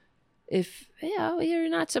too, you're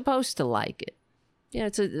not supposed to like it.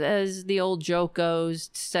 It's as the old joke goes,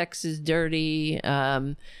 sex is dirty,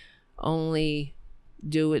 only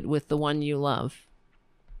do it with the one you love.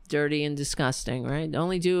 Dirty and disgusting, right?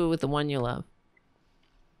 Only do it with the one you love.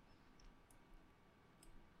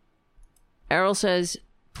 Errol says,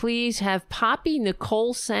 please have Poppy,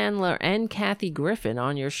 Nicole Sandler, and Kathy Griffin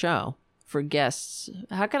on your show for guests.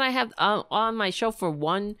 How can I have on my show for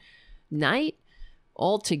one night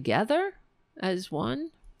all together as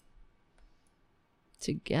one?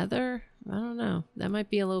 Together? I don't know. That might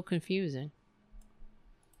be a little confusing.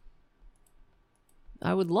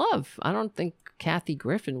 I would love. I don't think Kathy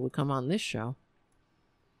Griffin would come on this show.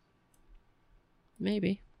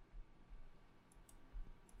 Maybe.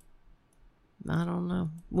 I don't know.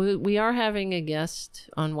 We are having a guest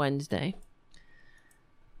on Wednesday.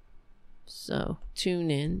 So tune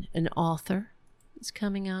in. An author is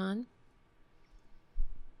coming on.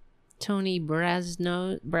 Tony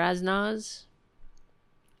Brasnoz.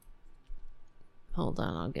 Hold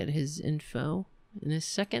on, I'll get his info in a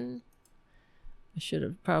second. I should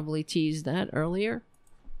have probably teased that earlier.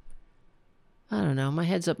 I don't know. My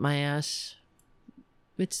head's up my ass.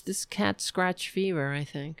 It's this cat scratch fever, I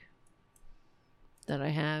think, that I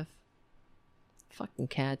have. Fucking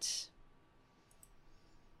cats.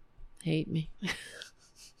 Hate me.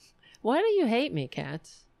 Why do you hate me,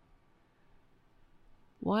 cats?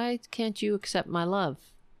 Why can't you accept my love?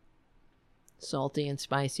 Salty and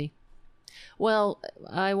spicy. Well,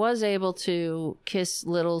 I was able to kiss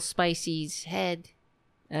little Spicy's head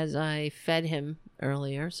as I fed him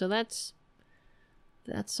earlier, so that's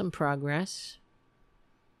some progress.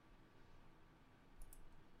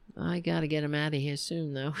 I gotta get him out of here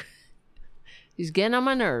soon, though. He's getting on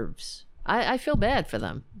my nerves. I feel bad for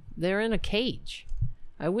them. They're in a cage.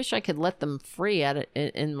 I wish I could let them free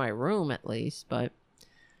in my room at least, but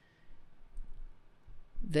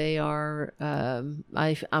they are.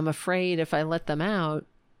 I'm afraid if I let them out,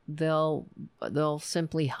 they'll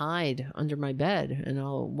simply hide under my bed, and I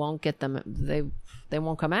won't get them. They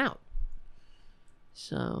won't come out.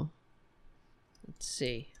 So let's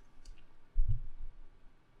see.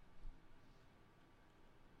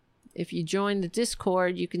 If you join the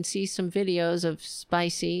Discord, you can see some videos of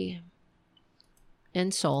Spicy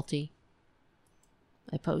and Salty.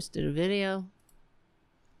 I posted a video.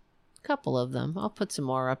 A couple of them. I'll put some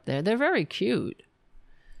more up there. They're very cute.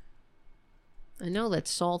 I know that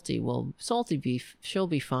she'll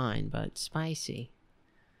be fine, but Spicy,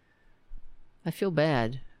 I feel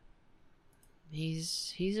bad.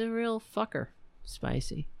 He's a real fucker,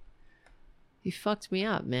 Spicy. He fucked me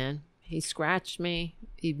up, man. He scratched me.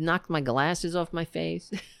 He knocked my glasses off my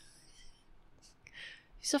face.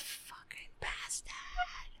 He's a fucking bastard.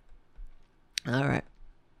 All right.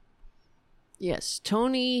 Yes,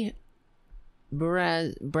 Tony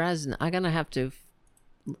Brasnoz. I'm going to have to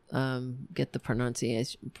get the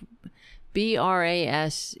pronunciation.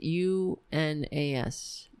 Brasunas.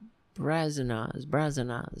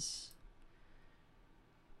 Brasnoz.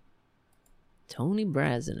 Tony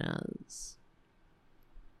Brazanas.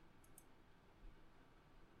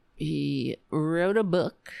 He wrote a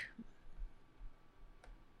book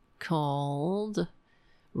called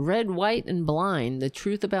Red, White, and Blind, The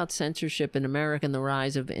Truth About Censorship in America and the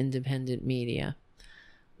Rise of Independent Media,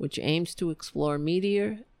 which aims to explore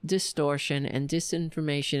media distortion and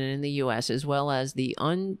disinformation in the U.S., as well as the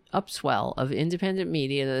upswell of independent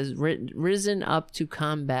media that has risen up to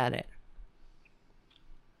combat it.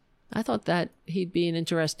 I thought that he'd be an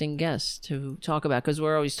interesting guest to talk about, because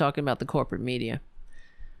we're always talking about the corporate media.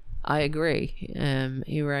 I agree.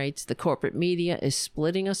 He writes, the corporate media is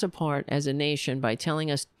splitting us apart as a nation by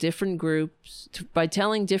telling different groups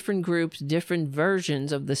different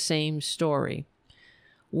versions of the same story.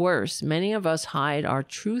 Worse, many of us hide our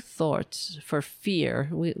true thoughts for fear.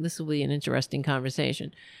 This will be an interesting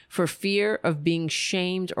conversation. For fear of being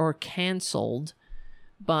shamed or canceled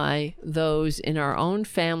by those in our own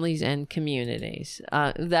families and communities.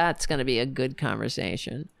 That's going to be a good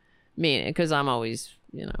conversation. Because I'm always,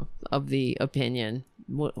 of the opinion,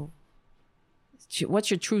 what's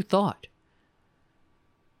your true thought?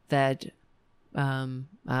 That,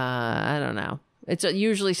 I don't know. It's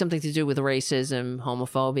usually something to do with racism,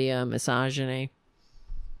 homophobia, misogyny,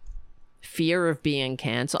 fear of being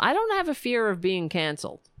canceled. I don't have a fear of being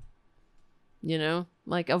canceled.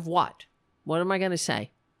 Like, of what? What am I going to say?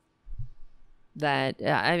 That,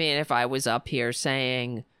 if I was up here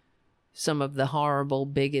saying some of the horrible,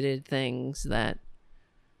 bigoted things that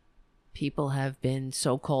people have been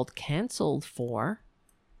so-called canceled for,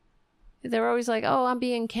 they're always like, oh, I'm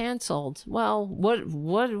being canceled. Well,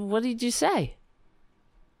 what did you say?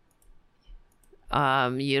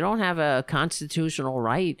 You don't have a constitutional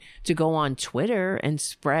right to go on Twitter and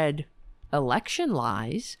spread election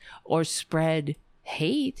lies or spread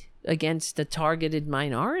hate against a targeted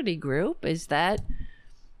minority group. Is that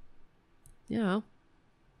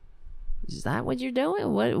what you're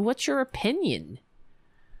doing? What's your opinion?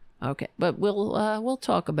 Okay, but we'll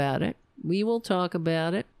talk about it. We will talk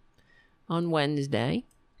about it on Wednesday.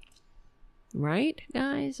 Right,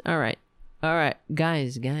 guys? All right,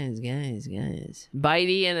 guys.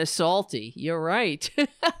 Bitey and a salty. You're right.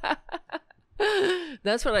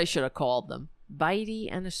 That's what I should have called them. Bitey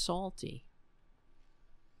and a salty.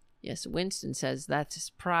 Yes, Winston says that's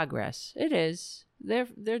progress. It is.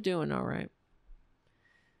 They're doing all right.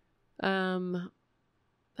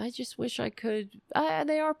 I just wish I could.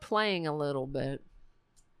 They are playing a little bit.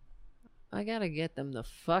 I gotta get them the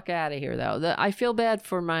fuck out of here, though. I feel bad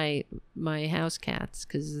for my house cats,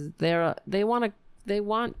 because they want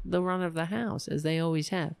the run of the house, as they always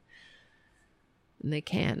have, and they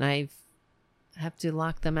can't. And I have to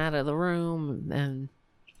lock them out of the room, and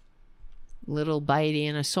little Bitey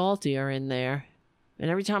and a Salty are in there, and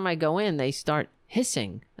every time I go in, they start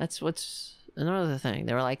hissing. That's what's another thing.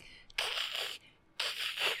 They were like,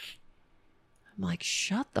 I'm like,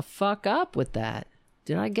 shut the fuck up with that.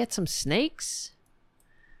 Did I get some snakes?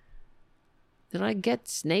 Did I get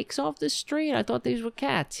snakes off the street? I thought these were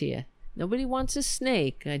cats here. Nobody wants a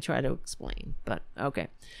snake. I try to explain, but okay.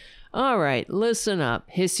 All right, listen up,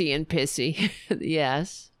 Hissy and Pissy.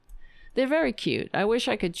 Yes. They're very cute. I wish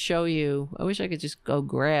I could show you. I wish I could just go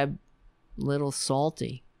grab little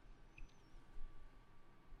Salty.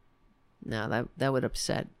 No, that would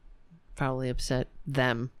probably upset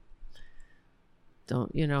them.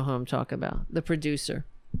 Don't you know who I'm talking about? The producer.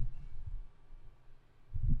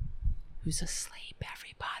 Who's asleep,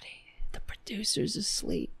 everybody. The producer's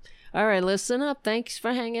asleep. All right, listen up. Thanks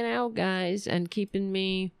for hanging out, guys, and keeping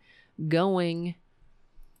me going.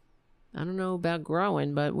 I don't know about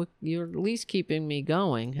growing, but you're at least keeping me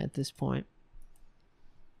going at this point.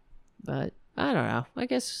 But I don't know. I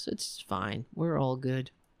guess it's fine. We're all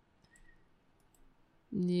good.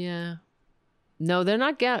 Yeah. No, they're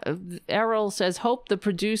not. Errol says, hope the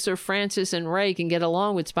producer, Francis and Ray, can get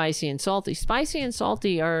along with Spicy and Salty. Spicy and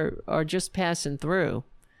Salty are just passing through.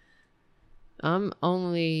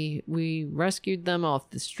 We rescued them off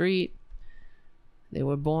the street. They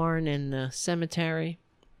were born in the cemetery.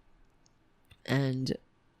 And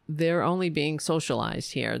they're only being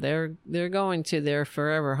socialized here. They're going to their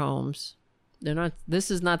forever homes. This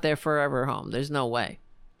is not their forever home. There's no way.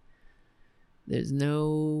 There's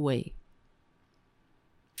no way.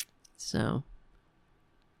 So,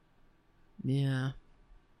 yeah.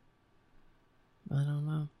 I don't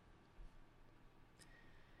know.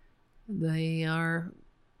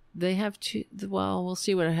 They have two. Well, we'll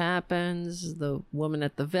see what happens. The woman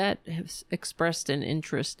at the vet has expressed an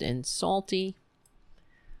interest in Salty.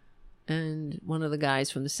 And one of the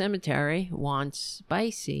guys from the cemetery wants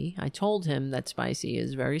Spicy. I told him that Spicy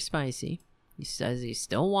is very spicy. He says he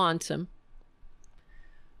still wants him.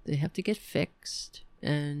 They have to get fixed,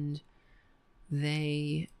 and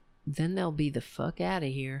then they'll be the fuck out of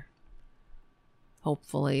here.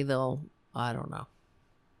 Hopefully I don't know.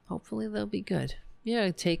 Hopefully they'll be good. Yeah,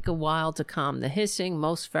 it'll take a while to calm the hissing.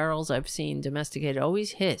 Most ferals I've seen domesticated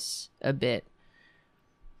always hiss a bit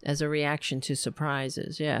as a reaction to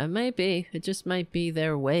surprises. Yeah, it might be. It just might be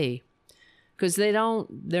their way. Because they're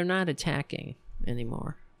not attacking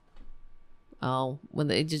anymore. Oh, when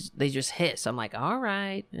they just hiss. I'm like, all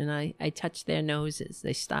right. And I touch their noses.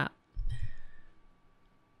 They stop.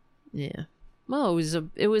 Yeah. Well,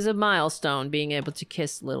 it was a milestone being able to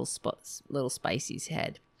kiss little Spicy's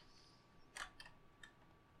head.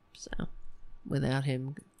 So, without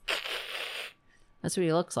him, that's what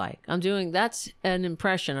he looks like. That's an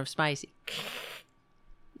impression of Spicy.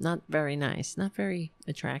 Not very nice. Not very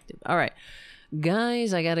attractive. All right.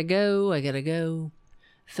 Guys, I gotta go.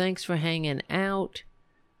 Thanks for hanging out.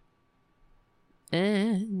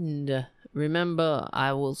 And remember,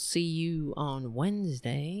 I will see you on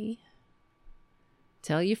Wednesday.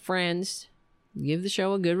 Tell your friends. Give the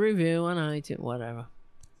show a good review on iTunes. Whatever.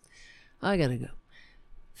 I gotta go.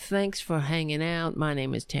 Thanks for hanging out. My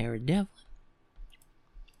name is Tara Devlin.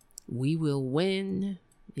 We will win.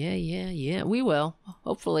 Yeah. We will.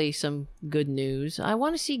 Hopefully some good news. I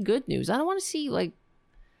want to see good news. I don't want to see like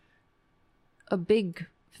a big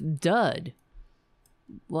dud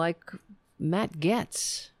like Matt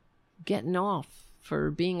Gaetz getting off for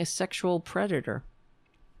being a sexual predator.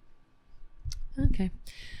 Okay.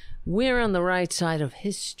 We're on the right side of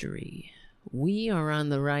history. We are on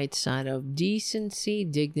the right side of decency,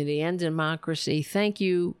 dignity, and democracy. Thank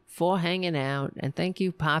you for hanging out. And thank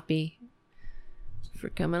you, Poppy, for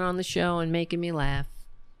coming on the show and making me laugh.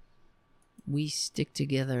 We stick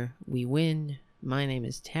together. We win. My name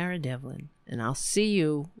is Tara Devlin, and I'll see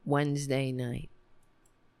you Wednesday night.